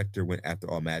Spectre. Spectre went after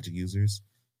all Magic users.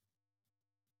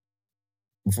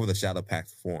 Before the Shadow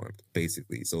Pact formed,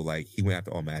 basically. So, like, he went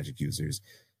after all Magic users.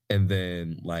 And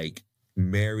then, like,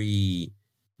 Mary,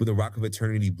 when the Rock of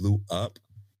Eternity blew up,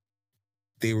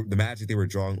 the magic they were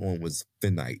drawing on was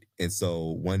Finite. And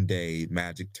so, one day,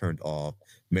 magic turned off.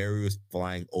 Mary was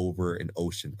flying over an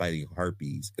ocean fighting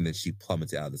harpies, and then she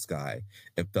plummeted out of the sky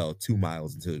and fell 2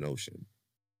 miles into an ocean.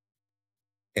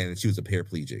 And she was a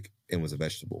paraplegic and was a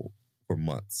vegetable for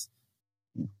months.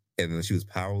 And then she was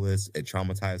powerless. It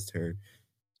traumatized her.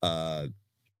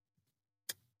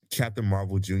 Captain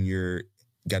Marvel Jr.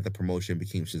 got the promotion,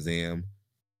 became Shazam,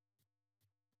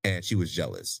 and she was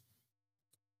jealous.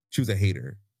 She was a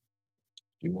hater.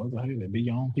 She was a hater. Be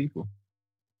your own people.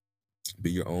 Be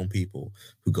your own people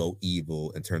who go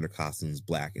evil and turn their costumes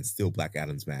black and steal Black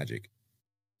Adam's magic.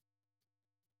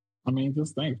 I mean,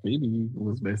 just think, Phoebe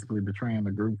was basically betraying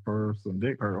the group for some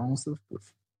dick, her own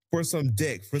sisters. For some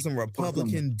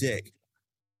Republican dick.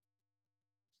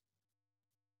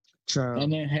 Child.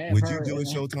 And then would you do a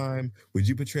Showtime? Would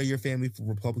you betray your family for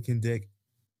Republican dick?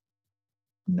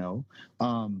 No.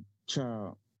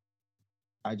 Child,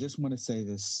 I just want to say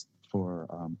this for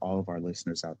all of our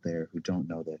listeners out there who don't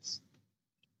know this.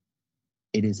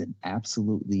 It is an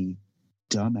absolutely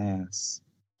dumbass,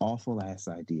 awful-ass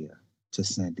idea to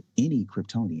send any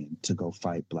Kryptonian to go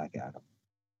fight Black Adam.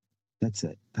 That's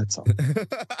it. That's all.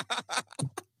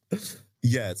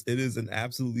 Yes, it is an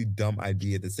absolutely dumb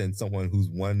idea to send someone whose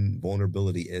one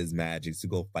vulnerability is magic to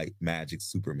go fight Magic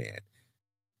Superman.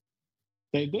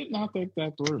 They did not think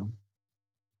that through.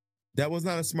 That was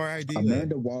not a smart idea.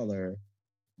 Amanda Waller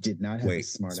did not have a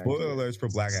smart idea. Spoiler alerts for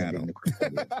Black Adam.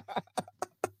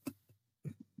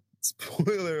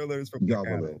 Spoiler alerts for Black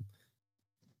Adam.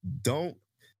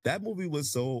 That movie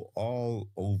was so all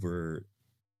over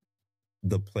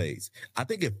the place. I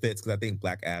think it fits because I think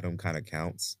Black Adam kind of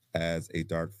counts as a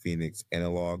Dark Phoenix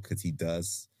analog because he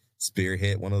does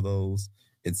spearhead one of those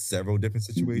in several different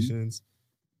situations.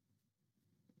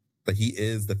 But he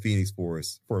is the Phoenix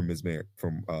Force for Ms.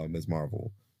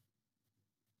 Marvel.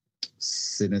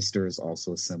 Sinister is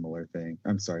also a similar thing.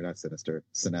 I'm sorry, not Sinister.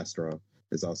 Sinestro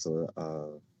is also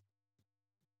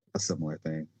a similar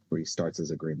thing where he starts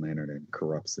as a Green Lantern and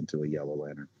corrupts into a Yellow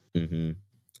Lantern. Mm-hmm.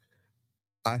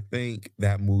 I think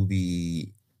that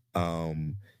movie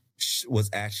was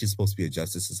actually supposed to be a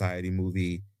Justice Society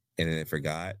movie, and then it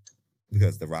forgot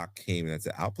because The Rock came and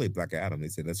said, I'll play Black Adam. They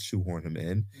said, let's shoehorn him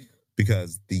in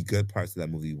because the good parts of that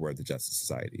movie were the Justice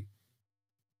Society.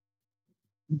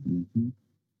 Mm-hmm.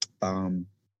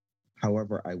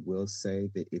 However, I will say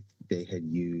that if they had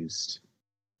used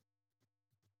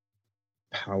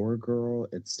Power Girl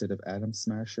instead of Atom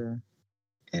Smasher,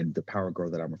 and the Power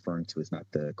Girl that I'm referring to is not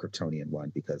the Kryptonian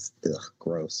one because,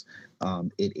 gross.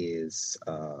 It is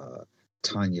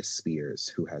Tanya Spears,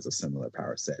 who has a similar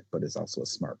power set, but is also a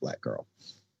smart Black girl.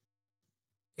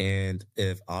 And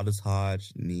if Aldous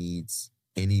Hodge needs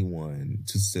anyone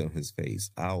to sit on his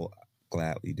face, I'll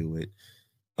gladly do it.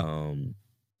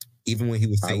 Even when he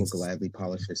was saying... I will gladly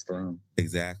polish his throne.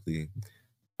 Exactly.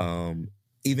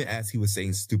 Even as he was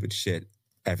saying stupid shit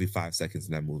every 5 seconds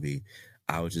in that movie,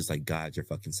 I was just like, God, you're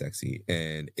fucking sexy.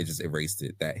 And it just erased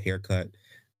it. That haircut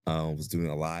was doing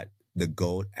a lot. The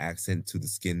gold accent to the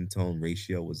skin tone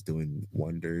ratio was doing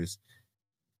wonders.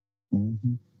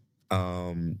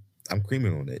 Mm-hmm. I'm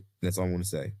creaming on it. That's all I want to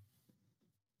say.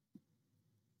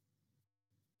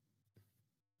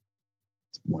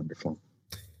 It's wonderful.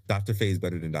 Dr. Fate is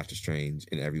better than Doctor Strange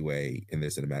in every way in their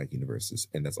cinematic universes,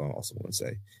 and that's all I also want to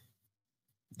say.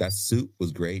 That suit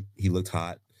was great. He looked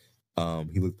hot.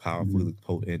 He looked powerful. He looked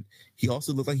potent. He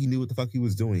also looked like he knew what the fuck he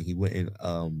was doing. He went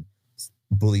and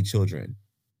bullied children.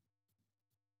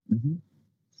 Mm-hmm.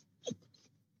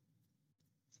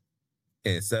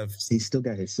 And Seth, He still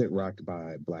got his shit rocked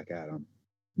by Black Adam,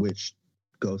 which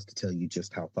goes to tell you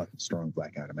just how fucking strong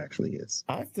Black Adam actually is.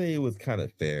 I think it was kind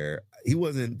of fair. He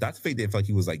wasn't. Dr. Fate didn't feel like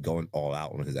he was like going all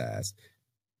out on his ass.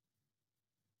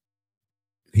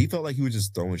 He felt like he was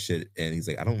just throwing shit, and he's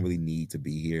like, I don't really need to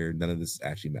be here. None of this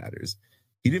actually matters.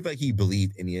 He didn't feel like he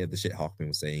believed any of the shit Hawkman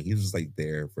was saying. He was just like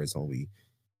there for his homie.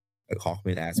 Like,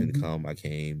 Hawkman asked me to come. I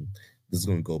came. This is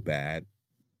going to go bad.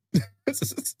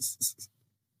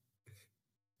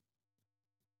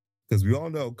 Because we all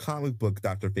know comic book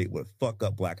Dr. Fate would fuck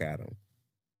up Black Adam.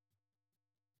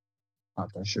 I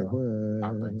think Sure so. would.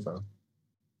 I think so.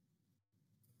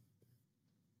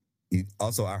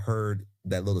 Also, I heard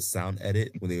that little sound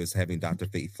edit when they was having Dr.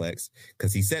 Fate flex,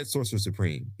 because he said Sorcerer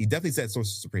Supreme. He definitely said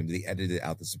Sorcerer Supreme, but he edited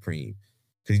out the Supreme.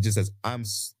 Because he just says, I'm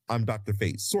Dr.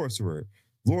 Fate, Sorcerer,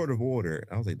 Lord of Order.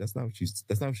 And I was like, that's not what you're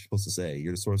supposed to say.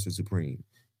 You're the Sorcerer Supreme.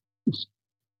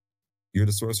 You're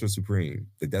the Sorcerer Supreme.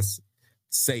 Like,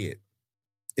 say it.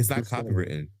 It's not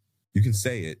copywritten. You can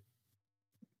say it.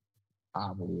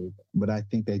 I believe. But I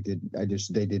think they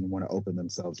didn't want to open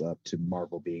themselves up to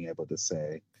Marvel being able to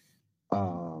say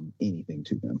anything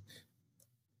to them.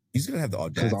 He's gonna have the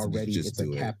audacity Because already to just it's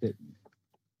do a it. Captain.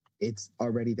 They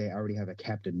already have a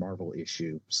Captain Marvel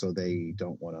issue, so they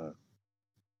don't want to.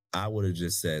 I would have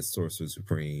just said Sorcerer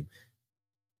Supreme.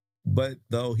 But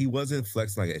though he wasn't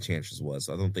flexing like Enchantress was,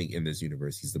 so I don't think in this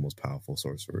universe he's the most powerful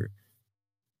sorcerer.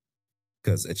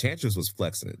 Because Enchantress was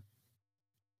flexing.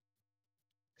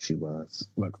 She was.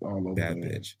 Look all over Bad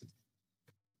there. bitch.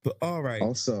 But all right.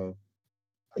 Also,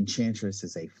 Enchantress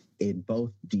is in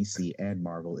both DC and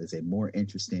Marvel is a more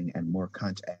interesting and more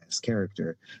cunt-ass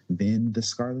character than the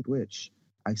Scarlet Witch.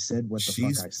 I said what the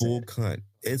She's fuck I full said. cunt.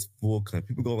 It's full cunt.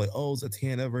 People go like, "Oh,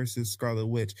 Zatanna versus Scarlet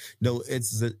Witch." No,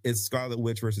 it's Scarlet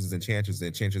Witch versus Enchantress. And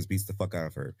Enchantress beats the fuck out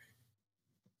of her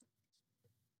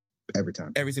Every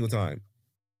time. every single time.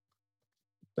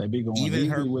 They be going Even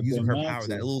her easy with using their her power. matches.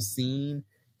 That little scene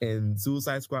in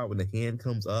Suicide Squad when the hand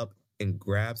comes up and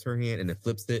grabs her hand and then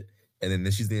flips it, and then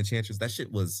she's the Enchantress. That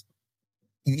shit was,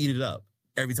 you eat it up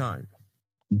every time.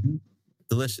 Mm-hmm.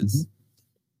 Delicious.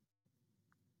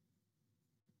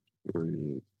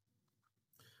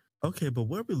 Okay, but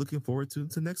what are we looking forward to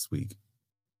next week?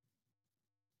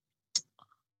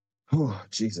 Oh,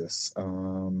 Jesus.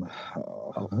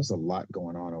 There's a lot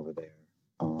going on over there.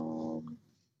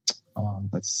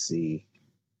 Let's see.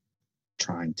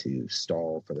 Trying to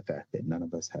stall for the fact that none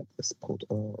of us have this pulled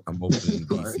up. I'm opening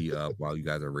DC up while you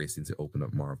guys are racing to open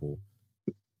up Marvel.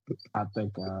 I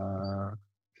think gosh.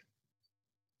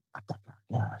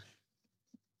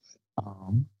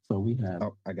 So we have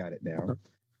Oh, I got it now.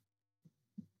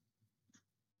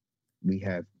 We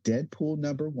have Deadpool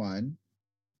 #1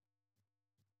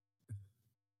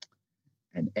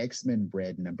 and X-Men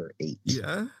Red #8.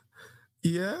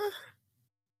 Yeah.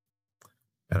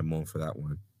 Got a moment for that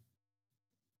one.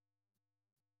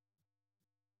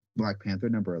 Black Panther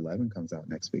 #11 comes out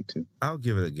next week too. I'll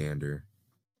give it a gander.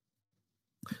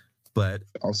 But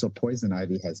also, Poison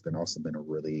Ivy has also been a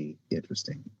really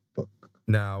interesting book.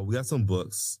 Now we got some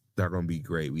books that are going to be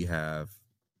great. We have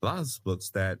a lot of books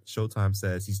that Showtime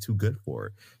says he's too good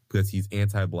for because he's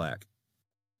anti-black.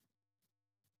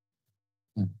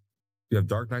 You have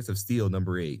Dark Knights of Steel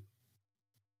 #8.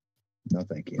 No,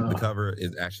 thank you. The cover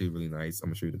is actually really nice. I'm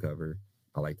gonna show you the cover.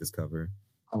 I like this cover.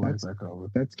 I like that cover.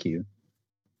 That's cute.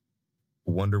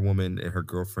 Wonder Woman and her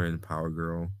girlfriend, Power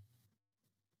Girl.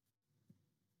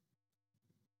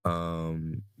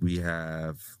 We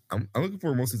have. I'm looking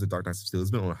for mostly the Dark Knights of Steel.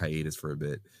 It's been on hiatus for a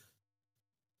bit.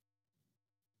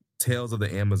 Tales of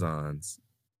the Amazons,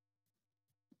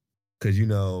 because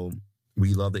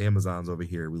we love the Amazons over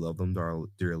here. We love them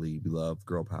dearly. We love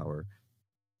girl power.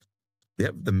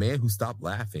 Yep, The Man Who Stopped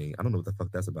Laughing. I don't know what the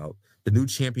fuck that's about. The new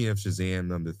champion of Shazam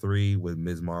 #3 with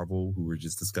Ms. Marvel, who we're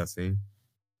just discussing.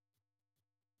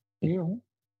 Yeah.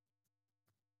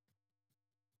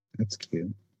 That's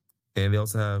cute. And they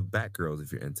also have Batgirls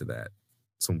if you're into that.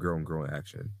 Some girl on girl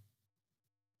action.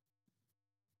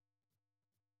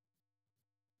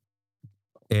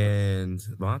 And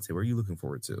Monte, what are you looking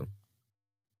forward to?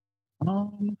 I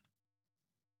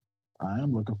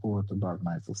am looking forward to Dark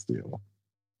Knights of Steel.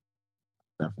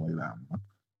 Definitely that one.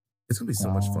 It's gonna be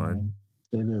so much fun.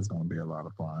 It is going to be a lot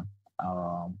of fun.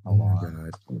 Oh Hold my on. god. Dark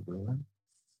Knight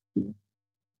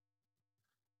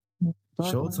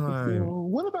Showtime. Fulfill.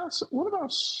 What about?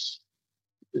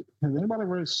 Has anybody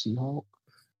read She-Hulk?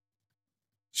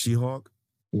 She-Hulk.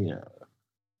 Yeah.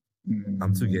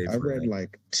 I'm too gay I for read that.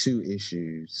 like 2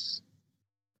 issues,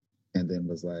 and then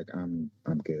was like, I'm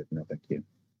good. No, thank you.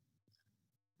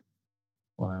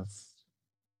 Well, that's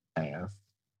ass.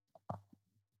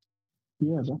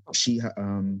 Yeah.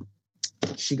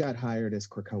 She got hired as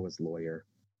Krakoa's lawyer.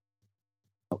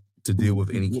 To deal with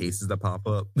any cases that pop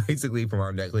up, basically from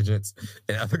our negligence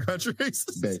in other countries.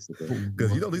 Basically,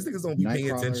 Because these niggas don't be paying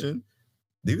Nightcrawler- attention.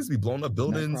 They just be blowing up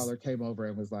buildings. Nightcrawler came over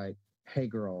and was like, "Hey,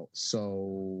 girl,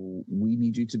 so we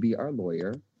need you to be our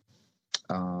lawyer."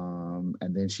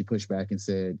 And then she pushed back and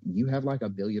said, "You have like a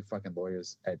billion fucking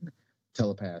lawyers and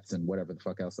telepaths and whatever the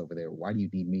fuck else over there. Why do you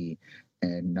need me?"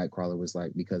 And Nightcrawler was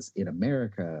like, "Because in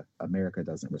America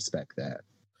doesn't respect that."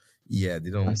 Yeah, they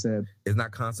don't. I said, it's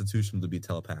not constitutional to be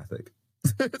telepathic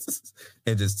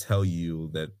and just tell you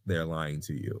that they're lying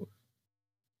to you.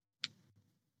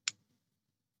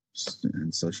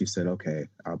 and so she said, "Okay,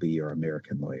 I'll be your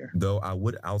American lawyer." Though I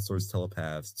would outsource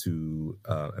telepaths to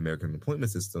American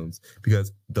employment systems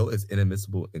because though it's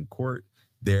inadmissible in court,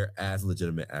 they're as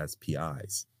legitimate as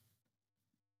PIs.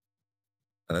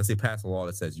 Unless they pass a law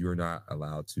that says you're not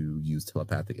allowed to use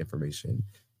telepathic information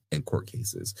in court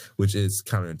cases, which is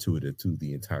counterintuitive to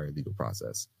the entire legal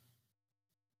process.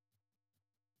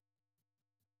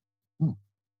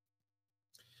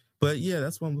 But yeah,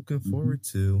 that's what I'm looking forward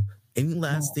to. Any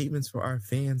last statements for our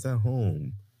fans at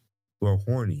home who are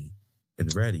horny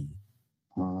and ready?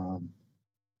 All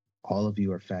of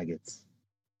you are faggots.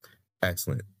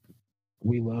 Excellent.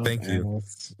 We love Thank ass. you.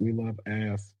 We love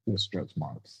ass with stretch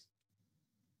marks.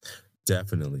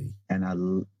 Definitely. And I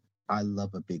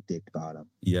love a big dick bottom.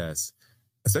 Yes.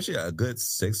 Especially a good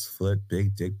 6 foot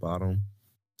big dick bottom.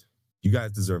 You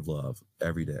guys deserve love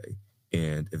every day.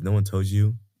 And if no one told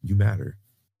you, you matter.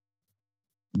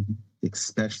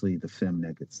 Especially the femme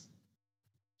niggas.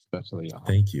 Especially y'all.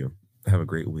 Thank you. Have a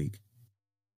great week.